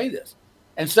we're going to pay this.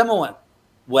 And someone went,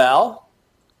 well,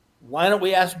 why don't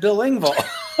we ask Bill Engvall?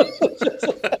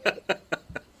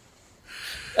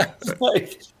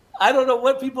 Like, I don't know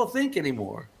what people think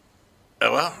anymore.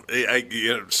 Well,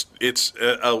 it's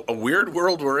a weird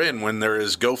world we're in when there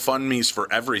is GoFundMes for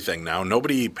everything now.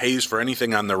 Nobody pays for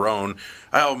anything on their own.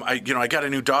 I got a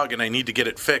new dog and I need to get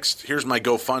it fixed. Here's my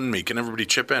GoFundMe. Can everybody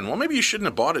chip in? Well, maybe you shouldn't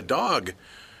have bought a dog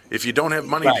if you don't have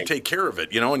money to take care of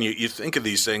it, and you think of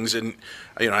these things, and,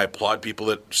 I applaud people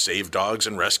that save dogs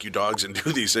and rescue dogs and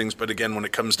do these things. But again, when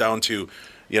it comes down to,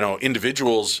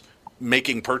 individuals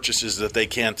making purchases that they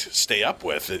can't stay up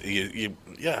with,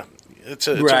 it's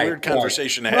a weird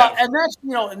conversation to have. Well,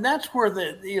 and that's where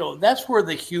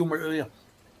the humor,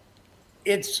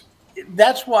 that's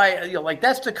why,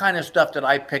 that's the kind of stuff that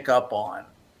I pick up on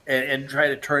and try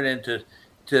to turn into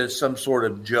some sort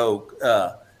of joke,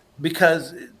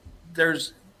 because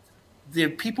the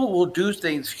people will do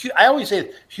things. I always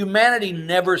say humanity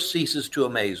never ceases to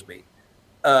amaze me.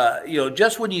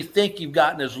 Just when you think you've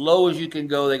gotten as low as you can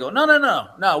go, they go,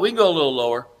 no, we can go a little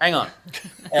lower. Hang on.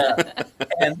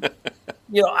 And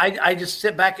I just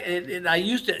sit back, and it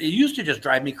used to just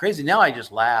drive me crazy. Now I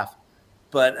just laugh.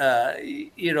 But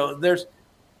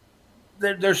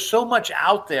there's so much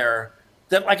out there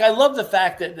that, like, I love the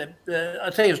fact that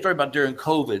I'll tell you a story about during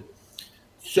COVID.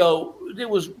 So it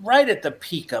was right at the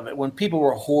peak of it when people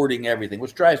were hoarding everything,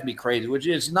 which drives me crazy, which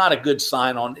is not a good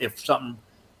sign on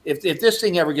if this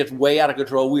thing ever gets way out of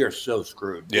control, we are so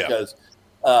screwed. Yeah. Because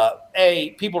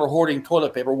people are hoarding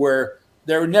toilet paper where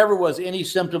there never was any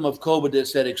symptom of COVID that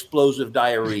said explosive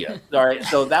diarrhea. All right,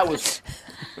 so that was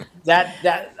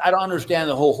that. I don't understand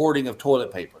the whole hoarding of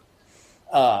toilet paper.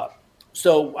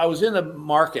 So I was in the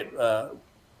market,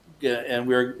 and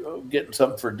we were getting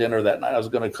something for dinner that night. I was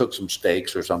going to cook some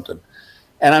steaks or something,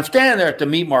 and I'm standing there at the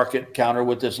meat market counter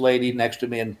with this lady next to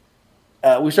me, and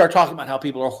we started talking about how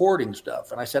people are hoarding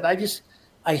stuff. And I said, I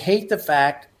hate the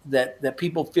fact that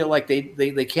people feel like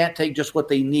they can't take just what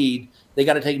they need. They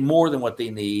got to take more than what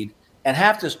they need. And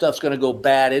half this stuff's going to go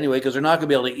bad anyway because they're not going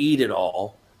to be able to eat it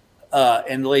all.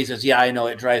 And the lady says, yeah, I know.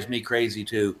 It drives me crazy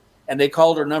too. And they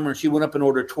called her number and she went up and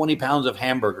ordered 20 pounds of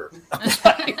hamburger.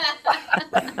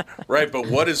 Right. But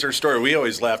what is her story? We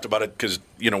always laughed about it because,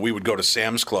 we would go to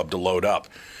Sam's Club to load up.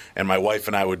 And my wife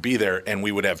and I would be there, and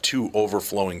we would have two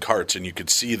overflowing carts, and you could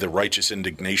see the righteous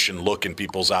indignation look in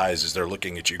people's eyes as they're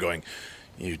looking at you going,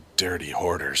 you dirty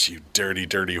hoarders, you dirty,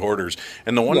 dirty hoarders.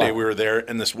 And the one day we were there,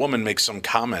 and this woman makes some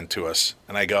comment to us,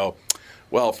 and I go,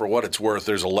 well, for what it's worth,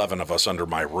 there's 11 of us under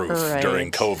my roof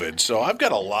during COVID. So I've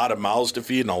got a lot of mouths to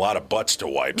feed and a lot of butts to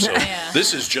wipe. So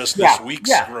this is just this week's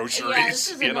groceries. Yeah,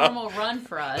 this is a normal run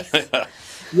for us.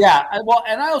 Yeah, well,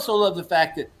 and I also love the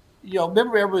fact that,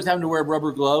 remember everybody was having to wear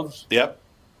rubber gloves? Yep.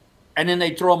 And then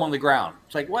they throw them on the ground.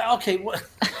 It's like, well, okay,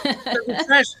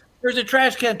 there's a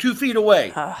trash can 2 feet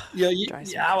away. Well,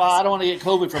 I don't want to get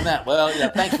COVID from that. Well, yeah,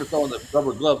 thanks for throwing the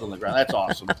rubber gloves on the ground. That's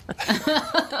awesome.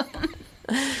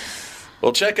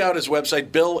 Well, check out his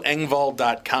website,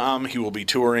 BillEngvall.com. He will be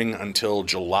touring until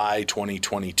July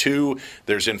 2022.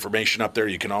 There's information up there.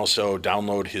 You can also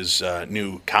download his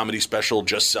new comedy special,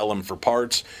 Just Sell 'Em for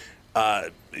Parts.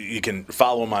 You can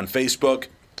follow him on Facebook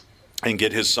and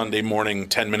get his Sunday morning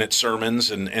 10-minute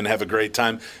sermons and have a great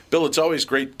time. Bill, it's always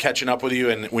great catching up with you.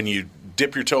 And when you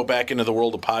dip your toe back into the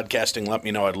world of podcasting, let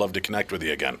me know. I'd love to connect with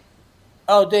you again.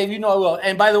 Oh, Dave, you know I will.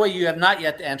 And by the way, you have not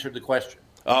yet answered the question.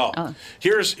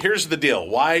 Here's the deal.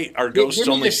 Why are ghosts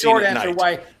only seen at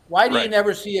night? Why do you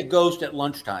never see a ghost at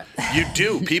lunchtime? You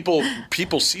do.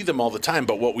 People see them all the time,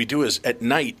 but what we do is at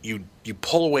night you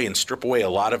pull away and strip away a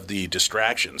lot of the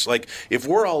distractions. Like if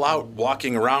we're all out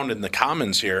walking around in the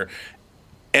commons here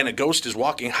and a ghost is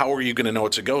walking, how are you going to know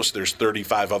it's a ghost? There's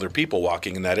 35 other people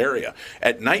walking in that area.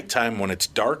 At nighttime, when it's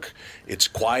dark, it's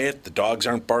quiet, the dogs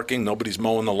aren't barking, nobody's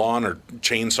mowing the lawn or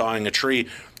chainsawing a tree,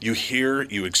 you hear,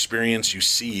 you experience, you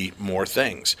see more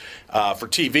things. For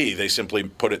TV, they simply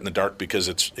put it in the dark because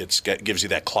it gives you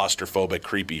that claustrophobic,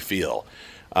 creepy feel.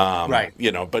 Right.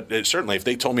 But certainly if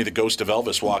they told me the ghost of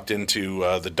Elvis walked into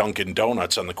the Dunkin'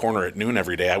 Donuts on the corner at noon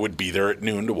every day, I would be there at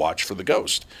noon to watch for the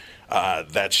ghost.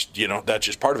 That's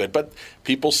just part of it. But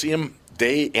people see him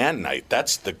day and night.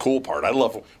 That's the cool part. I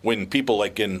love when people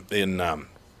like in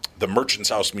the Merchant's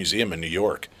House Museum in New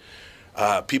York,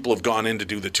 people have gone in to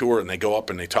do the tour and they go up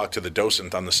and they talk to the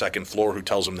docent on the second floor who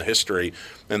tells them the history.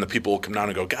 And the people will come down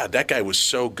and go, God, that guy was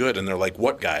so good. And they're like,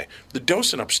 what guy? The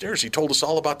docent upstairs. He told us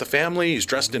all about the family. He's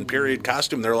dressed in period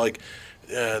costume. They're like,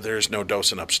 there's no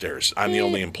docent upstairs. I'm the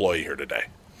only employee here today.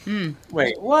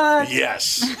 Wait, what?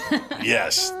 Yes.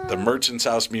 The Merchant's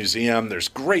House Museum. There's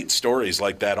great stories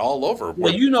like that all over.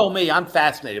 Well, you know me. I'm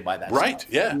fascinated by that. Right.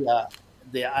 Stuff.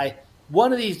 Yeah.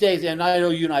 One of these days, and I know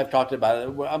you and I have talked about it.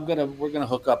 We're gonna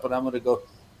hook up, and I'm gonna go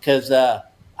because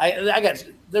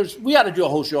we got to do a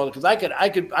whole show because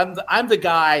I'm the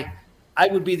guy. I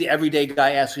would be the everyday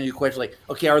guy asking you questions like,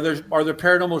 okay, are there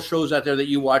paranormal shows out there that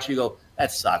you watch? You go,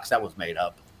 that sucks. That was made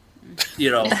up.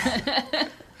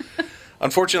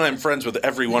 Unfortunately, I'm friends with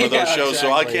every one of those shows,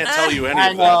 so I can't tell you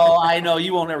any of that. I know.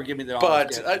 You won't ever give me the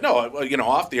honest But,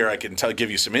 off the air, I can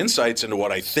give you some insights into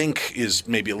what I think is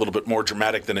maybe a little bit more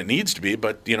dramatic than it needs to be.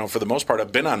 But, for the most part,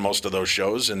 I've been on most of those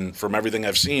shows, and from everything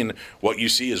I've seen, what you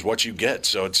see is what you get.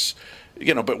 So it's,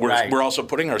 but we're also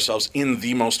putting ourselves in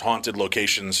the most haunted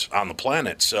locations on the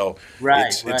planet. So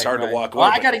it's hard to walk away.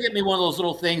 Well, I got to get me one of those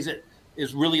little things that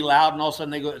is really loud, and all of a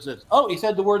sudden it says, "Oh, he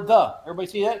said the word the." Everybody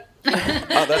see that?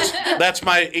 That's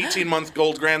my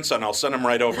 18-month-old grandson. I'll send him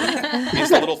right over. He's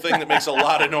the little thing that makes a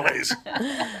lot of noise.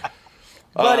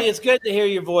 Buddy, it's good to hear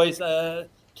your voice.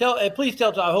 Please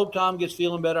tell Tom. I hope Tom gets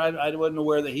feeling better. I wasn't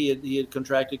aware that he had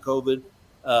contracted COVID.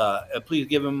 Please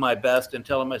give him my best and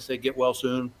tell him I say get well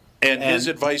soon. And his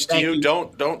advice to you: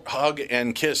 don't hug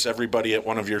and kiss everybody at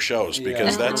one of your shows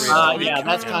because that's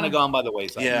kind of gone by the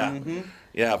wayside. Yeah. Mm-hmm.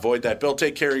 Yeah, avoid that. Bill,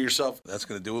 take care of yourself. That's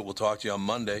going to do it. We'll talk to you on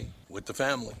Monday with the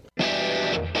family.